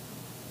chair.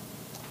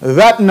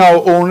 That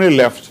now only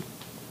left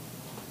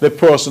the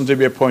person to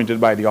be appointed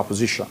by the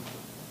opposition.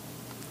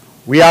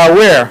 We are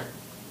aware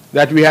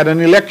that we had an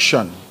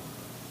election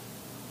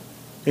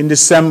in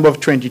December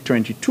of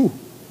 2022.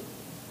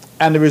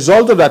 And the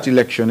result of that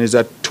election is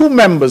that two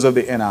members of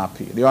the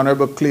NRP, the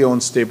Honorable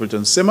Cleone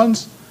Stapleton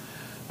Simmons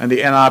and the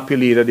NRP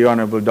leader, the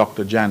Honorable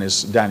Dr.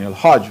 Janice Daniel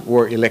Hodge,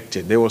 were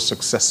elected. They were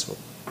successful.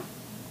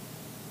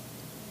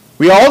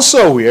 We are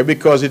also aware,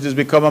 because it has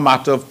become a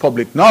matter of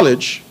public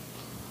knowledge,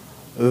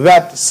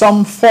 that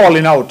some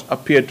falling out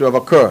appeared to have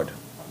occurred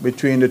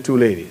between the two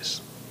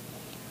ladies.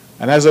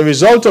 And as a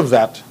result of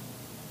that,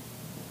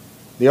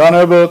 the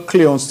Honorable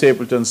Cleone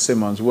Stapleton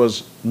Simmons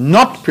was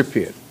not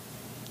prepared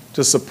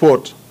to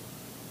support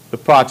the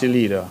party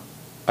leader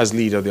as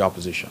leader of the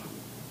opposition.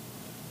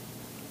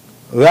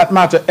 that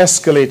matter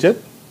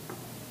escalated,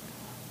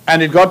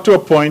 and it got to a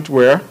point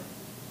where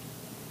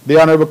the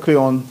Honorable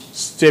Cleon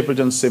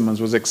Stapleton Simmons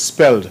was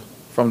expelled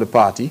from the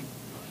party.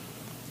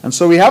 And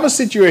so we have a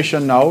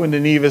situation now in the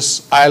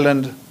Nevis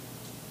Island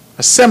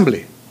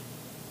Assembly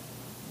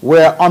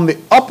where on the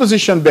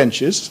opposition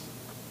benches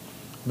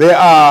there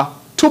are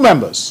 2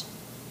 members,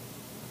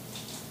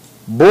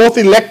 both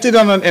elected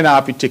on an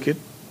NRP ticket,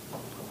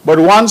 but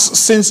once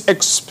since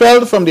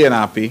expelled from the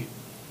NRP,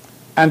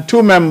 and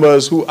 2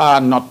 members who are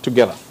not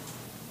together.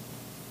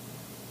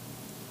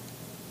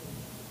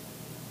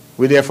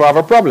 We therefore have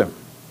a problem,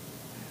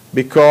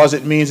 because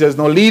it means there's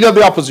no leader of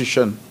the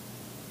opposition,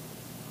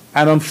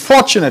 and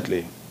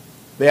unfortunately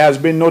there has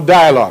been no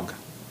dialogue,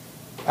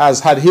 as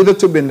had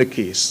hitherto been the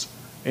case,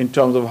 in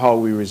terms of how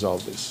we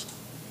resolve this.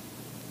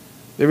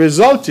 The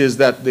result is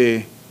that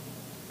the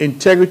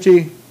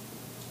Integrity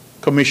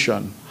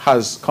Commission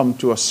has come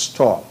to a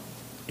stall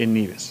in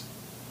Nevis.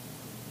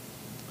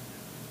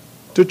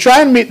 To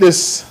try and meet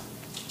this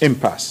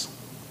impasse,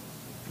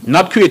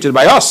 not created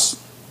by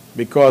us,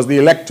 because the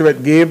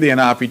electorate gave the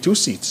NRP 2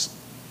 seats,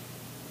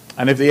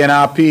 and if the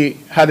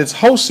NRP had its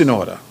house in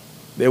order,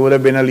 there would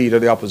have been a leader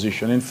of the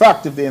opposition. In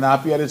fact, if the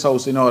NRP had its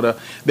house in order,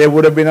 there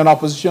would have been an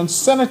opposition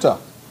senator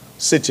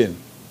sitting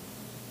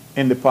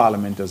in the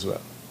parliament as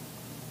well.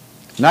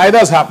 Neither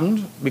has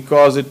happened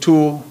because the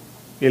 2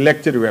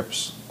 elected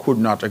reps could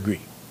not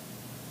agree.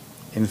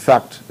 In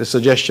fact, the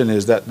suggestion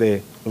is that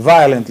they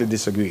violently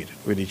disagreed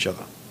with each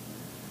other.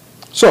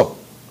 So,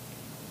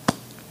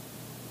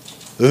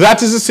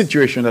 that is the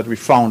situation that we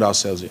found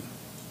ourselves in.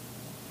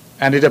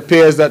 And it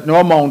appears that no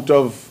amount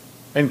of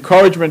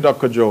encouragement or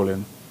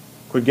cajoling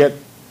could get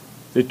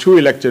the 2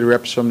 elected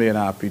reps from the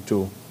NRP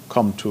to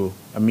come to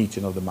a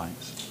meeting of the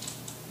minds.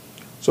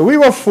 So we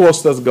were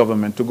forced as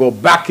government to go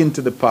back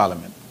into the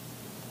parliament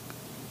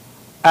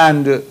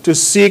and to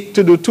seek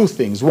to do 2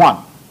 things. One,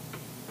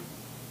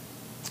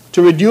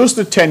 to reduce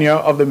the tenure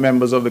of the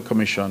members of the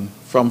commission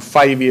from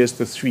 5 years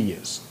to 3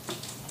 years.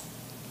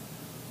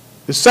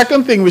 The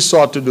second thing we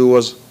sought to do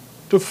was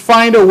to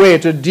find a way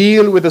to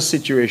deal with a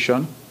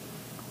situation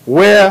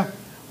where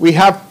we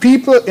have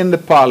people in the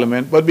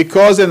parliament, but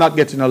because they're not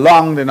getting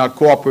along, they're not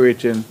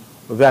cooperating,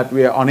 that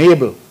we are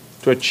unable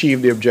to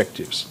achieve the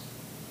objectives.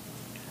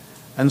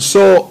 And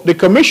so the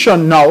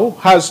commission now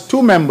has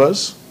 2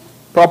 members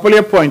properly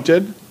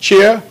appointed,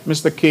 Chair,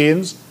 Mr.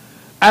 Keynes,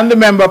 and the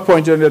member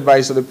appointed on the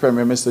advice of the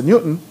Premier, Mr.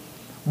 Newton,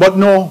 but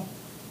no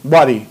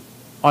body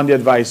on the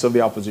advice of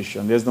the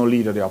opposition. There's no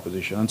leader of the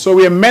opposition. And so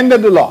we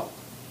amended the law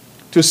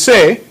to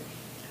say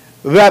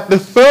that the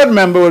 3rd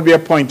member would be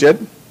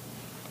appointed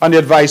on the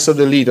advice of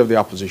the leader of the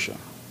opposition.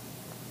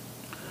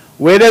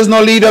 Where there's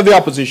no leader of the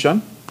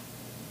opposition,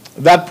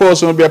 that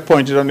person will be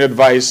appointed on the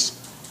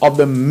advice of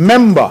the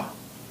member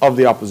of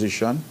the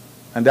opposition,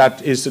 and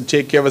that is to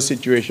take care of a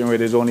situation where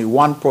there's only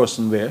 1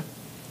 person there.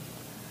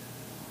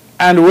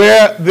 And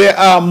where there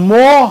are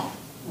more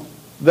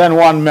than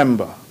 1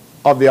 member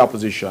of the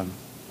opposition,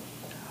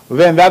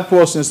 then that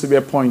person is to be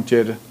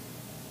appointed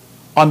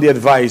on the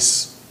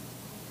advice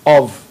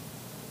of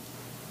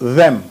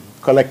them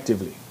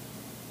collectively.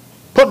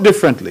 Put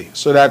differently,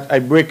 so that I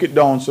break it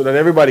down so that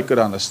everybody could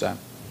understand.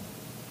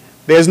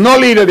 There's no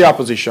leader of the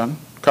opposition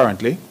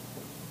currently.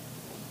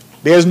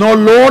 There's no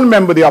lone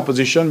member of the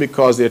opposition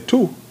because there are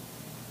 2.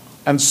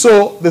 And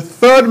so the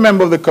 3rd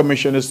member of the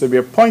commission is to be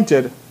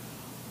appointed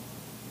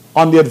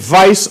on the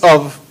advice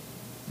of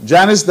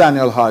Janice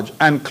Daniel Hodge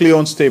and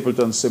Cleon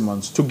Stapleton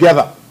Simmons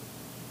together.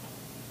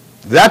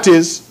 That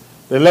is,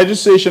 the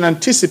legislation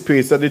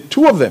anticipates that the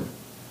 2 of them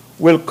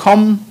will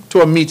come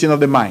to a meeting of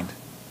the mind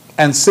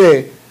and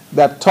say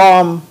that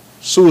Tom,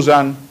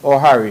 Susan, or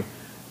Harry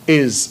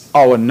is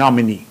our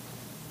nominee.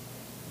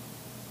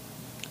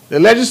 The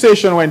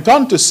legislation went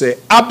on to say,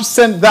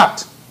 absent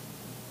that,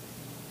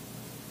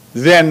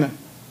 then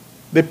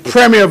the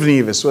Premier of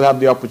Nevis will have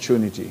the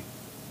opportunity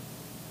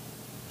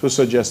to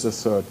suggest a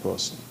 3rd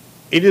person.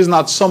 It is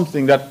not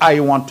something that I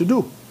want to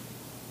do.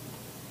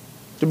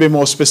 To be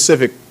more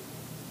specific,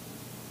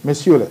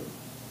 Ms. Hewlett,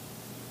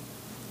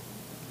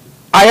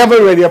 I have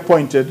already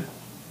appointed,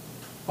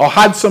 or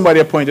had somebody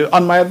appointed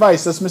on my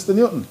advice, that's Mr.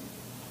 Newton.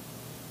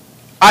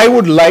 I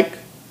would like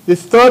the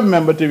 3rd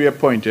member to be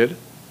appointed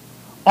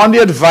on the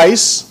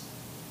advice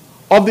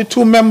of the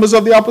 2 members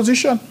of the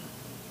opposition.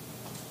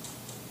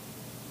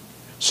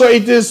 So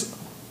it is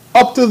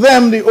up to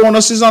them, the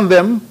onus is on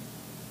them,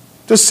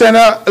 to send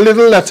a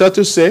little letter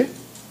to say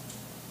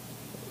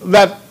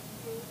that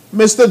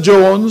Mr.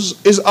 Jones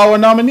is our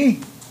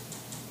nominee.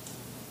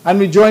 And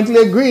we jointly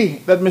agree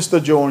that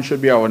Mr. Jones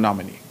should be our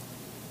nominee.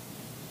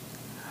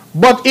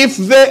 But if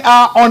they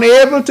are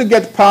unable to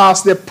get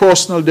past their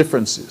personal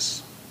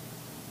differences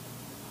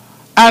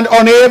and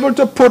unable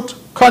to put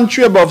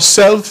country above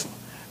self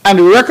and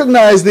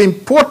recognize the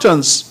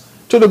importance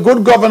to the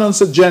good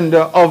governance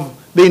agenda of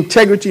the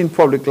integrity in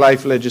public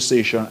life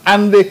legislation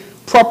and the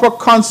proper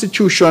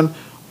constitution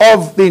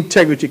of the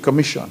Integrity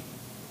Commission,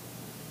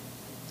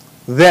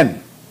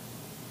 then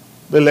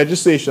the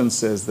legislation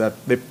says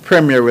that the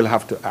Premier will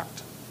have to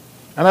act.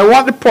 And I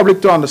want the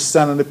public to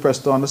understand and the press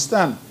to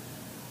understand.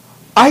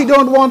 I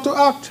don't want to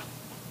act.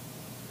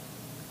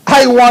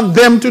 I want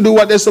them to do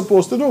what they're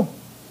supposed to do.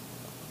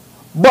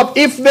 But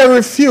if they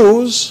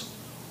refuse,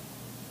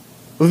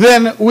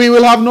 then we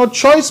will have no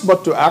choice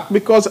but to act,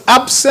 because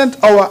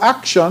absent our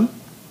action,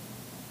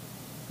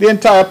 the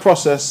entire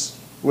process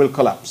will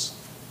collapse.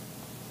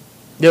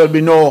 There will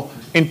be no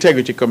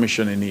integrity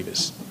commission in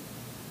Nevis.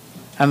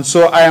 And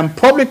so I am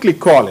publicly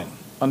calling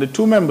on the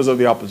two members of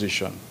the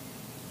opposition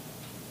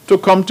to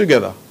come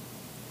together,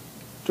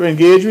 to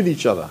engage with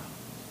each other,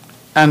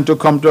 and to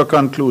come to a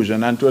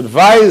conclusion and to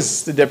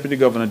advise the Deputy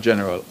Governor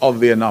General of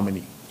their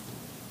nominee.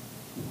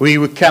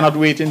 We cannot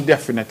wait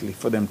indefinitely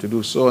for them to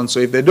do so, and so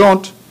if they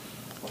don't,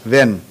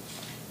 then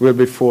we'll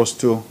be forced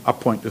to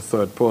appoint the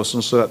third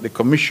person so that the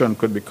commission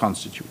could be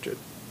constituted.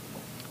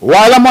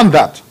 While I'm on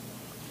that,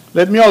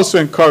 let me also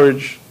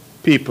encourage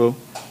people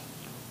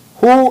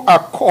who are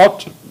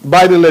caught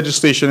by the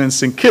legislation in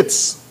St.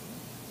 Kitts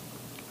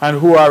and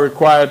who are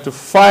required to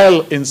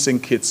file in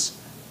St. Kitts,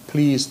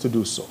 please to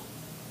do so.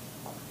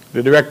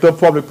 The Director of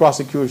Public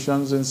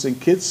Prosecutions in St.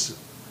 Kitts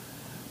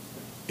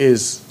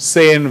is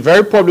saying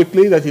very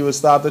publicly that he will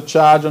start to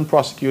charge and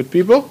prosecute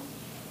people.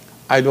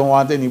 I don't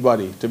want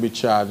anybody to be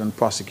charged and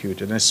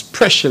prosecuted, and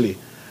especially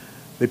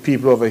the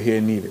people over here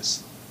in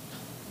Nevis.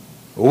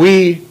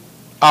 We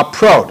are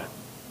proud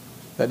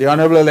that the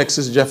Honorable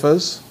Alexis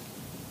Jeffers,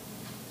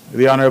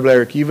 the Honorable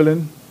Eric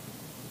Evelyn,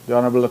 the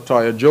Honorable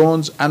Latoya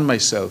Jones, and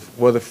myself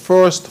were the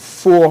first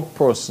 4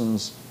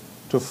 persons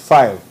to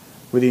file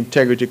with the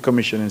Integrity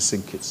Commission in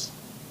St. Kitts.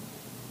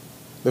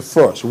 The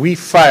first. We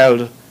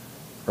filed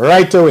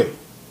right away.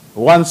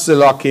 Once the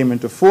law came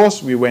into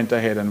force, we went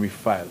ahead and we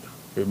filed.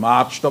 We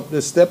marched up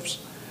the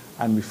steps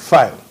and we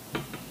filed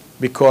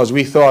because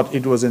we thought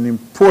it was an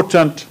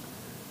important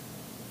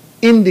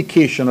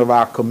indication of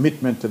our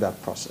commitment to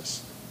that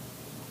process.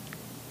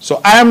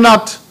 So I am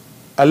not,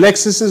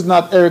 Alexis is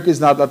not, Eric is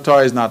not,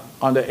 Latoya is not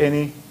under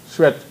any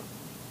threat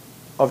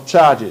of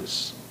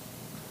charges.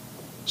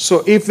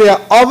 So if there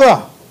are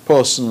other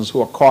persons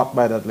who are caught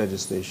by that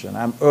legislation,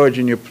 I'm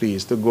urging you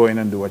please to go in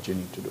and do what you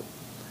need to do.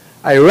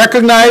 I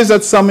recognize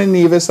that some in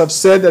Nevis have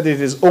said that it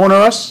is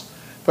onerous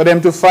for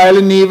them to file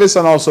in Nevis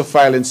and also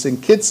file in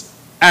St. Kitts,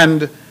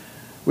 and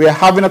we are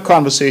having a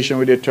conversation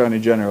with the Attorney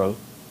General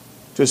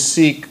to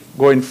seek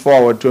going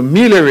forward to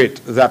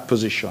ameliorate that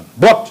position.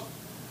 But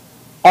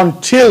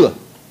until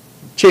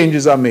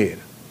changes are made,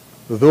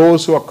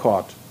 those who are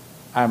caught,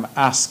 I'm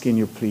asking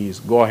you please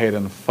go ahead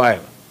and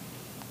file.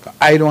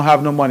 I don't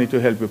have no money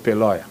to help you pay a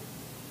lawyer.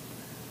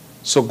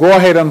 So go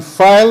ahead and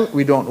file.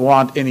 We don't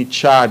want any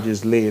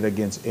charges laid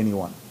against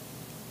anyone.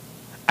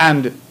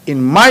 And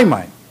in my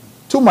mind,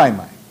 to my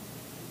mind,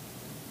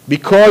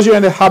 because you're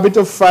in the habit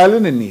of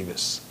filing in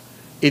Nevis,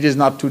 it is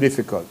not too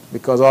difficult,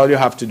 because all you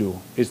have to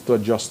do is to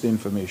adjust the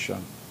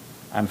information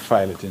and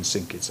file it in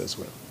St. Kitts as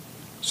well.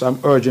 So I'm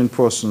urging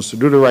persons to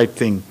do the right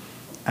thing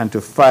and to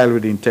file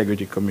with the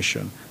Integrity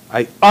Commission.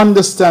 I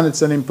understand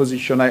it's an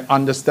imposition. I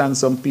understand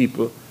some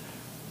people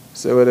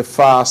say, well, the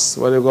fast,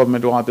 what the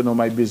government want to know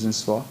my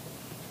business for.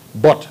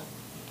 But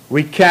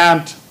we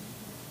can't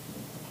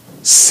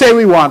say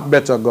we want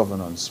better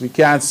governance. We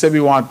can't say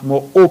we want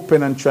more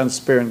open and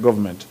transparent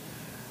government.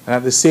 And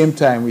at the same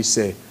time we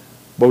say,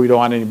 but we don't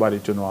want anybody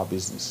to know our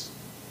business.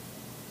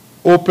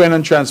 Open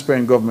and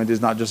transparent government is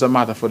not just a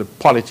matter for the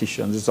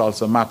politicians, it's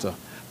also a matter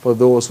for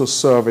those who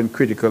serve in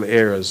critical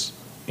areas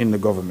in the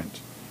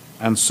government.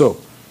 And so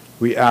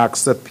we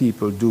ask that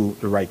people do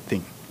the right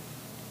thing.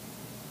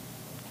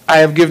 I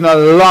have given a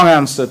long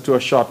answer to a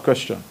short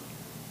question,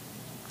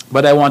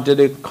 but I wanted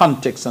the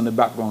context and the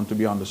background to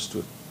be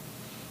understood.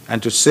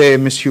 And to say,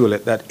 Ms.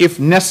 Hewlett, that if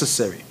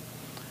necessary,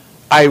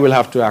 I will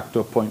have to act to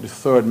appoint the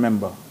third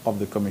member of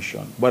the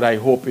commission. But I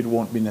hope it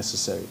won't be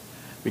necessary,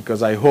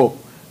 because I hope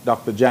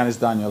Dr. Janice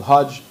Daniel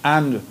Hodge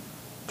and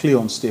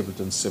Cleon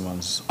Stapleton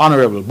Simmons,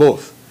 honorable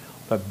both,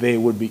 that they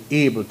would be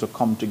able to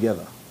come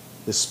together,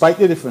 despite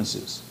the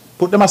differences,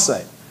 put them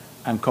aside,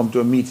 and come to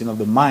a meeting of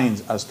the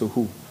minds as to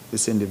who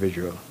this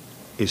individual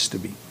is to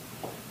be.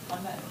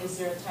 On that, is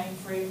there a time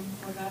frame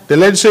for that? The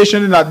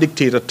legislation did not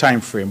dictate a time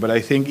frame, but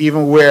I think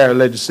even where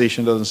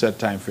legislation doesn't set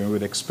time frame, we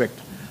would expect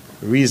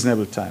a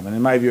reasonable time. And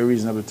in my view, a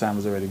reasonable time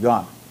is already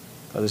gone.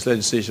 Because this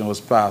legislation was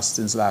passed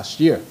since last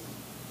year,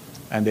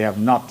 and they have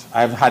not,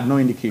 I've had no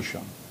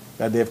indication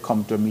that they have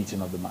come to a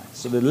meeting of the minds.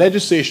 So the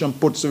legislation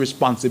puts the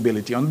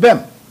responsibility on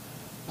them,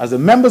 as the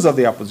members of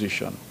the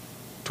opposition,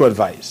 to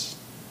advise.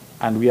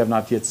 And we have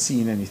not yet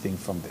seen anything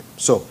from them.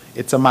 So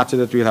it's a matter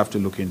that we'll have to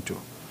look into.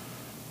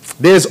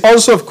 There's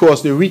also, of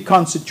course, the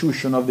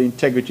reconstitution of the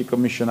Integrity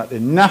Commission at the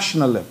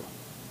national level.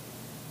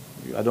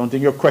 I don't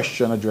think your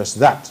question addressed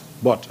that,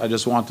 but I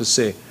just want to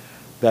say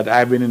that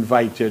I've been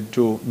invited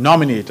to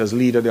nominate as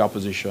leader of the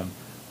opposition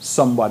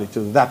somebody to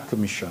that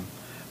commission,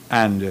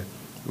 and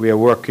we are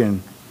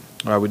working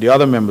with the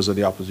other members of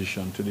the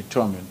opposition to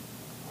determine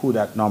who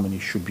that nominee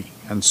should be.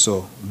 And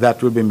so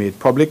that will be made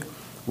public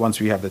once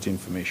we have that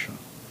information.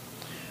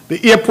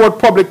 The airport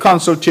public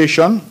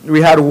consultation,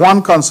 we had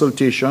one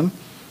consultation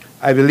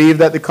I believe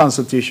that the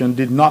consultation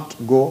did not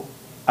go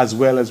as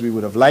well as we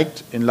would have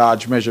liked, in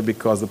large measure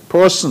because the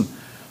person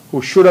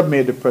who should have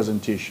made the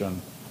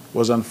presentation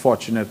was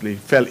unfortunately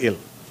fell ill.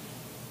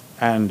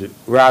 And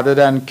rather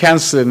than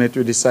canceling it,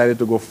 we decided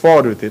to go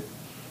forward with it.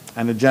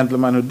 And the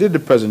gentleman who did the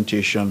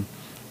presentation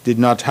did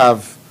not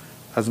have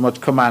as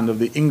much command of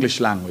the English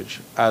language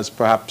as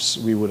perhaps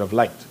we would have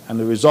liked. And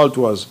the result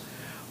was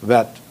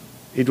that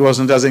it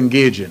wasn't as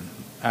engaging,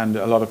 and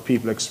a lot of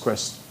people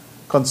expressed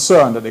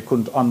concern that they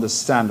couldn't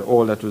understand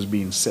all that was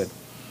being said.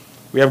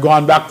 We have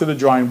gone back to the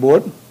drawing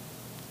board,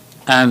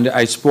 and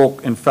I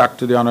spoke, in fact,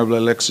 to the Honorable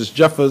Alexis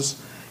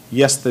Jeffers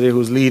yesterday,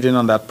 who's leading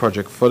on that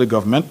project for the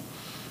government,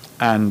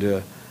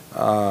 and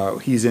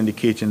he's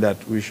indicating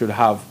that we should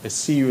have a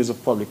series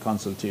of public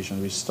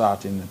consultations which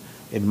start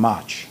in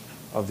March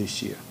of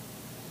this year.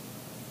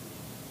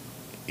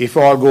 If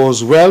all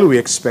goes well, we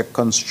expect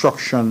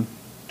construction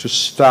to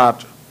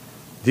start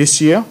this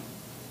year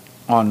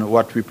on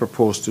what we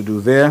propose to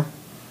do there,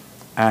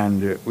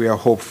 and we are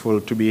hopeful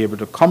to be able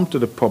to come to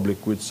the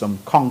public with some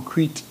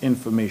concrete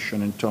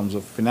information in terms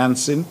of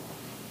financing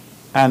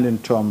and in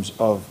terms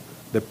of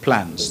the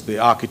plans. The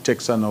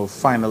architects are now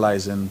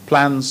finalizing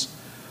plans.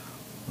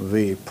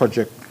 The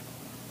project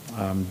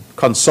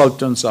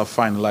consultants are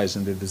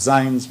finalizing the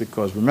designs,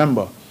 because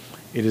remember,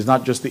 it is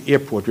not just the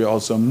airport, we're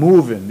also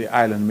moving the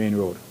island main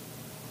road.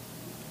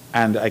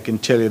 And I can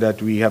tell you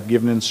that we have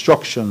given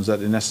instructions that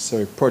the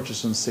necessary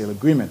purchase and sale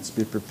agreements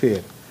be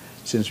prepared,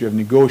 since we have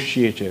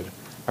negotiated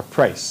a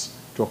price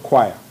to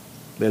acquire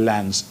the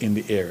lands in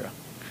the area.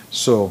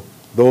 So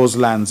those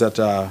lands that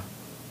are,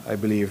 I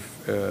believe,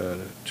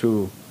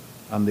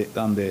 on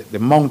the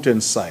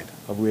mountain side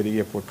of where the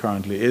airport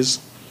currently is,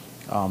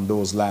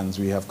 those lands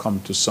we have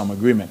come to some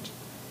agreement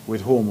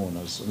with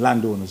homeowners,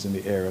 landowners in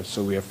the area.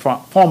 So we are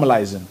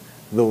formalizing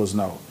those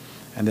now.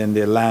 And then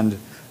the land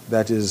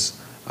that is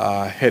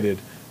headed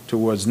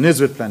towards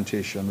Nevis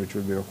plantation, which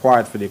will be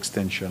required for the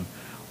extension,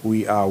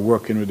 we are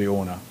working with the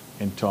owner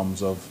in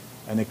terms of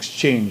an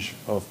exchange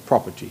of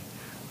property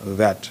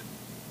that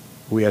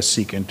we are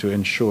seeking to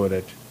ensure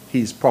that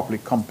he's properly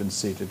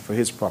compensated for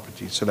his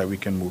property so that we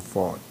can move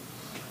forward.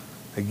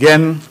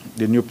 Again,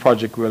 the new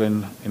project will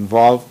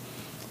involve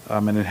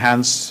an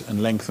enhanced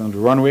and lengthened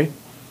runway.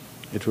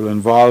 It will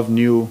involve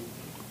new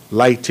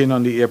lighting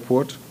on the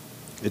airport.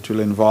 It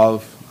will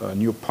involve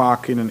new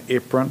parking and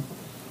apron.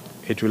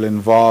 It will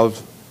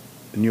involve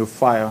a new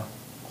fire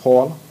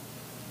hall.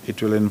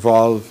 It will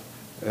involve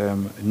a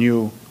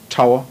new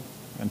tower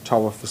and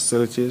tower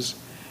facilities.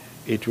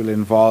 It will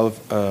involve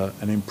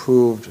an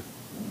improved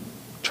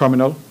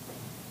terminal,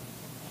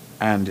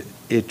 and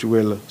it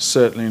will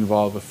certainly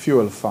involve a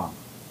fuel farm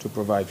to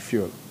provide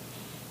fuel.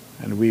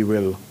 And we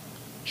will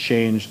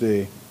change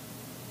the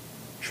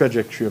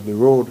trajectory of the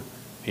road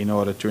in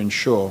order to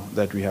ensure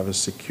that we have a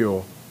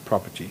secure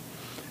property.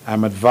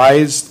 I'm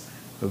advised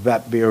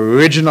that the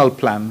original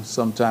plan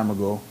some time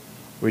ago,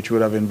 which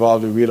would have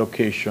involved the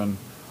relocation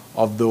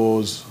of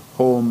those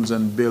homes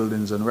and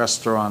buildings and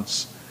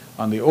restaurants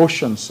on the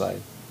ocean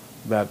side,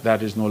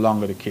 that is no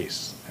longer the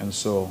case. And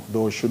so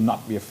those should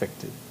not be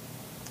affected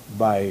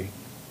by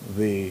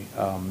the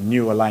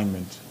new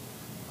alignment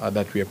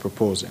that we are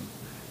proposing.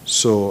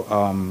 So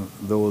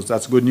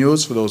that's good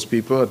news for those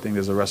people. I think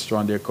there's a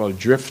restaurant there called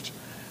Drift,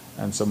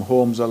 and some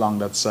homes along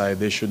that side.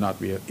 They should not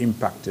be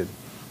impacted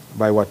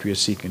by what we are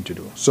seeking to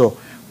do. So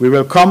we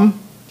will come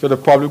to the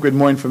public with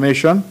more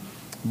information,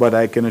 but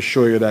I can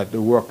assure you that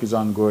the work is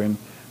ongoing.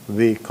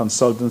 The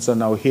consultants are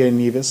now here in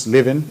Nevis,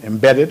 living,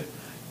 embedded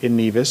in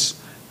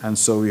Nevis, and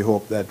so we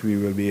hope that we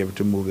will be able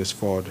to move this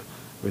forward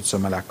with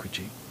some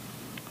alacrity.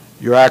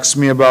 You asked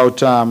me about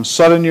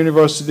Southern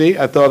University.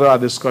 I thought our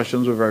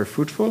discussions were very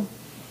fruitful.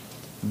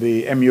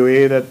 The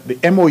MOU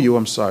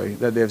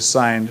that they've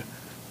signed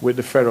with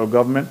the federal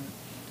government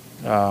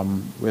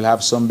will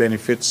have some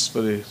benefits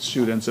for the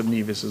students of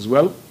Nevis as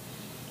well.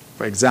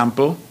 For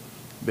example,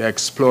 they're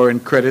exploring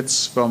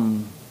credits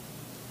from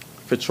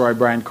Fitzroy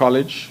Bryan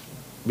College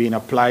being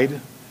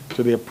applied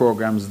to their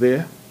programs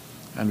there,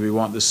 and we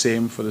want the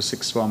same for the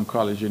Sixth Form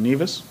College in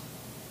Nevis.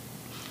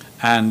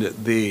 And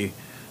the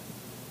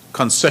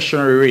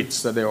concessionary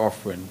rates that they're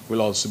offering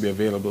will also be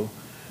available.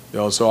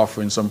 They're also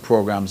offering some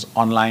programs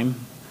online.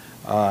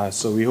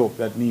 So we hope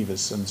that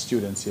Nevis and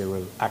students here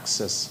will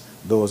access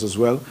those as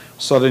well.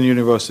 Southern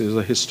University is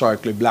a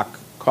historically black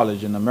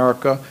college in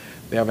America.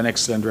 They have an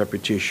excellent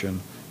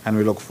reputation, and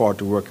we look forward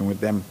to working with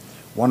them.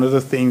 One of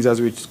the things, as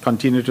we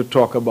continue to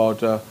talk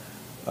about a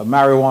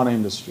marijuana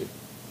industry,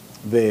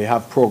 they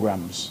have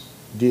programs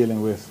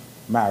dealing with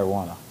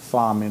marijuana,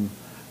 farming,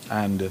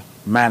 and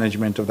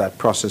management of that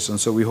process, and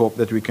so we hope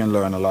that we can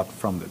learn a lot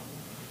from them.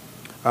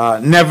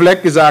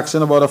 NEVLEC is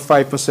asking about a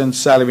 5%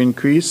 salary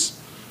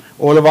increase.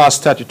 All of our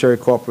statutory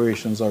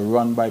corporations are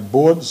run by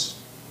boards.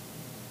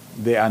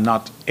 They are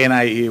not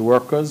NIA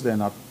workers, they're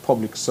not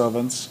public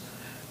servants,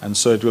 and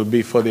so it will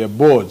be for their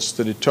boards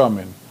to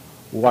determine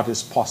what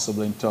is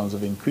possible in terms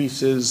of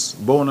increases,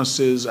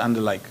 bonuses, and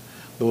the like.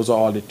 Those are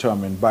all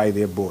determined by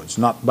their boards,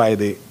 not by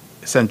the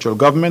central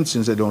government,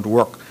 since they don't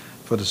work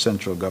for the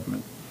central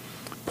government.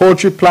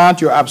 poultry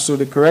plant, you're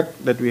absolutely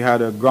correct that we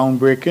had a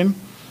groundbreaking.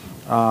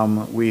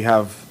 We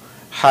have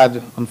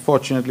had,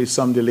 unfortunately,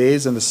 some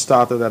delays in the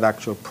start of that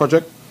actual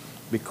project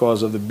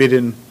because of the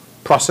bidding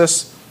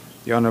process.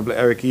 The Honorable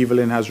Eric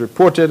Evelyn has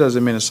reported as the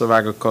Minister of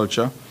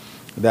Agriculture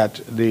that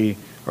the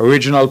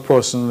original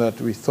person that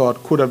we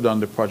thought could have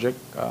done the project,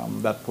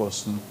 that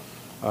person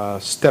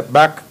stepped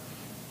back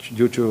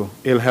due to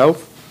ill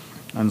health,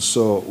 and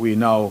so we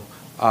now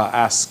are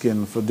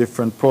asking for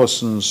different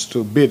persons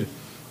to bid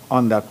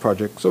on that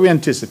project. So we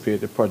anticipate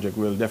the project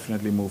will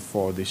definitely move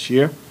forward this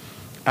year,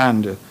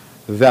 and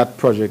that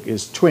project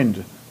is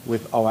twinned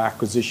with our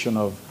acquisition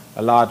of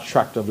a large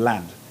tract of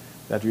land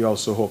that we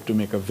also hope to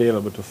make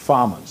available to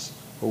farmers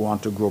who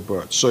want to grow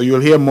birds. So you'll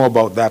hear more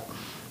about that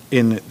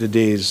in the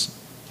days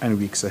and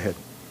weeks ahead.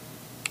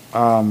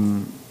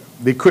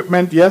 The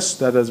equipment, yes,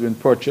 that has been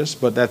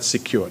purchased, but that's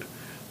secured.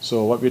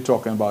 So what we're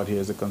talking about here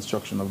is the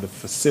construction of the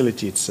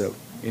facility itself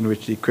in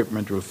which the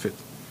equipment will fit.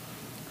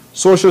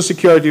 Social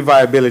security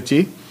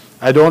viability.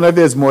 I don't know if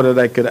there's more that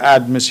I could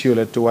add, Ms.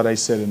 Hewlett, to what I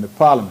said in the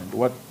Parliament.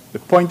 The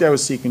point I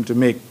was seeking to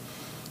make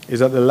is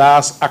that the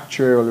last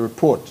actuarial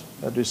report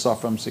that we saw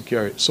from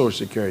Social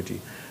Security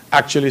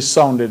actually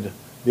sounded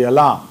the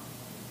alarm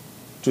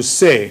to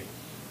say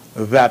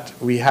that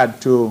we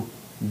had to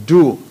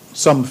do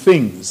some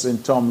things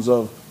in terms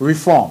of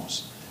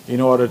reforms in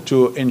order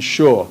to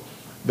ensure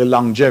the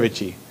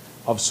longevity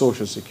of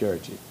Social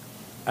Security.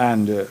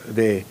 And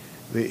the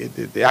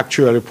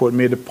actual report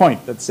made a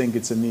point that St.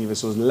 Kitts and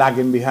Nevis was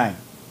lagging behind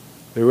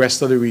the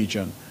rest of the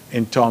region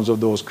in terms of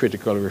those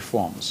critical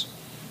reforms.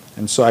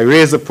 And so I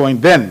raised the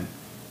point then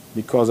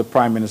because the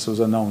Prime Minister was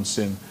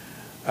announcing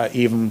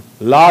even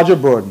larger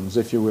burdens,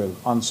 if you will,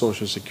 on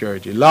Social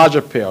Security,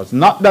 larger payouts.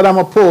 Not that I'm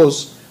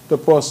opposed to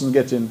persons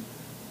getting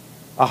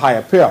a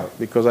higher payout,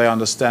 because I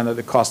understand that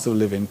the cost of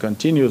living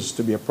continues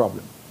to be a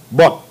problem.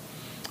 But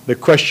the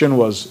question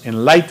was,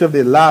 in light of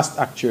the last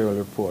actuarial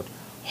report,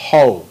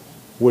 how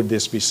would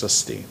this be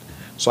sustained?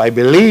 So I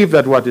believe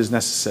that what is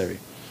necessary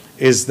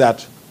is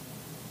that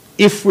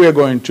if we're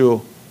going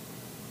to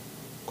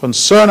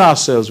concern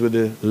ourselves with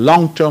the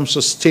long-term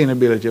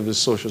sustainability of the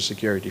Social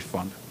Security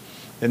Fund,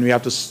 then we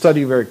have to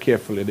study very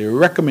carefully the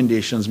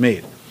recommendations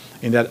made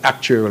in that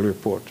actuarial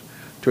report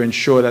to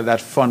ensure that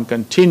that fund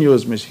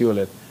continues, Ms.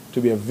 Hewlett, to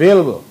be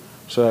available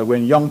so that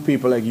when young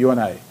people like you and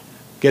I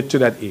get to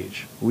that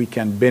age, we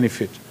can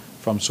benefit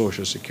from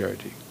Social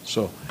Security.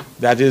 So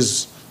that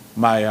is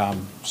my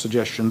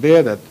suggestion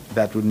there,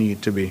 that would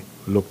need to be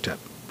looked at.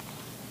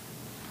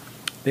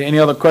 Are there any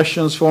other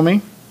questions for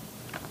me?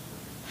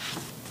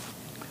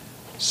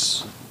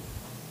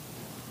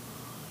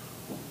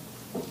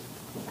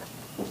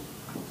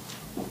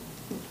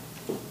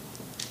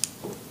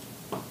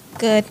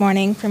 Good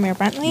morning, Premier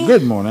Brantley.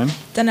 Good morning.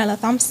 Donella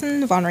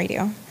Thompson, Vaughan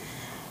Radio.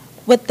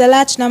 With the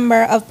large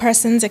number of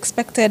persons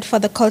expected for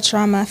the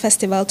Culturama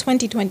Festival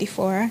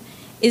 2024,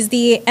 is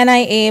the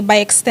NIA, by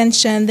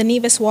extension the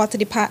Nevis Water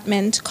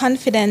Department,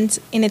 confident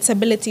in its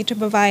ability to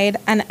provide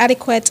an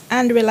adequate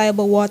and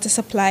reliable water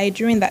supply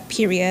during that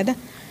period?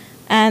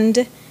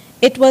 And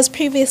it was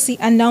previously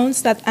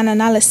announced that an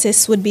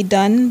analysis would be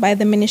done by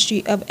the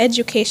Ministry of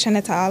Education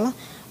et al.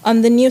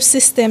 On the new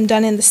system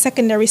done in the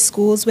secondary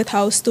schools with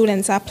how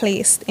students are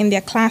placed in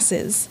their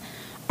classes.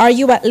 Are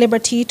you at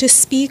liberty to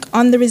speak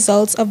on the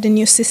results of the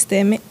new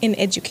system in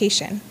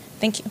education?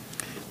 Thank you.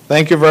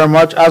 Thank you very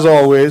much. As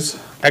always,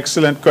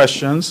 excellent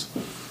questions.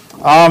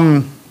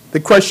 The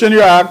question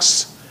you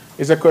asked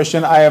is a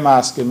question I am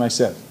asking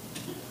myself,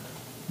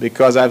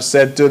 because I've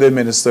said to the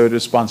Minister with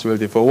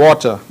responsibility for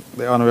water,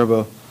 the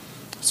Honorable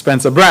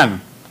Spencer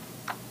Brand,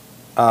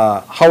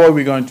 how are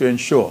we going to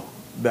ensure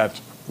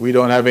that we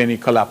don't have any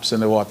collapse in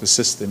the water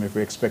system if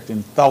we're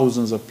expecting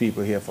thousands of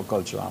people here for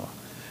Culturama?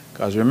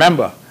 Because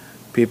remember,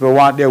 people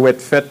want their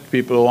wet fet,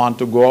 people want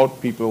to go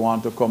out, people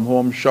want to come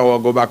home, shower,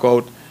 go back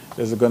out.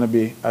 There's going to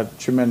be a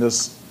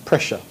tremendous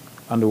pressure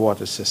on the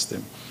water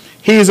system.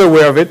 He is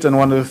aware of it, and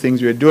one of the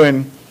things we're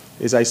doing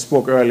is, I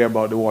spoke earlier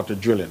about the water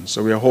drilling.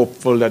 So we are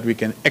hopeful that we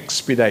can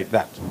expedite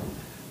that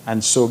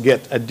and so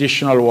get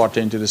additional water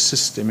into the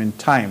system in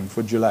time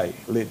for July,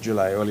 late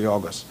July, early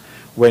August,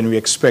 when we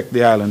expect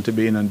the island to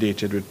be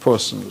inundated with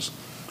persons.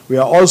 We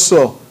are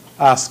also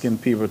asking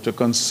people to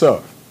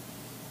conserve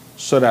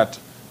so that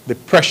the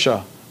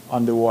pressure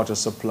on the water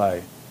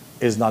supply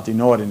is not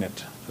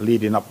inordinate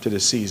leading up to the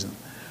season.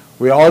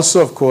 We are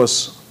also, of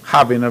course,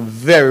 having a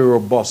very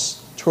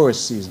robust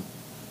tourist season,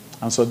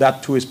 and so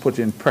that too is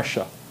putting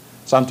pressure.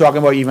 So I'm talking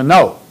about even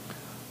now.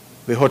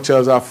 The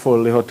hotels are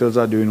full, the hotels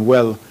are doing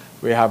well,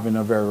 we're having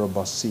a very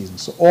robust season.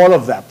 So all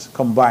of that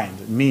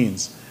combined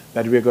means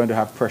that we're going to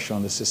have pressure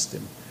on the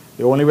system.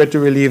 The only way to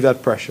relieve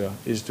that pressure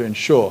is to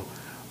ensure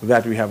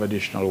that we have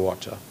additional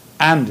water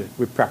and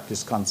we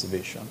practice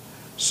conservation.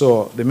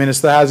 So the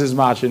Minister has his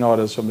marching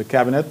orders from the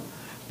Cabinet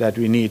that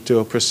we need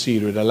to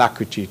proceed with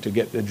alacrity to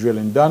get the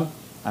drilling done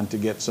and to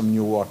get some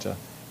new water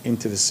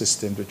into the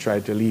system to try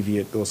to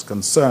alleviate those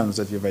concerns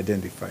that you've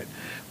identified.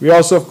 We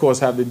also, of course,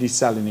 have the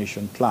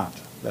desalination plant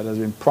that has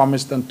been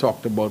promised and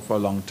talked about for a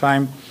long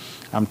time.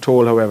 I'm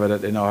told, however,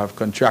 that they now have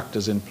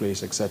contractors in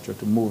place, etc.,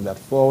 to move that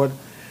forward.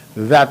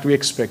 That we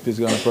expect is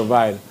going to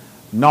provide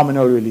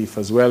nominal relief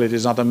as well. It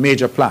is not a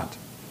major plant,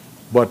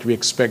 but we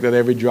expect that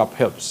every drop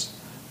helps.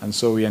 And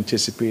so we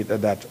anticipate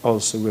that that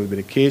also will be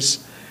the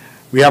case.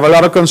 We have a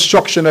lot of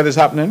construction that is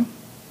happening,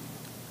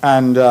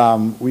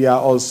 and we are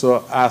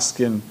also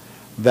asking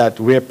that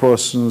where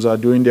persons are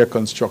doing their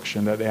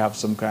construction, that they have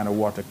some kind of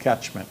water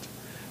catchment,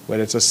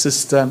 whether it's a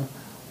cistern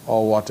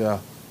or water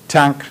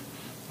tank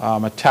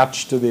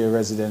attached to their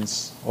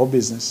residence or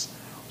business,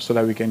 so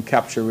that we can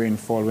capture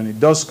rainfall when it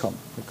does come.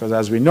 Because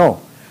as we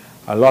know,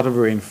 a lot of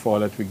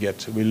rainfall that we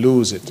get, we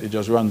lose it. It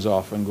just runs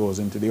off and goes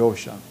into the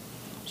ocean.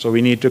 So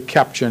we need to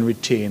capture and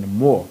retain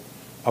more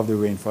of the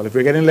rainfall. If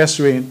we're getting less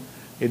rain,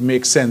 it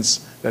makes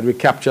sense that we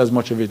capture as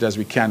much of it as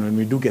we can when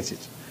we do get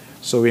it.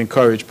 So we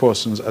encourage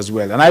persons as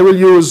well. And I will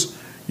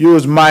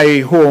use my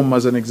home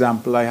as an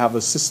example. I have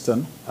a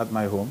cistern at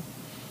my home.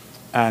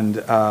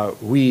 And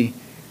we,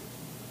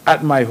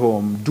 at my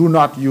home, do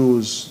not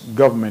use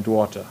government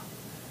water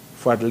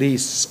for at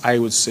least, I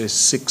would say,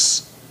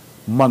 6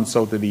 months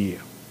out of the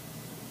year,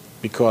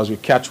 because we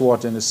catch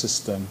water in the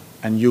cistern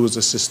and use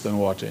the cistern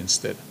water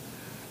instead.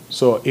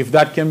 So if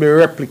that can be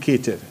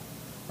replicated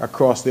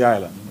across the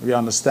island, we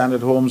understand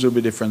that homes will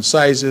be different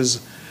sizes,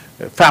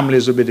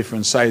 families will be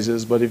different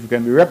sizes, but if it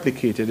can be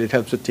replicated, it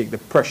helps to take the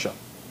pressure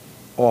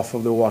off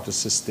of the water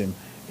system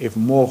if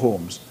more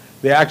homes.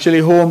 There are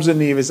actually homes in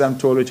Nevis, I'm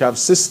told, which have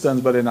cisterns,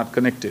 but they're not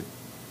connected.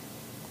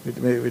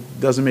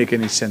 It doesn't make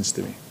any sense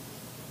to me.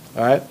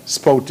 All right?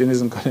 Spouting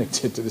isn't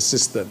connected to the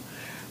cistern.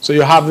 So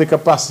you have the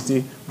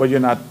capacity, but you're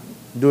not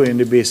doing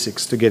the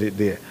basics to get it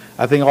there.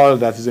 I think all of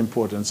that is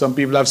important. Some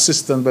people have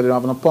cisterns, but they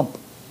don't have a pump.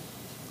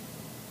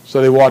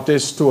 So the water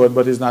is stored,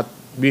 but it's not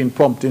being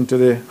pumped into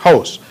the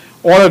house.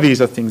 All of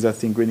these are things I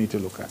think we need to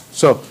look at.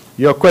 So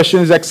your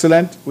question is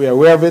excellent. We are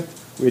aware of it.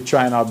 We're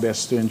trying our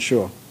best to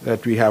ensure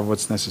that we have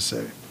what's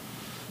necessary.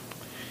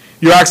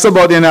 You asked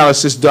about the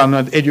analysis done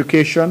on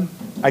education.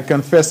 I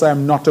confess I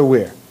am not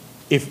aware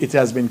if it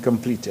has been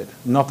completed.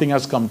 Nothing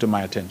has come to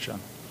my attention.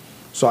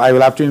 So I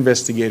will have to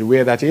investigate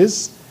where that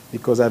is,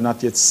 because I have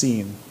not yet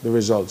seen the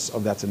results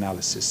of that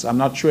analysis. I'm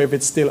not sure if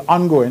it's still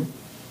ongoing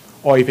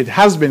or if it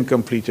has been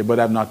completed, but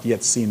I've not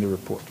yet seen the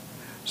report.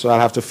 So I'll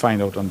have to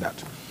find out on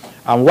that.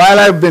 And while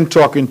I've been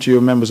talking to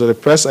you, members of the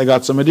press, I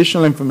got some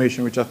additional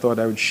information which I thought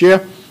I would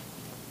share.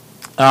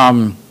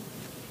 I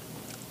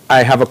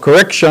have a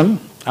correction.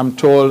 I'm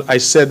told, I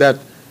said that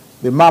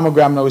the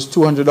mammogram now is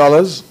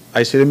 $200.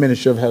 I see the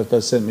Ministry of Health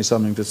has sent me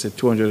something to say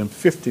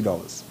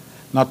 $250,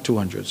 not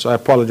 $200. So I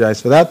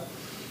apologize for that.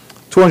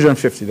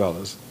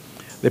 $250.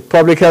 The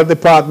Public Health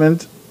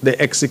Department, they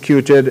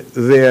executed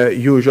their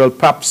usual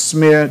pap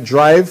smear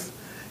drive.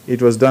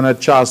 It was done at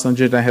Charleston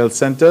General Health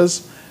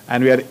Centers,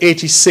 and we had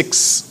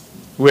 86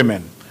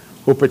 women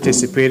who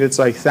participated.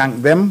 So I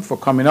thank them for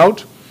coming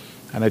out,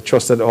 and I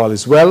trust that all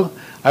is well.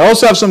 I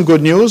also have some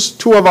good news.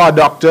 2 of our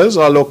doctors,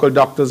 our local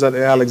doctors at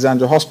the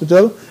Alexandra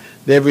Hospital,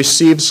 they've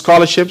received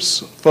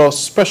scholarships for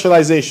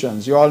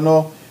specializations. You all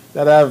know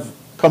that I've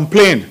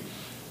complained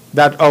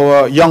that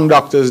our young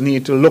doctors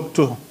need to look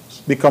to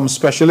become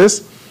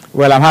specialists.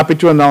 Well, I'm happy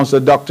to announce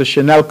that Dr.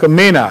 Chanelka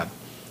Maynard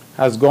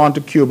has gone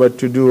to Cuba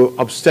to do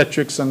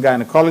obstetrics and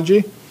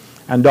gynecology,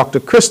 and Dr.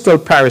 Crystal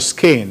Paris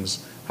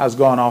Keynes has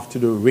gone off to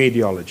do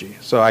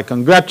radiology. So I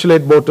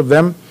congratulate both of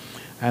them,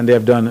 and they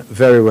have done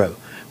very well.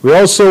 We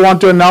also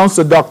want to announce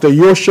that Dr.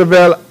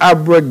 Yoshavel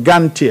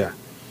Abragantia,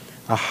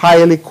 a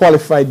highly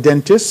qualified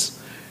dentist.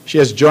 She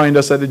has joined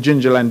us at the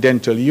Gingerland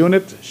Dental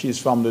Unit. She's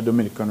from the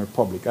Dominican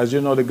Republic. As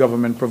you know, the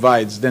government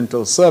provides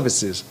dental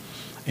services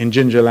in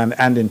Gingerland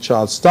and in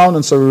Charlestown,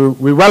 and so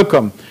we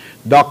welcome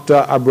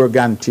Dr.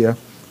 Abragantia.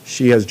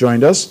 She has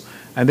joined us.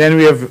 And then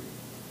we have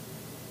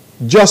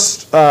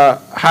just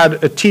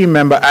had a team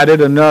member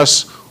added, a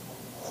nurse,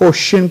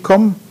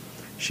 Hoshinkom.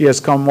 She has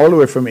come all the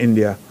way from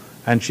India,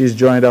 and she's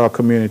joined our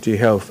community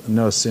health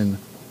nursing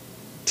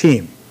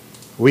team.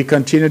 We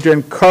continue to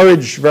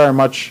encourage very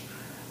much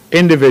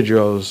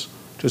individuals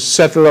to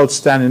settle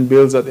outstanding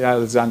bills at the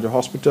Alexandra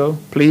Hospital.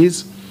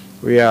 Please,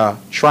 we are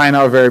trying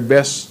our very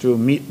best to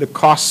meet the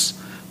costs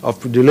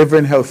of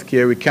delivering health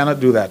care. We cannot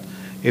do that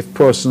if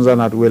persons are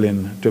not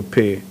willing to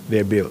pay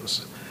their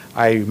bills.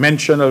 I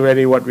mentioned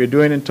already what we're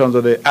doing in terms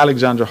of the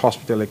Alexandra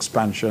Hospital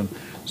expansion,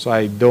 so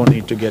I don't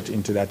need to get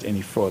into that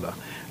any further.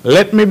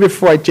 Let me,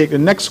 before I take the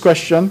next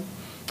question,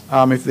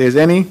 if there's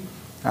any,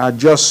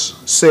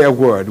 just say a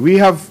word. We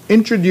have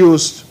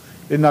introduced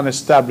the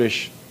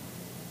non-established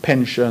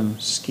pension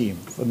scheme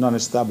for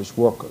non-established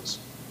workers.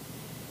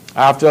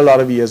 After a lot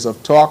of years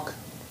of talk,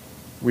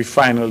 we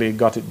finally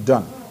got it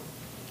done.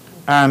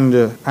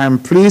 And I'm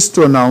pleased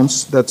to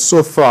announce that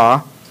so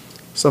far,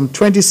 some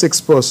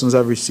 26 persons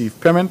have received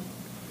payment.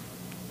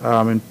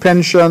 In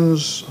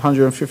pensions,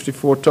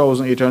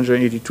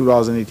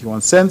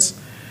 $154,882.81.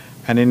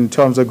 And in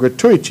terms of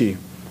gratuity,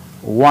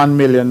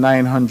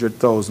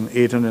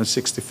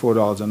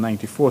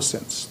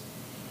 $1,900,864.94.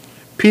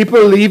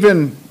 People,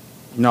 even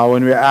now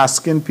when we're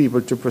asking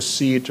people to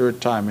proceed to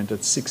retirement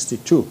at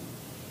 62,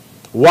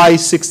 Why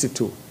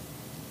 62?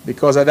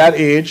 Because at that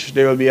age,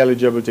 they will be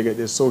eligible to get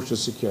their Social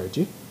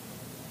Security.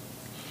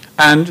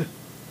 And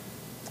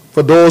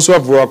for those who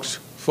have worked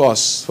for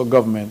us, for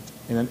government,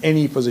 in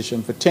any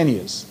position for 10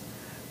 years,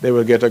 they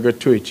will get a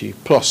gratuity,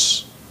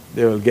 plus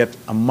they will get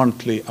a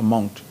monthly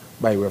amount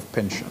by way of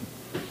pension.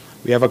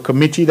 We have a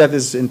committee that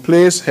is in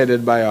place,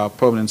 headed by our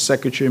Permanent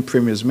Secretary in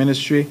Premier's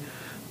Ministry,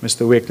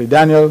 Mr. Wakely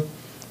Daniel,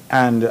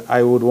 and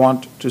I would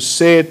want to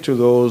say to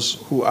those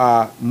who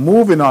are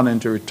moving on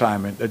into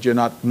retirement that you're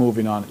not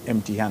moving on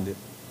empty-handed.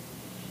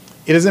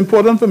 It is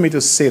important for me to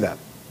say that,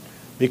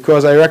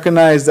 because I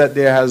recognize that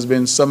there has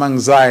been some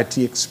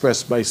anxiety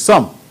expressed by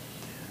some.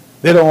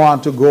 They don't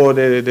want to go,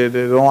 they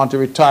don't want to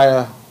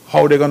retire,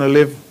 how they're going to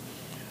live.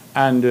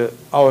 And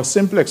our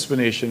simple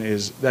explanation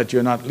is that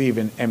you're not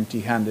leaving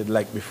empty-handed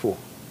like before.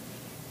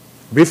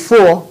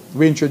 Before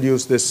we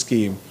introduced this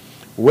scheme,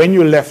 when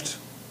you left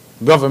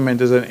government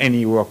as an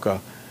NE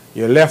worker,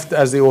 you left,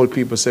 as the old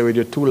people say, with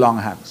your two long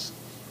hands.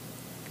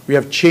 We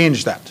have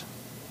changed that.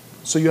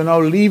 So you're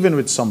now leaving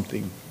with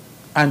something,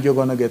 and you're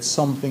going to get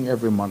something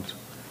every month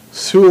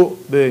through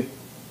the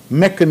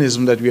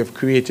mechanism that we have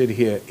created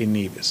here in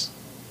Nevis.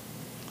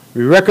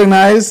 We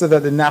recognize that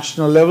at the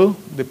national level,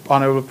 the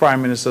Honorable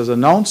Prime Minister has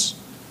announced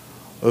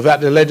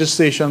that the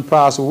legislation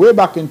passed way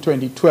back in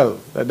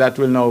 2012, that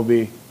will now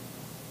be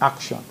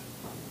actioned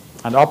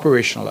and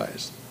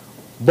operationalized.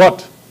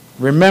 But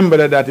remember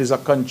that that is a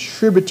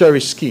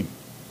contributory scheme,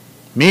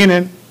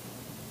 meaning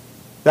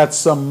that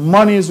some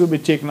monies will be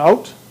taken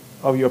out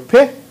of your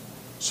pay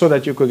so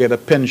that you could get a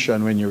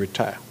pension when you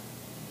retire.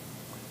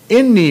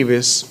 In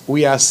Nevis,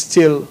 we are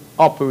still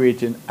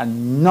operating a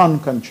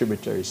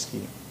non-contributory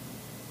scheme.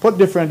 Put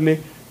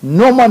differently,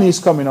 no money is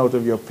coming out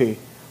of your pay,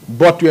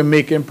 but we are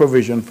making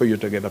provision for you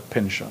to get a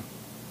pension.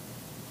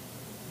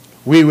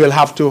 We will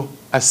have to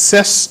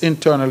assess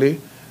internally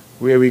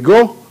where we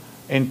go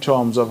in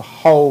terms of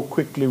how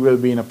quickly we'll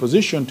be in a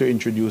position to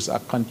introduce a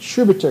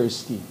contributory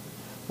scheme.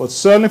 But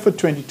certainly for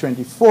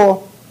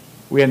 2024,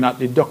 we are not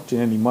deducting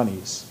any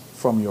monies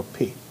from your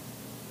pay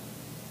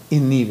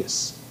in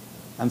Nevis.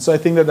 And so I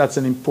think that that's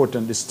an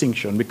important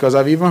distinction, because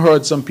I've even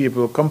heard some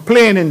people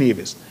complain in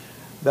Nevis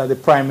that the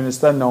Prime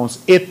Minister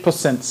announced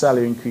 8%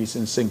 salary increase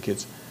in St.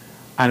 Kitts,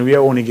 and we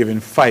are only giving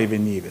 5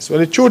 in Nevis. Well,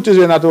 the truth is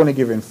we're not only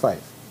giving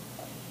 5,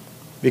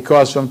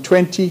 because from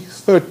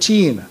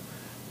 2013,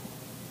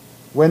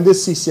 when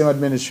this CCM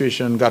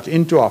administration got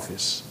into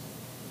office,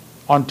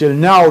 until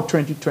now,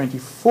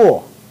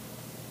 2024,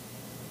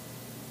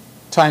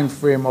 time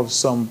frame of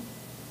some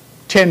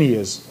 10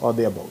 years or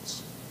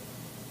thereabouts,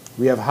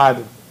 we have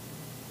had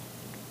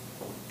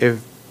a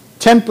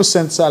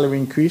 10% salary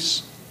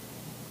increase,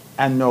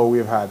 and now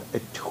we've had a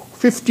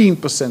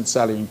 15%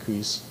 salary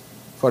increase,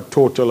 for a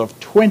total of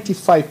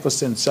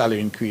 25% salary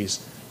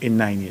increase in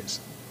 9 years.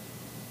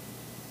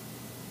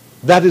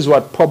 That is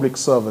what public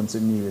servants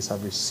in Nevis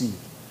have received.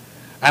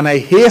 And I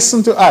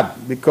hasten to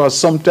add, because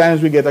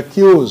sometimes we get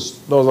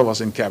accused, those of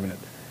us in cabinet,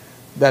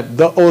 that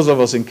those of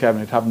us in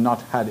cabinet have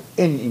not had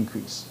any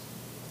increase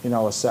in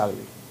our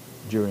salary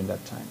during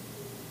that time.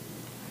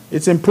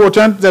 It's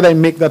important that I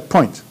make that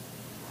point,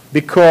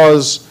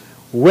 because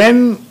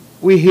when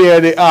we hear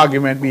the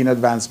argument being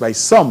advanced by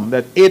some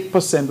that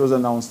 8% was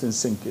announced in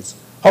St. Kitts,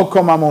 how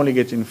come I'm only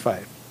getting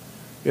 5?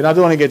 You're not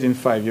only getting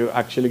 5, you're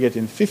actually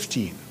getting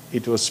 15.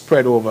 It was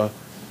spread over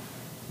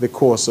the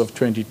course of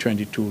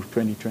 2022,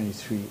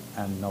 2023,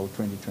 and now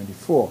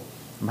 2024.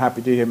 I'm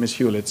happy to hear Ms.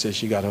 Hewlett say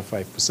she got her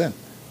 5%.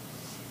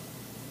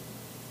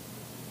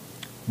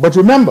 But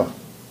remember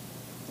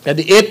that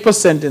the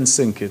 8% in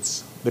St.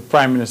 Kitts, the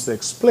Prime Minister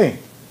explained,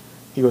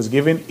 he was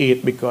giving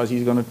 8 because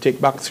he's going to take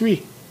back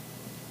 3.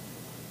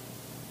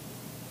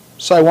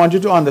 So I want you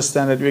to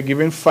understand that we're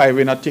giving 5,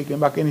 we're not taking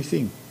back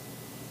anything.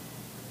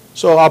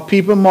 So our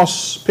people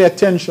must pay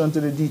attention to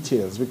the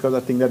details, because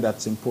I think that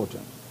that's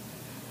important,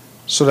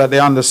 so that they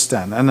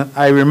understand. And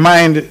I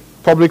remind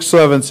public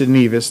servants in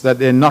Nevis that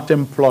they're not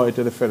employed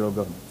to the federal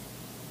government.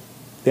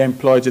 They're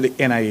employed to the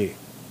NIA.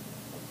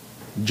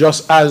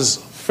 Just as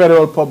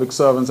federal public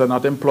servants are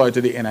not employed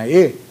to the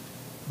NIA,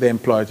 they're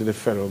employed to the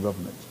federal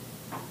government.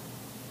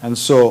 And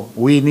so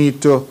we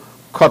need to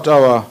cut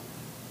our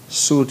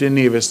suit in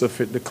Nevis to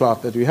fit the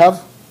cloth that we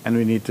have, and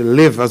we need to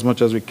live as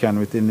much as we can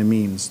within the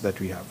means that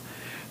we have.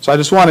 So I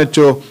just wanted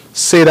to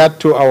say that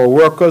to our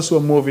workers who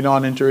are moving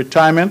on into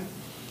retirement.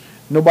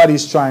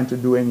 Nobody's trying to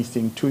do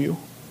anything to you.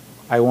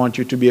 I want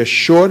you to be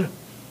assured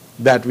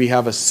that we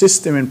have a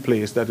system in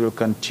place that will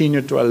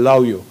continue to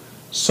allow you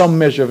some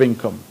measure of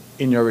income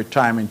in your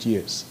retirement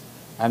years.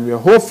 And we are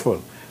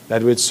hopeful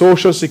that with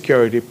Social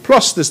Security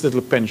plus this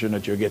little pension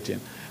that you're getting,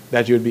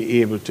 that you'll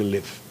be able to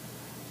live.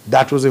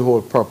 That was the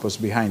whole purpose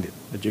behind it,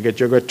 that you get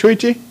your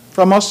gratuity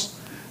from us,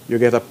 you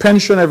get a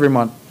pension every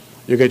month,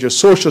 you get your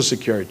Social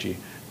Security,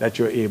 that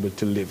you're able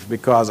to live.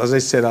 Because, as I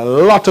said, a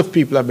lot of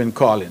people have been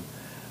calling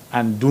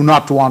and do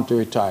not want to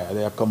retire.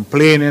 They are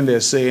complaining,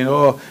 they're saying,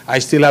 oh, I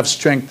still have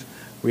strength.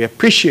 We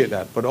appreciate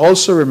that, but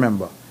also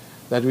remember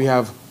that we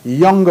have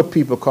younger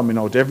people coming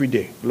out every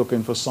day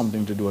looking for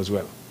something to do as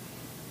well.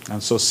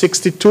 And so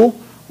 62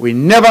 We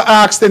never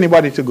asked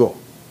anybody to go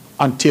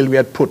until we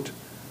had put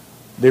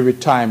the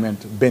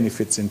retirement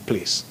benefits in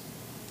place.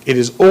 It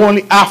is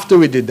only after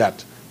we did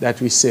that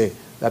that we say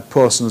that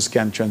persons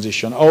can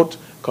transition out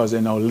because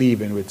they're now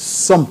leaving with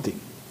something,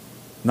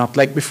 not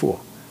like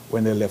before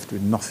when they left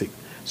with nothing.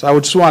 So I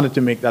just wanted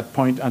to make that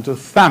point and to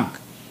thank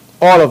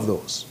all of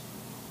those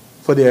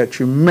for their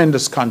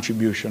tremendous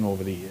contribution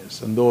over the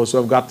years. And those who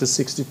have got to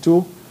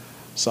 62,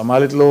 some are a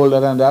little older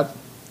than that,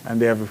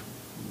 and they have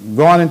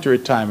gone into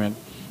retirement,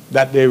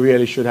 that they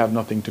really should have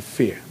nothing to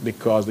fear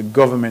because the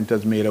government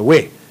has made a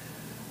way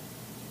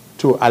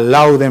to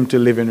allow them to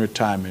live in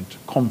retirement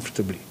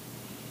comfortably.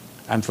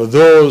 And for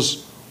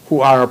those who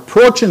are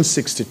approaching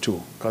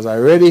 62, because I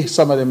already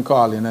some of them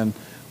calling and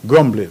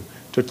grumbling,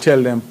 to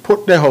tell them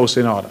put their house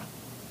in order.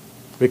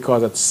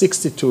 Because at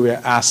 62 we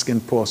are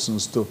asking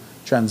persons to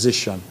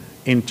transition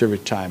into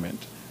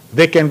retirement.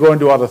 They can go and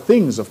do other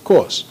things, of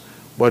course,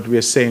 but we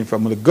are saying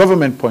from the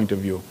government point of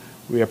view,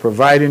 we are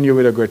providing you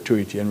with a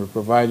gratuity and we're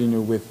providing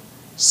you with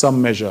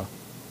some measure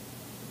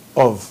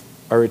of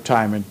a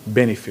retirement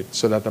benefit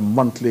so that a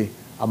monthly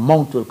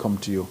amount will come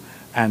to you.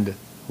 And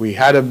we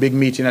had a big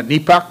meeting at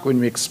NEPAC when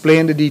we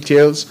explained the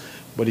details,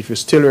 but if you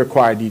still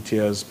require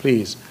details,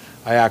 please,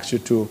 I ask you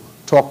to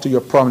talk to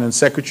your prominent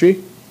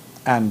secretary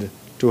and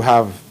to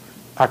have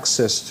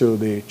access to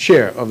the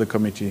chair of the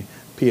committee,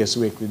 P.S.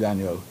 Wakely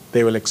Daniel.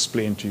 They will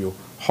explain to you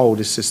how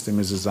the system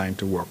is designed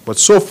to work. But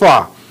so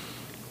far,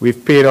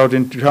 we've paid out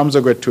in terms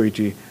of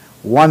gratuity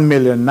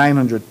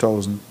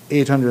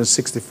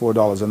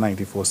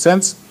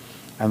 $1,900,864.94.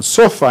 And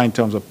so far in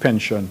terms of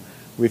pension,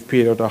 we've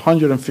paid out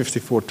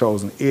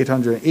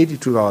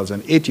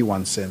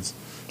 $154,882.81.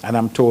 And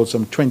I'm told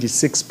some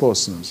 26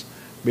 persons,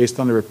 based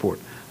on the report,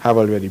 have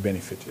already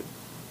benefited.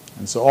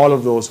 And so all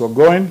of those who are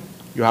going,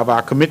 you have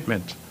our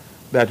commitment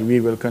that we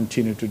will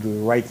continue to do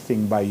the right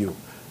thing by you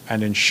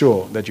and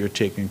ensure that you're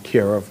taken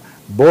care of,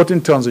 both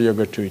in terms of your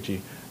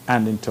gratuity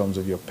and in terms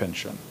of your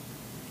pension.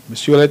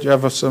 Ms. Hewlett, you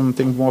have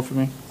something more for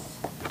me?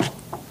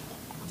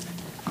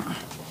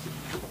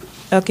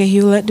 Okay,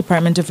 Hewlett,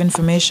 Department of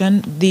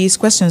Information. These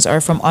questions are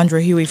from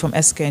Andre Huey from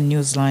SKN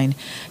Newsline.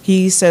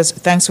 He says,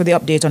 thanks for the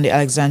update on the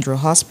Alexandra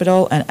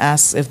Hospital and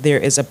asks if there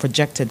is a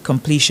projected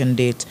completion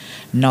date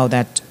now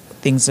that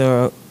things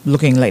are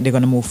looking like they're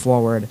going to move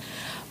forward.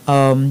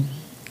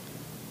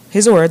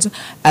 His words,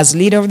 as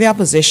leader of the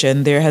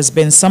opposition, there has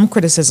been some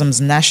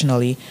criticisms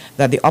nationally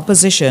that the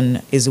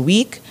opposition is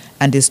weak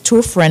and is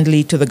too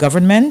friendly to the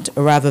government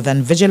rather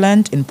than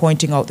vigilant in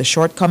pointing out the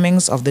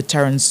shortcomings of the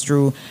Terence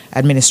Drew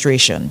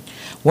administration.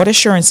 What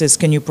assurances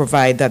can you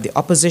provide that the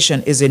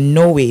opposition is in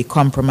no way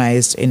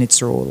compromised in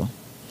its role?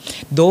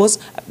 Those,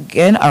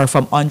 again, are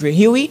from Andre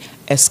Huey,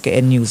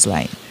 SKN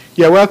Newsline.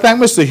 Yeah, well, thank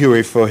Mr.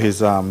 Huey for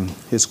his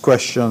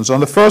questions. On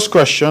the first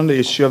question, the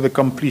issue of the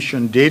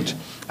completion date,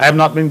 I have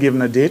not been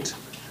given a date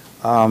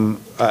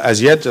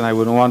as yet, and I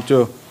wouldn't want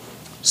to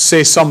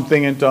say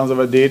something in terms of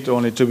a date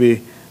only to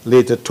be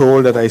later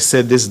told that I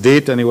said this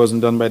date and it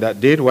wasn't done by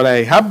that date. What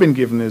I have been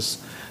given is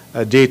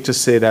a date to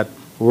say that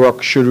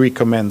work should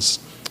recommence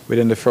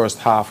within the first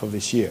half of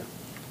this year.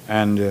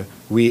 And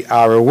we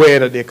are aware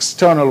that the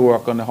external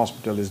work on the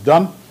hospital is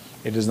done.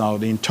 It is now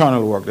the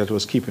internal work that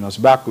was keeping us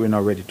back. We're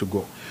now ready to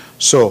go.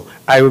 So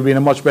I will be in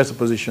a much better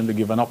position to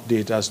give an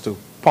update as to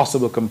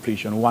possible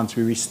completion once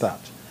we restart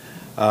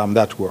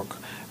that work.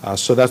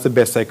 So that's the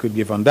best I could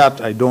give on that.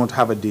 I don't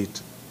have a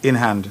date in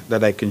hand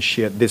that I can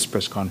share at this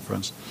press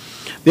conference.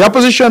 The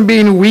opposition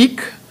being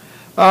weak,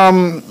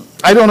 I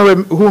don't know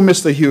who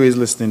Mr. Huey is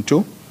listening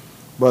to,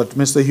 but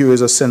Mr. Huey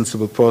is a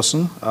sensible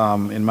person.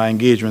 In my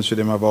engagements with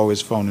him, I've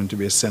always found him to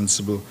be a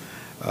sensible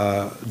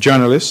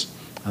journalist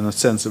and a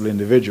sensible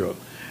individual.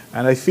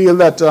 And I feel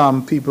that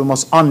people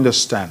must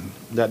understand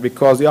that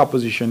because the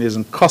opposition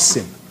isn't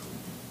cussing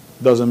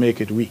doesn't make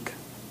it weak.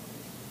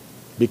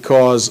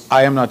 Because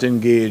I am not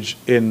engaged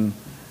in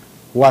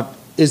what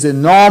is a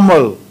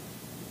normal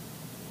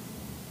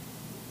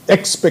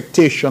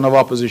expectation of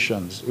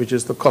oppositions, which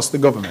is to cuss the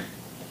government.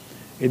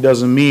 It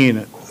doesn't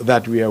mean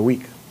that we are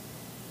weak.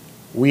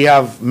 We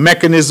have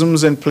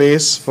mechanisms in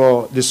place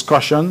for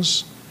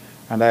discussions,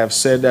 and I have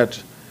said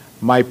that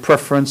my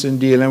preference in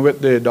dealing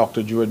with the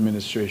Dr. Drew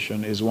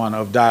administration is one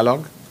of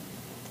dialogue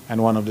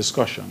and one of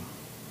discussion.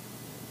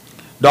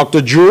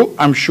 Dr. Drew,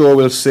 I'm sure,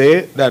 will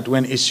say that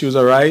when issues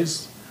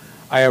arise,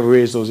 I have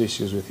raised those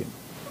issues with him.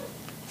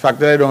 The fact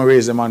that I don't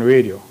raise them on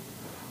radio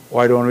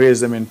or I don't raise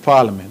them in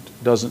Parliament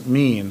doesn't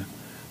mean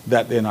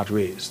that they're not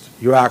raised.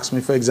 You asked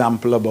me, for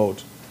example,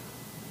 about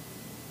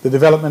the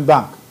Development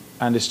Bank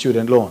and the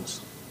student loans.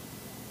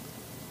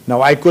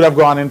 Now, I could have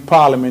gone in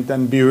Parliament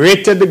and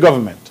berated the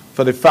government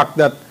for the fact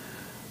that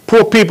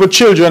poor people,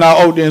 children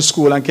are out there in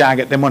school and can't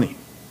get their money.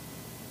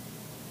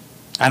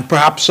 And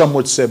perhaps some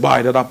would say,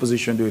 boy, that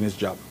opposition doing its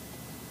job.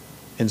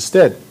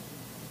 Instead,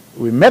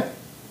 we met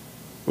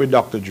with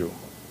Dr. Drew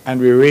and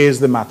we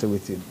raised the matter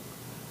with him.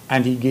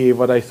 And he gave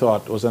what I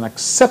thought was an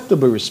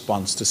acceptable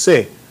response to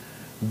say,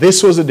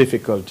 this was a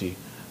difficulty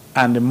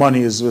and the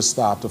monies will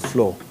start to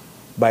flow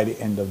by the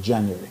end of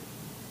January.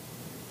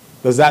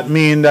 Does that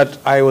mean that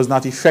I was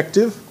not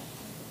effective?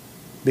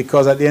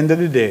 Because at the end of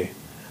the day,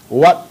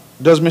 what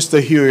does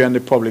Mr. Huey and the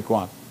public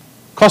want?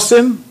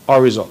 Cussing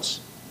or results?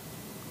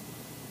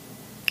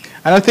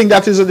 And I think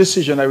that is a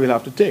decision I will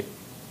have to take.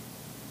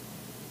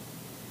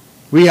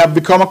 We have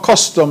become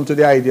accustomed to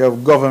the idea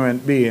of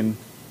government being,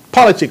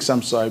 politics,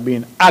 I'm sorry,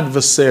 being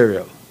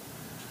adversarial,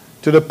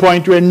 to the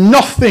point where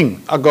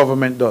nothing a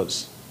government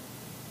does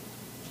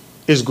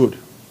is good.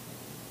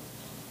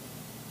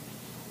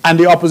 And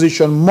the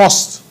opposition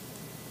must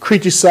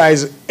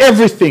criticize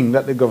everything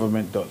that the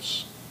government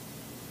does.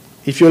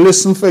 If you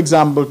listen, for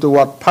example, to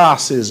what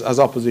passes as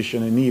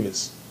opposition in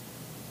Nevis,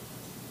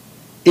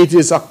 it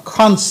is a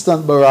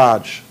constant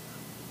barrage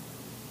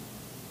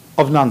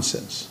of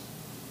nonsense.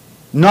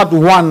 Not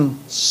one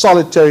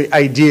solitary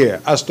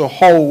idea as to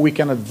how we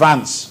can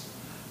advance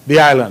the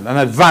island and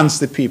advance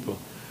the people.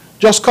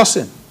 Just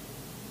cussing.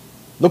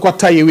 Look what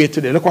tie you wear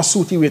today. Look what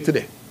suit you wear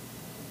today.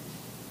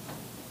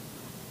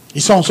 He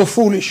sounds so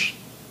foolish.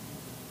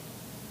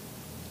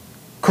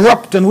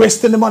 Corrupt and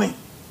wasting the money.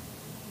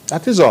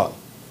 That is all.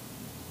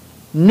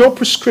 No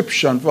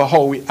prescription for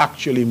how we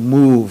actually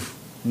move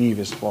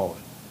Nevis forward.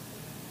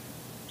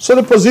 So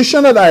the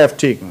position that I have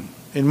taken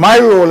in my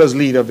role as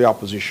leader of the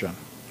opposition,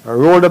 a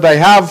role that I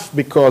have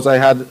because I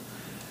had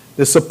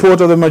the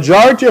support of the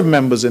majority of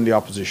members in the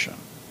opposition,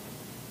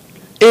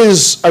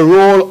 is a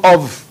role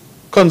of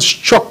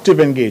constructive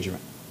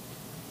engagement.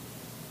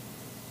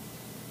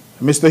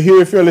 Mr.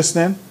 Hugh, if you're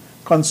listening,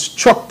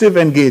 constructive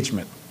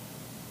engagement.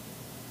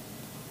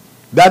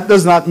 That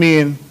does not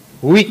mean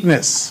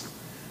weakness.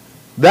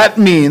 That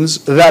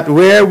means that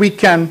where we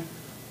can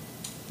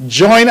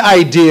join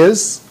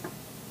ideas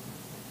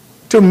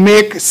to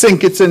make St.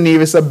 Kitts and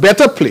Nevis a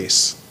better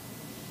place,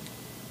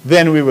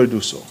 then we will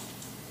do so.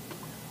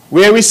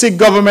 Where we see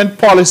government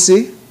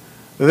policy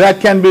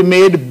that can be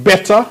made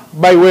better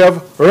by way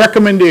of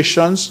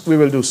recommendations, we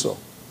will do so.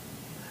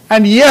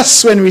 And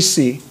yes, when we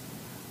see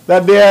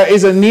that there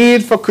is a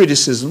need for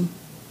criticism,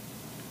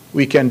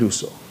 we can do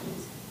so.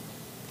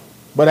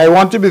 But I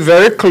want to be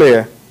very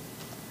clear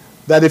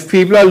that if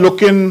people are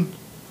looking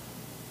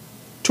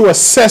to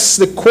assess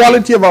the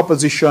quality of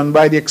opposition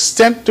by the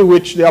extent to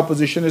which the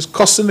opposition is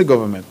cussing the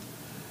government,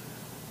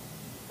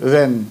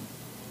 then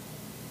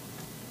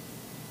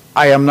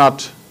I am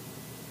not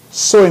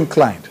so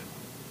inclined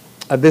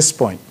at this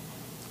point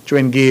to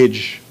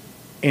engage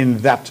in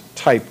that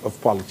type of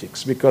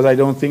politics, because I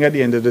don't think at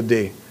the end of the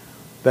day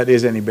that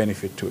there's any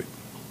benefit to it.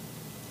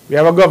 We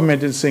have a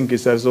government in St.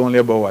 Kitts that's only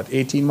about, what,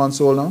 18 months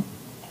old now?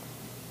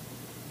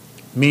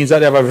 Means that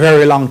they have a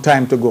very long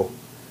time to go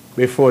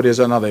before there's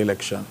another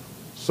election.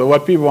 So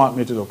what people want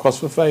me to do, cuss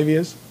for 5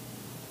 years?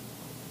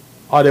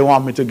 Or they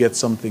want me to get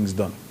some things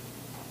done?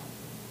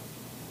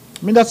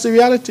 I mean, that's the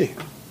reality.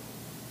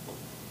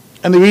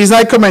 And the reason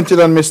I commented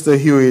on Mr.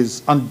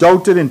 Huey's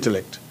undoubted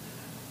intellect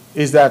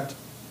is that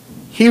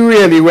he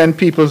really, when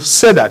people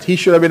said that, he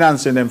should have been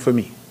answering them for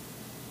me.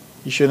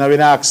 He shouldn't have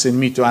been asking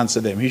me to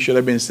answer them. He should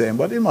have been saying,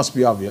 but it must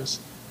be obvious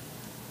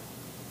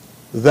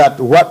that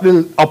what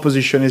the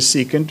opposition is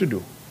seeking to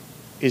do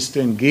is to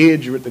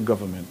engage with the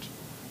government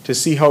to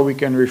see how we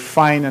can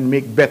refine and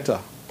make better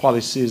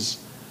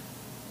policies.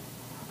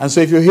 And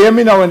so if you hear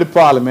me now in the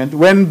Parliament,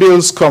 when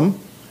bills come,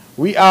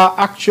 we are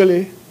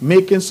actually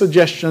making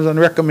suggestions and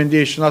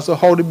recommendations as to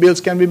how the bills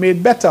can be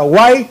made better.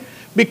 Why?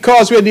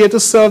 Because we're there to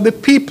serve the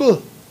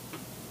people,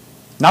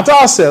 not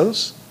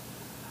ourselves,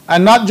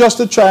 and not just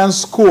to try and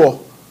score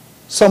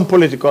some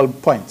political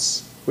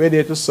points. We're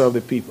there to serve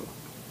the people.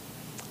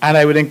 And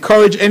I would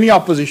encourage any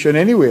opposition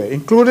anywhere,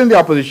 including the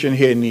opposition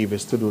here in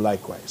Nevis, to do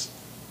likewise.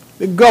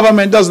 The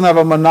government doesn't have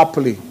a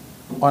monopoly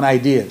on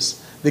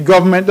ideas. The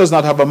government does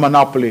not have a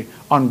monopoly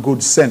on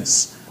good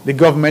sense. The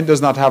government does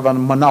not have a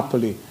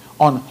monopoly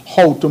on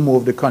how to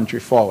move the country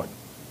forward.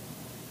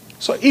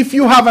 So if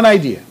you have an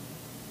idea,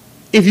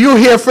 if you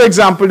hear, for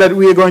example, that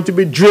we are going to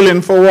be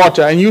drilling for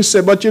water, and you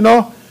say, but you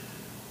know,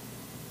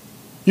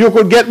 you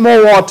could get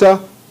more water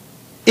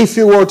if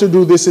you were to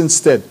do this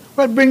instead.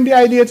 Well, bring the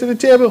idea to the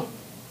table.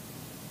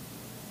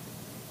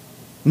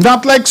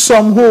 Not like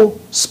some who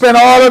spend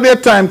all of their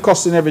time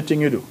costing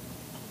everything you do.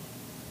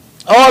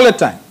 All the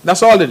time.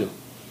 That's all they do.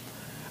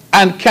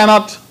 And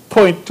cannot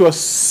point to a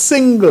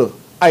single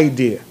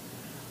idea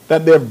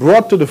that they've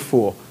brought to the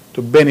fore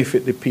to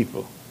benefit the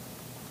people.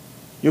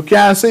 You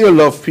can't say you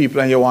love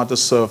people and you want to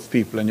serve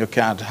people and you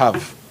can't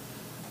have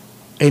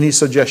any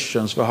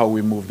suggestions for how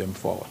we move them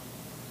forward.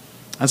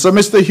 And so,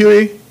 Mr.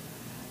 Huey,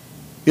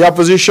 the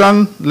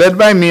opposition, led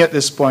by me at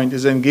this point,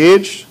 is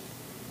engaged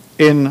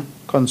in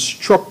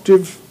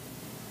constructive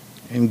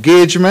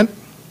engagement.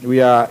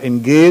 We are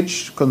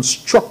engaged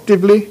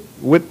constructively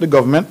with the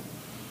government,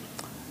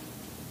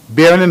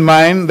 bearing in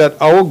mind that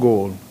our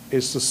goal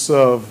is to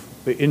serve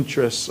the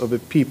interests of the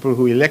people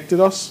who elected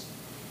us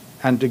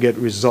and to get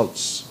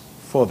results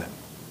for them.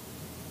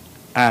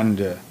 And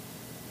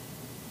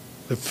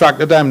the fact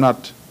that I'm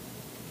not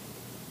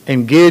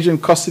engaged in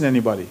cussing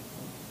anybody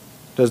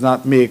does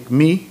not make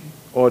me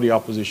or the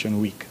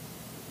opposition weak.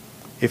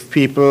 If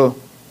people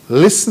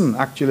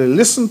actually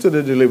listen to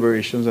the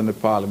deliberations in the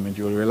Parliament,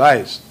 you will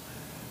realize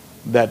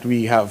that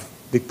we have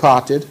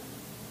departed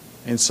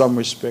in some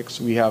respects,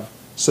 we have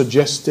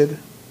suggested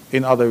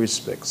in other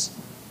respects,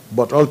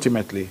 but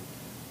ultimately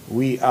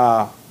we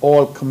are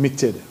all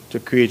committed to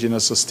creating a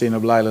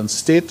sustainable island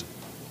state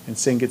in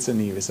St. Kitts and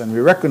Nevis, and we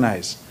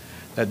recognize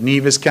that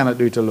Nevis cannot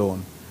do it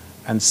alone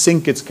and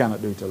St. Kitts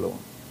cannot do it alone.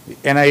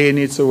 The NIA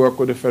needs to work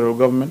with the federal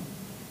government,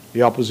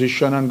 the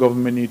opposition and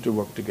government need to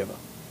work together.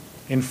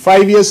 In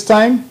 5 years'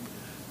 time,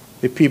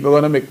 the people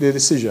are going to make the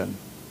decision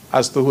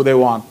as to who they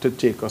want to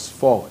take us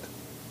forward.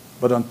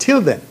 But until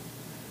then,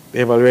 they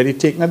have already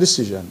taken a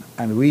decision,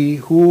 and we,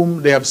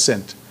 whom they have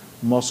sent,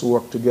 must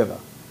work together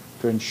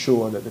to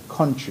ensure that the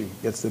country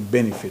gets the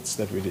benefits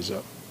that we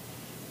deserve.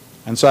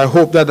 And so I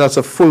hope that that's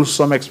a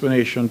fulsome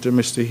explanation to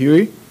Mr.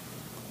 Huey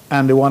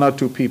and the one or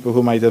two people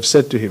who might have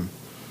said to him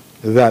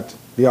that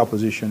the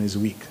opposition is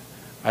weak.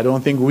 I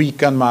don't think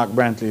weak and Mark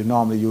Brantley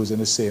normally use in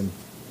the same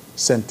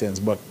sentence,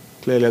 but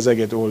clearly as I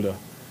get older,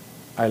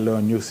 I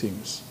learn new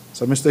things.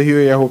 So Mr.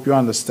 Huey, I hope you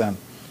understand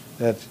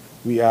that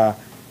we are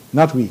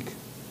not weak,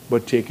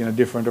 but taking a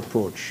different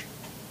approach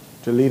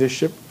to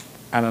leadership,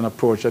 and an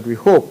approach that we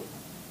hope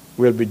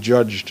will be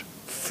judged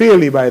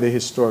fairly by the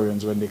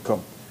historians when they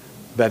come,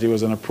 that it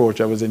was an approach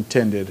that was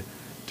intended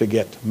to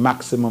get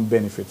maximum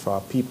benefit for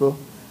our people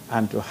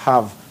and to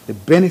have the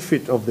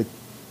benefit of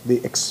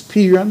the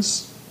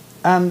experience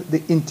and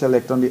the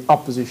intellect on the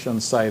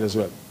opposition side as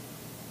well.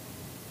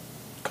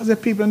 Because the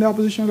people in the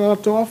opposition have a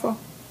lot to offer.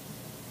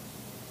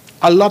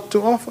 A lot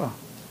to offer.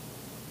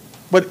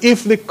 But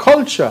if the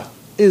culture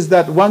is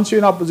that once you're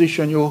in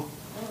opposition, you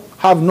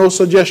have no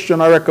suggestion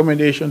or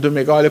recommendation to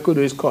make, all you could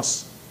do is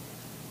cuss,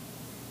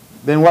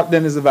 then what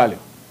then is the value?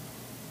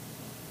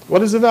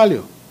 What is the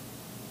value?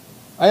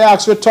 I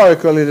ask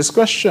rhetorically this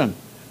question.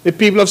 The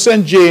people of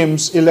St.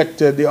 James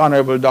elected the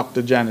Honorable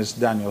Dr. Janice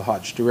Daniel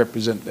Hodge to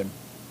represent them.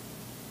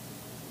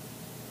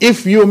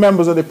 If you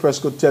members of the press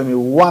could tell me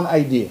one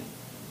idea,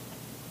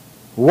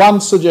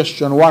 one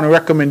suggestion, one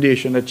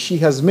recommendation that she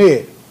has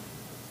made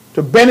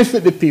to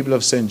benefit the people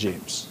of St.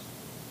 James,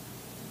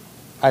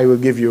 I will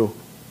give you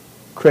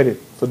credit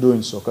for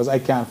doing so, because I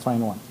can't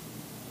find one.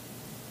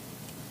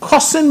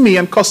 Cussing me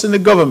and cussing the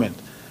government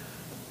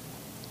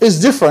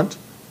is different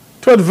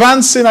to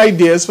advancing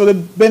ideas for the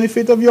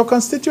benefit of your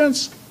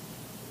constituents.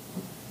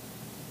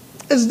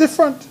 It's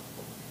different.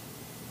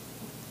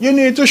 You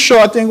need to show,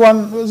 I think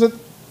one, was it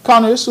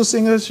Congress who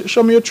sings,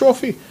 show me your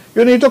trophy.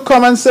 You need to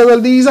come and say,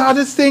 well, these are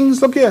the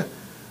things, look here.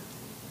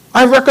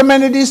 I've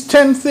recommended these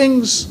 10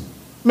 things.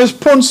 Ms.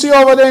 Puncy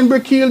over there in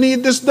Brickhill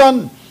need this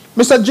done.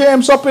 Mr.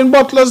 James up in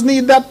Butlers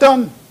need that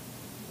done.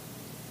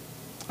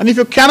 And if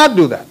you cannot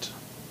do that,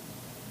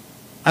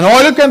 and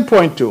all you can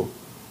point to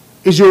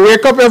is you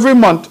wake up every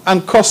month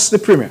and cuss the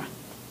Premier,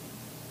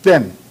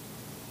 then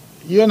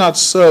you're not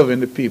serving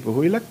the people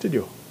who elected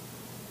you.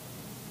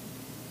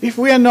 If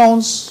we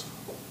announce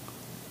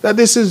that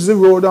this is the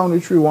road down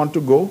which we want to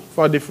go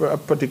for a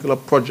particular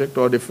project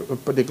or a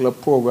particular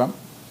program,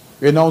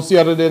 we announced the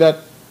other day that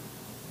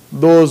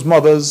those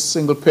mothers,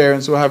 single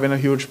parents who are having a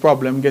huge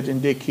problem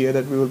getting daycare,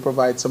 that we will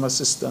provide some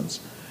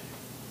assistance.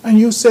 And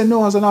you say,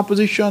 no, as an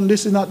opposition,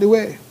 this is not the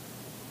way.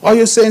 Or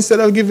you say, instead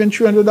of giving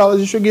 $300,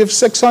 you should give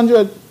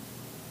 $600.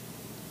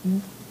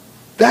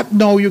 That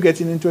now you're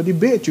getting into a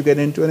debate. You get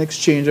into an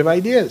exchange of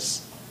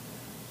ideas.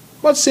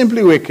 But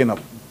simply waking up,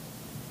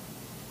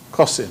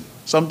 cussing.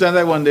 Sometimes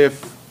I wonder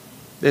if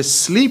they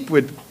sleep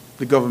with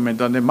the government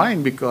on their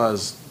mind,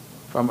 because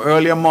from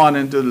early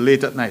morning to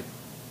late at night,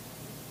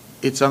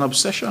 it's an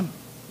obsession.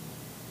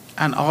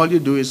 And all you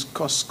do is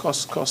cuss,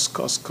 cuss, cuss,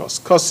 cuss, cuss.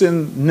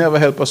 Cussing never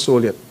help a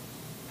soul yet.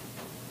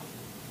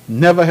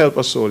 Never help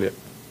a soul yet.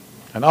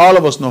 And all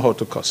of us know how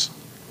to cuss.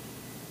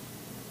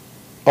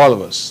 All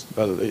of us.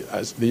 Well,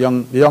 as the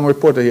young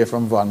reporter here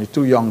from Vaughan, he's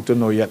too young to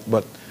know yet,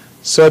 but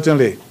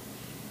certainly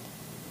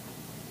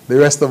the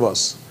rest of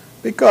us.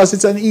 Because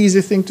it's an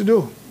easy thing to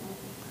do.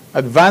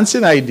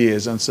 Advancing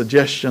ideas and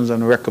suggestions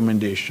and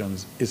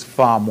recommendations is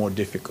far more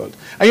difficult.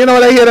 And you know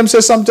what I hear them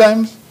say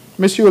sometimes?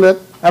 Miss Hewlett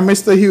and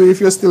Mr. Huey,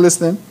 if you're still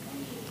listening,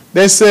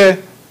 they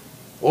say,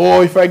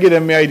 oh, if I give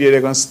them my idea,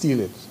 they're going to steal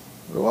it.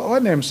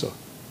 What name, sir?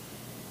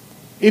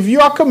 If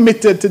you are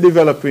committed to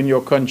developing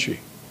your country,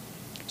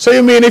 so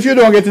you mean if you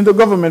don't get into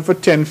government for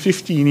 10,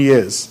 15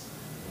 years,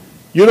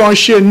 you don't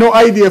share no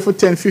idea for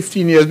 10,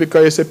 15 years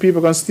because you say people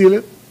are going to steal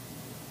it?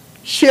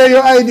 Share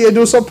your idea,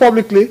 do so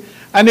publicly,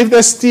 and if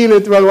they steal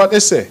it, well, what they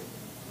say?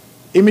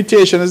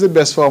 Imitation is the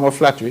best form of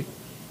flattery.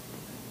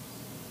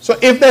 So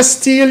if they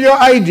steal your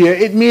idea,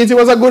 it means it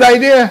was a good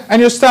idea.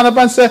 And you stand up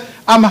and say,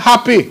 I'm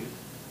happy.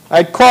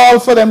 I call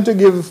for them to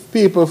give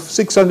people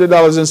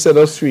 $600 instead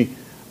of $3,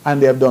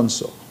 and they have done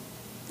so.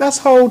 That's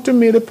how, to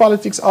me, the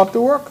politics ought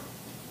to work.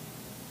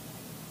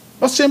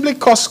 Not simply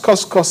cuss,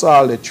 cuss, cuss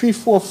all day. 3,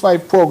 4,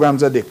 5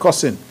 programs a day,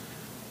 cussing.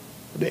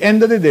 At the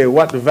end of the day,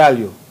 what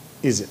value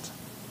is it?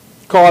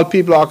 Call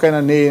people all kind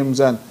of names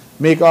and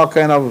make all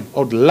kind of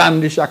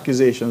outlandish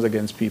accusations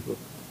against people.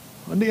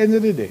 At the end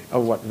of the day,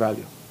 of what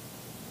value?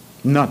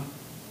 None.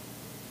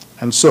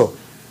 And so,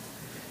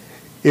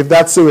 If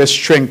that's the way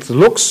strength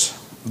looks,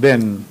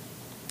 then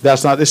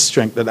that's not the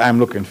strength that I'm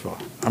looking for.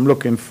 I'm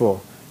looking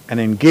for an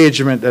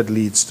engagement that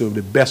leads to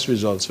the best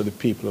results for the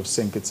people of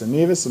St. Kitts and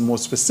Nevis, and more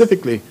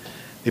specifically,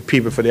 the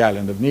people for the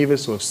island of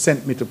Nevis who have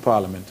sent me to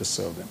Parliament to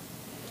serve them.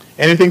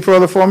 Anything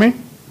further for me?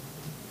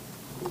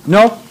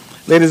 No?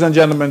 Ladies and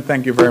gentlemen,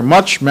 thank you very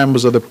much.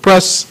 Members of the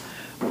press,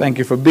 thank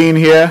you for being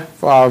here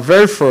for our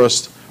very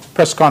first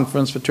press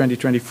conference for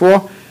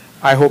 2024.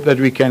 I hope that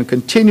we can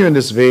continue in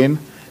this vein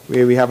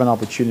where we have an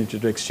opportunity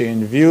to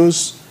exchange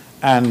views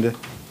and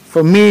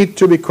for me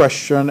to be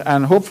questioned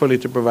and hopefully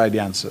to provide the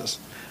answers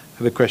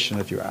to the question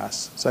that you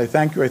asked. So I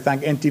thank you. I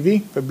thank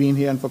NTV for being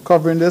here and for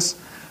covering this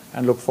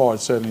and look forward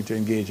certainly to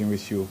engaging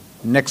with you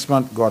next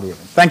month, God willing.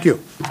 Thank you.